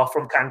hour and a Mhm. half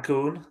from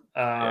Cancun.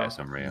 Yeah, it's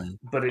unreal.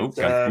 But Oh, it's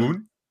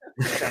Cancun.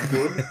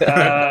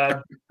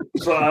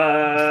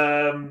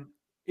 Cancun.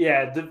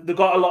 Yeah, they've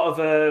got a lot of.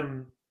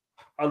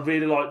 I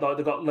really like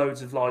they've got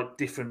loads of like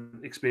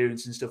different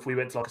experiences and stuff. We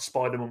went to like a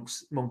spider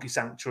monkey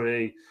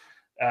sanctuary.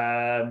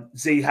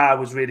 Ziha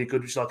was really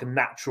good, which is like a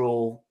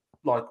natural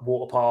like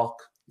water park,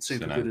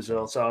 super good as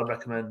well. So I'd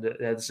recommend it.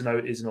 Yeah, the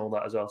cenotes and all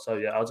that as well. So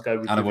yeah, I'd go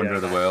with And a wonder Riviera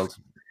of the Maya. world.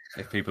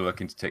 If people are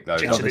looking to tick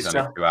those Chichen off, it's only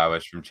Itza. 2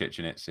 hours from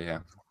Chichen Itza. Yeah,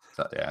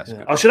 that's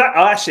good.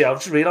 I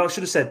just realised I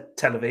should have said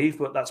Tel Aviv,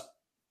 but that's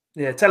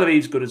Tel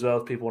Aviv's good as well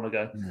if people want to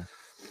go. Yeah.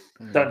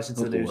 Don't listen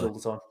to Up the the news work. all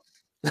the time.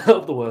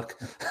 Up the work.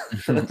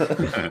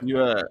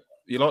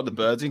 You like the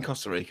birds in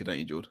Costa Rica, don't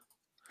you, Jude?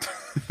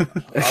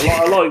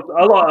 I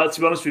like.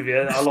 To be honest with you,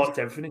 I liked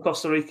everything in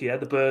Costa Rica. Yeah,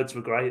 the birds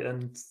were great,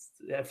 and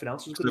everything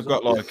else was good.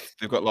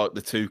 They've got like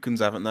the toucans,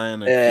 haven't they?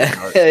 And Yeah.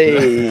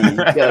 Hey,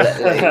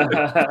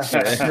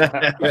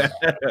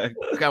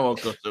 Come on,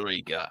 Costa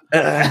Rica.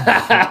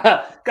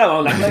 Go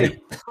on, Langley.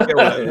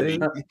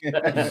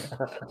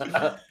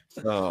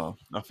 Oh,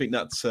 I think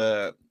that's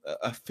a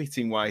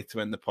fitting way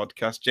to end the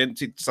podcast,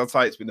 gents. I'd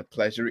say it's been a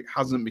pleasure. It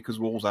hasn't because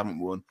Wolves haven't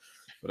won,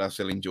 but I've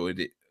still enjoyed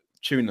it.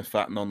 Chewing the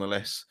fat,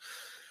 nonetheless.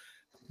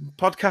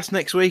 Podcast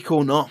next week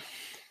or not?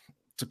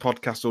 To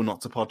podcast or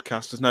not to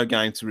podcast? There's no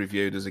game to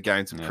review. There's a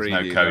game to There's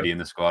preview. no Cody in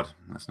the squad.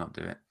 Let's not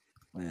do it.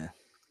 Yeah.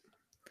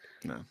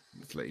 No,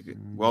 let's leave it.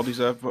 Well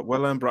deserved, but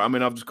well earned break. I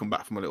mean, I've just come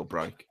back from a little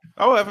break.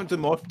 Oh, I haven't done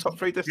my top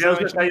 3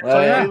 destinations.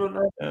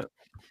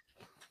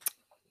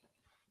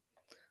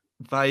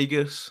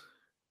 Vegas,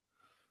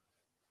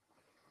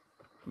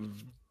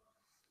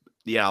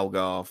 the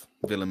Algarve,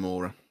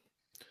 Villamora.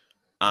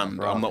 And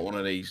Right. I'm not one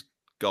of these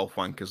golf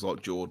wankers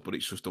like Jord, but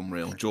it's just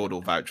unreal. Jord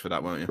will vouch for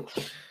that, won't you?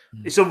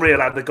 It's unreal,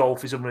 and the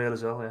golf is unreal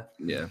as well.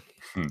 Yeah.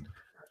 Yeah.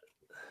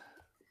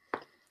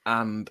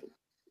 And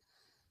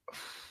I'd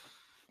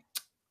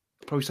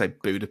probably say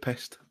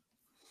Budapest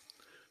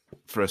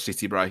for a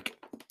city break.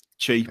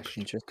 Cheap,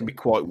 can Interesting. be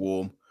quite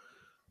warm,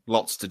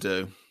 lots to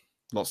do,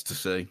 lots to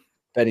see.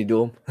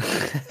 Benidorm.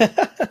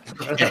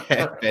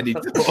 Yeah,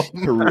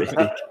 Benidorm.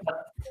 Horrific.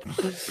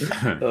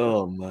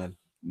 Oh man.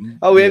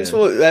 Oh, we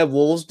have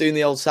Wolves doing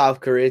the old South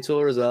Korea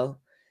tour as well.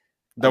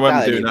 They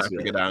won't be doing that if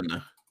we go down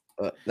there.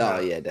 No,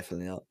 yeah,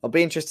 definitely not. I'll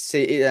be interested to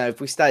see if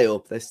we stay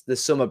up.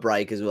 There's summer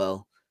break as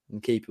well. I'm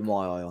keeping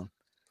my eye on.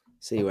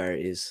 See where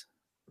it is.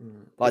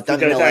 But I don't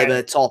think they'll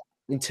ever top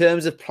in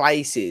terms of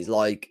places.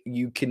 Like I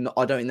don't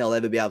think they'll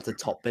ever be able to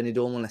top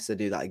Benidorm unless they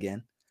do that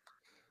again.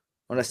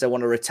 Unless they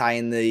want to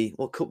retain the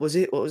what cup was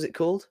it? What was it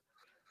called?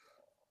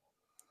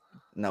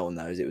 No one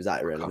knows. It was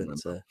that irrelevant.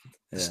 So,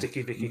 yeah.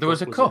 Sticky Vicky. There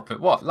was a cup.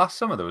 What? Last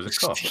summer there was a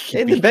cup.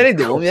 In the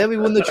Benidorm, yeah, we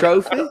won the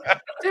trophy.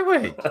 Did we?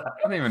 I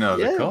didn't even know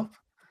there was a cup.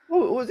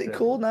 What was it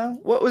called now?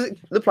 What was it?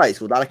 The place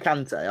called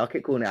Alicante. I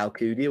kept calling it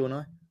Alcudia,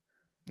 wouldn't I?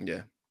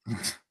 Yeah.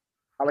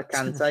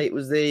 Alicante. It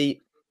was the.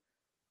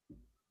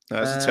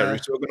 That's a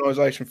terrorist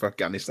organisation for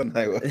Afghanistan.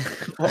 They were.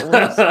 What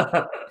was?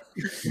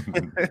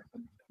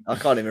 I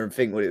can't even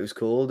think what it was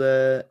called.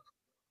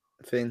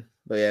 Thing,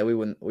 but yeah, we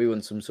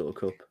won some sort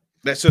of cup.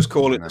 Let's just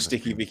call it the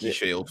Sticky Vicky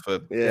Shield for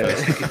for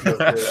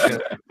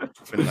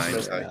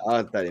name's sake.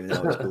 I don't even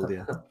know what it's called.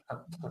 Yeah.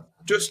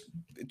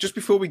 Just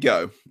before we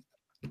go,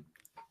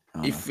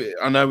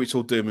 I know it's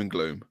all doom and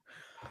gloom,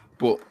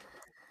 but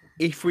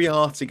if we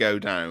are to go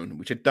down,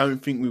 which I don't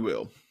think we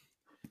will,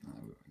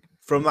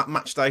 from that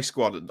match day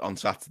squad on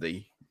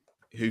Saturday,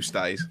 who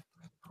stays?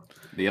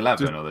 The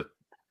 11 or the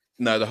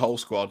No, the whole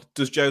squad.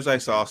 Does Jose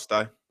Sarr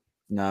stay?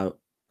 No.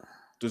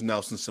 Does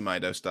Nelson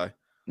Semedo stay?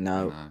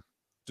 No.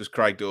 Does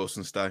Craig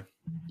Dawson stay?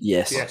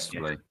 Yes. Yes.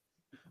 Possibly.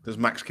 Does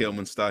Max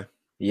Kilman stay?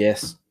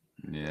 Yes.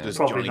 Yeah. Does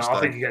Probably Johnny not. stay? I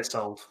think he gets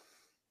told.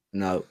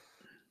 No.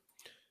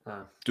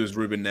 Does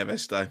Ruben Neves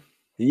stay?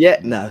 Yeah.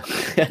 No.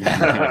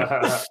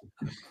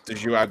 Does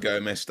Joao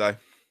Gomez stay?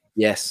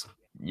 Yes.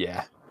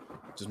 Yeah.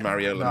 Does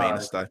Mario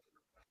Lemina stay?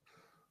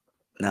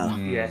 No.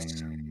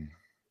 Yes.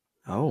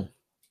 Oh.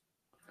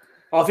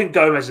 I think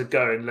Gomez would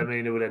go and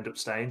Lemina would end up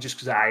staying just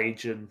because of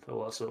age and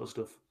all that sort of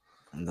stuff.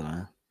 I don't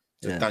know.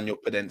 Does Daniel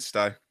Pedent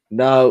stay?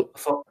 No.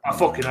 I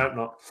fucking hope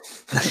not.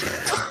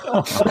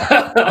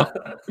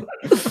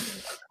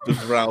 Does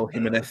Raul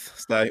Jimenez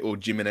stay, or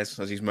Jimenez,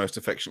 as he's most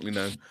affectionately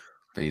known?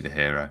 Be the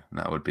hero.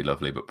 That would be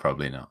lovely, but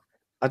probably not.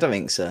 I don't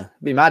think so. I'd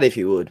be mad if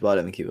he would, but I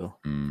don't think he will.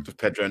 Does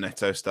Pedro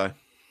Neto stay?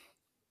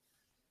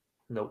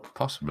 Nope.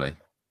 Possibly.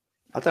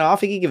 I don't know. I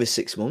think he'd give us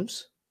 6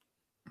 months.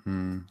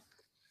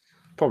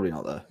 Probably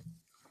not, though.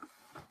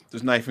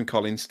 Does Nathan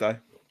Collins stay?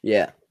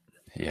 Yeah.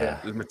 Yeah.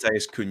 Does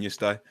Mateus Cunha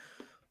stay?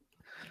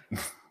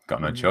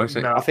 Got no choice.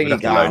 No. I think We'd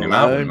he'd have go to loan him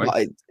out, alone, wouldn't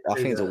we? but I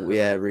think it's a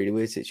really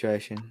weird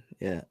situation.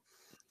 Yeah.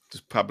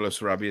 Does Pablo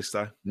Sarabia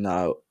stay?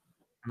 No.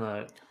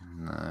 No.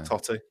 No.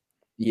 Totti?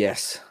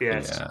 Yes.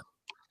 Yes. Yeah.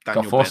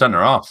 Daniel Got 4 Bentley,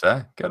 centre halves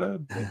there. Get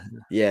him.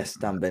 Yes.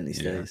 Dan Bentley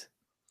Yeah. stays.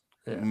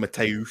 Yeah.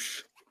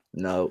 Mateusz,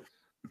 No.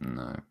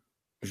 No.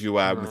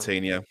 Joao No.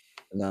 Moutinho,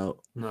 No.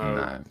 No.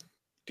 No.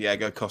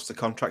 Diego Costa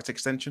contract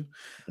extension,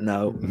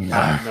 No.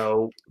 No.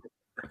 No.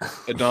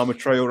 Adama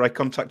Traore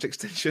contract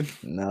extension,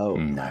 No.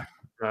 No.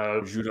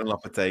 No. Julian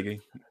Lopetegui.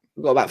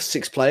 We've got about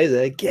 6 players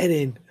there. Get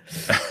in.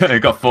 He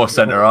got 4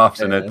 centre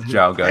halves and a Yeah.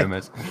 João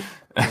Gomez.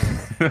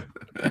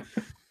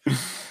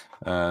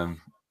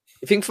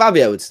 You think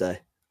Fabio would stay?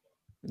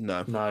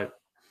 No. No.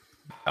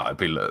 That'd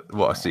be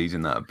what a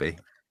season that'd be.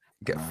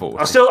 Get 40.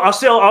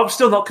 I'm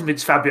still not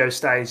convinced Fabio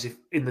stays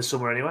in the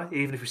summer anyway,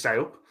 even if we stay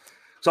up.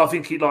 So I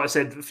think, like I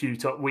said a few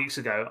weeks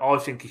ago, I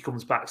think he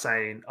comes back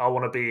saying, "I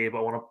want to be here, but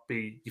I want to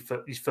be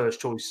his first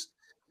choice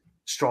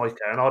striker."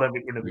 And I don't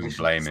think we're in a We can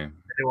position blame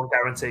him. anyone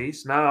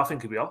guarantees. No, I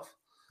think he'll be off.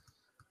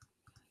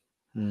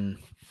 Hmm.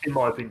 In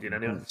my opinion,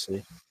 anyway. Let's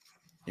see.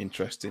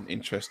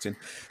 Interesting.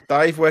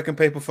 Dave, where can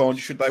people find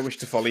you should they wish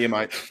to follow you,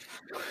 mate?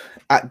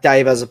 At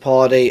Dave Has a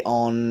Party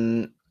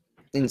on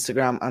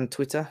Instagram and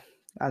Twitter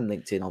and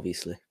LinkedIn,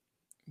 obviously.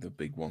 The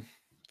big one.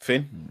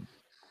 Finn?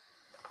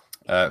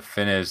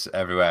 Finn is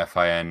everywhere.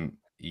 FINERRZ,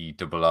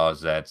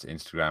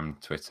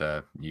 Instagram,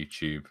 Twitter,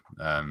 YouTube.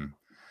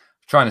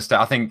 Trying to stay.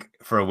 I think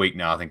for a week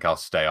now, I think I'll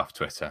stay off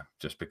Twitter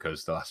just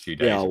because the last few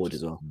days. Yeah, I have would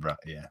just- as well. Right,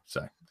 yeah.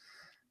 So,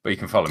 but you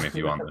can follow me if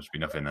you want. There's be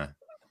nothing there.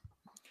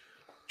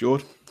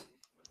 George?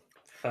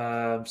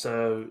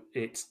 So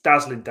it's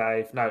Dazzling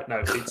Dave. No,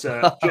 it's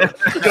Respect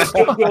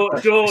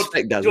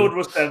Dazzling. Jordan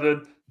was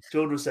 7.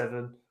 Jordan was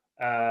 7.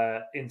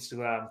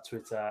 Instagram,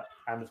 Twitter,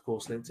 and of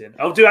course LinkedIn.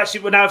 I'll do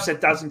actually. Well, now I've said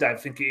Dazzling Dave, I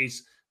think it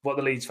is what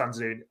the Leeds fans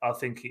are doing. I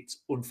think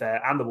it's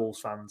unfair, and the Wolves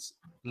fans,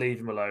 leave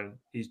him alone.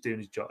 He's doing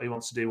his job. He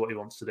wants to do what he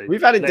wants to do.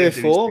 We've had it Let do him it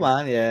his for, thing.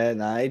 man. Yeah,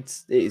 no,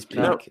 it is peak.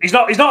 know, He's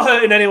not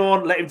hurting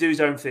anyone. Let him do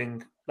his own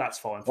thing. That's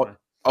fine for me.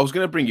 I was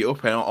going to bring it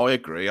up, and I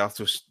agree. I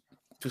just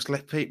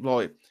let people,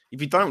 like,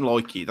 if you don't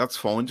like it, that's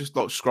fine. Just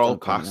like scroll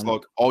Don't comment past. on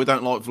Like, I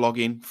don't like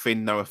vlogging.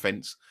 Finn, no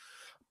offense.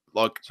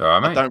 Like, So, I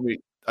mean,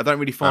 I don't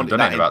really I've find done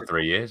it it in that about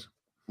 3 years.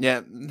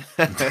 Yeah,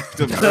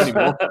 doesn't matter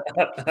anymore.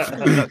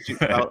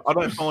 I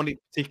don't find it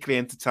particularly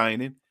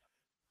entertaining,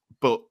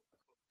 but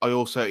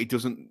it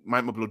doesn't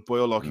make my blood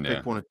boil. Like, if Yeah.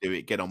 people want to do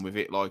it, get on with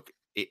it. Like,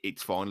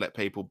 it's fine. Let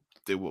people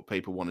do what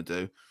people want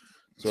to do.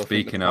 So I think the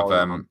Speaking of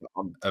time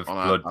on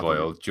blood our-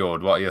 boil,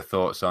 George, what are your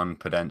thoughts on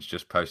Pedence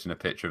just posting a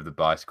picture of the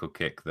bicycle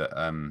kick that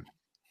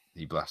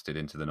he blasted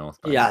into the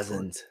North Bank? He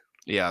hasn't.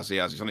 He has.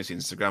 It's on his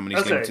Instagram and he's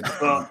Has linked he? to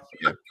Well,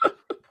 yeah.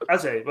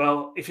 Has he?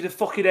 Well, if he'd have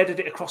fucking headed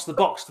it across the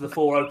box to the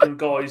 4 open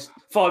guys,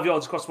 5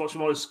 yards across the box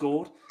from what he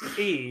scored,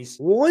 he's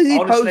Why is he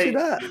honestly- posting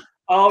that?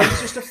 Oh,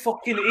 he's a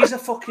fucking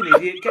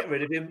idiot. Get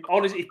rid of him.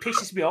 Honestly, he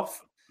pisses me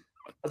off.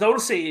 I don't want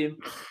to see him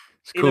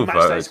It's in cool a match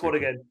day photos, squad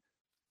people. again.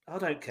 I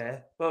don't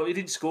care. Well, he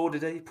didn't score,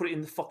 did he? He put it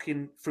in the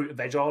fucking fruit and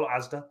veg aisle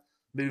at Asda.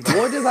 Move on.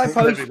 Why do they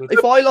post? Very good.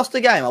 If I lost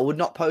a game, I would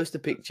not post a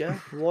picture.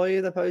 Why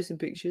are they posting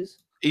pictures?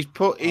 He's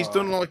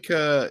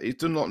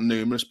done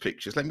numerous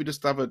pictures. Let me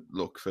just have a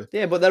look for.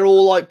 Yeah, but they're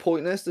all like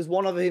pointless. There's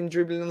one of him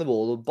dribbling on the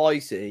ball, or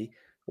Bicey,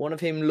 one of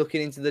him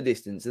looking into the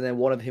distance, and then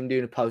one of him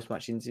doing a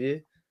post-match interview.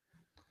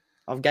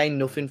 I've gained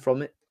nothing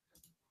from it.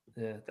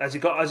 Yeah. Has he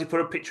put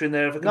a picture in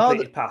there of a No,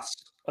 completed pass?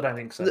 I don't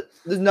think so.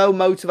 There's no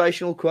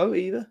motivational quote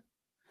either.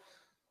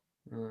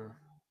 Mm.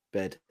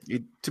 Bed.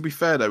 To be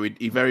fair though,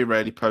 he very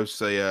rarely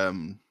posts a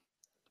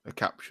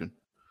caption.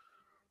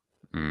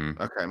 Mm,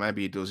 Okay,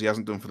 maybe he does. He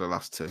hasn't done for the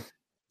last 2.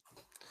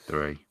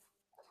 3.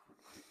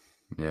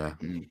 Yeah.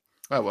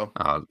 Oh well.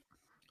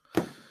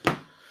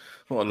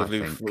 What a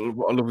think-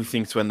 lovely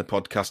thing to end the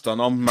podcast on.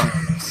 I'm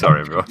Matt.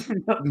 Sorry,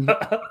 everyone.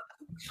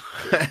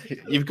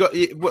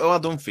 Well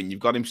done, Finn. You've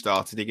got him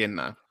started again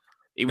now.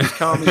 He was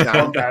calming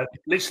down. down.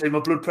 Literally, my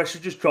blood pressure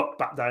just dropped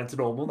back down to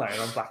normal now,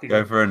 and I'm back Go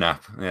again. for a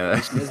nap. Yeah.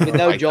 There's been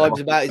no jibes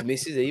about his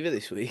missus either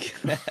this week.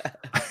 No,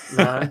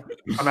 I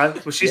know.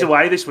 Well, she's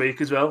away this week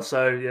as well,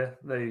 so yeah,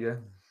 there you go.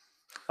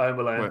 Home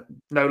alone. Well,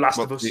 No Last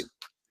of what's Us. it?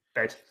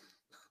 Bed.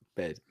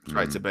 Bed.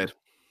 Straight to bed.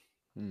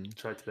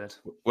 Straight to bed.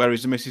 Where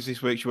is the missus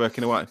this week? She's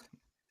working away.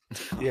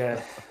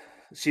 Yeah,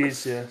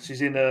 she's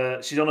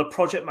on a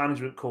project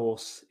management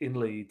course in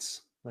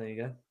Leeds. There you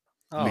go.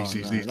 Oh, no,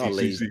 not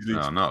Leeds.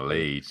 No, not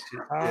Leeds.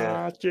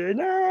 Yeah.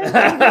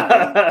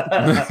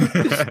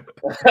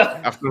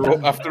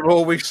 After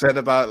all we've said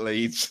about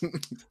Leeds.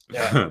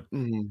 Yeah.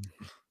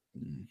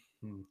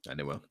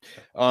 Anyway,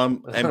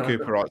 M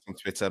Cooper Writes on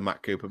Twitter,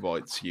 Matt Cooper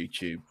Bites,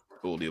 YouTube,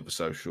 all the other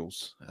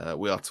socials.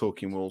 We are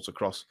talking Wolves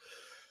across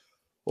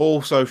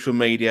all social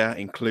media,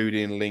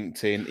 including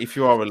LinkedIn. If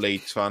you are a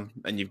Leeds fan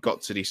and you've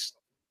got to this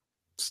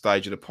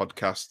stage of the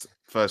podcast,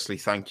 firstly,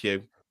 thank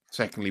you.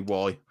 Secondly,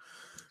 why?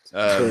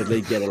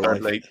 Thirdly, get a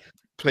life. Thirdly,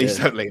 please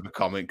Yeah. don't leave a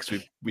comment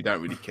because we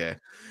don't really care.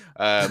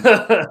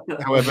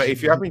 However,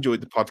 if you have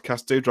enjoyed the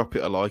podcast, do drop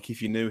it a like.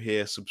 If you're new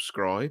here,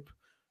 subscribe.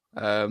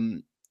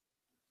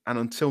 And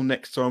until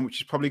next time,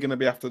 which is probably going to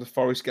be after the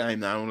Forest game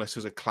now, unless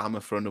there's a clamour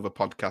for another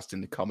podcast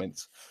in the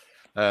comments.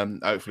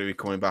 Hopefully we're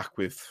coming back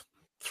with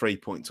 3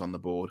 points on the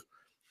board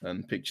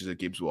and pictures of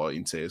Gibbs White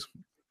in tears.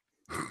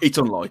 It's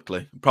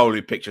unlikely.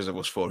 Probably pictures of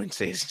us 4 in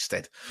tears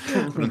instead.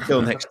 But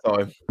until next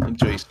time,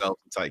 enjoy yourself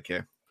and take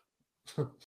care.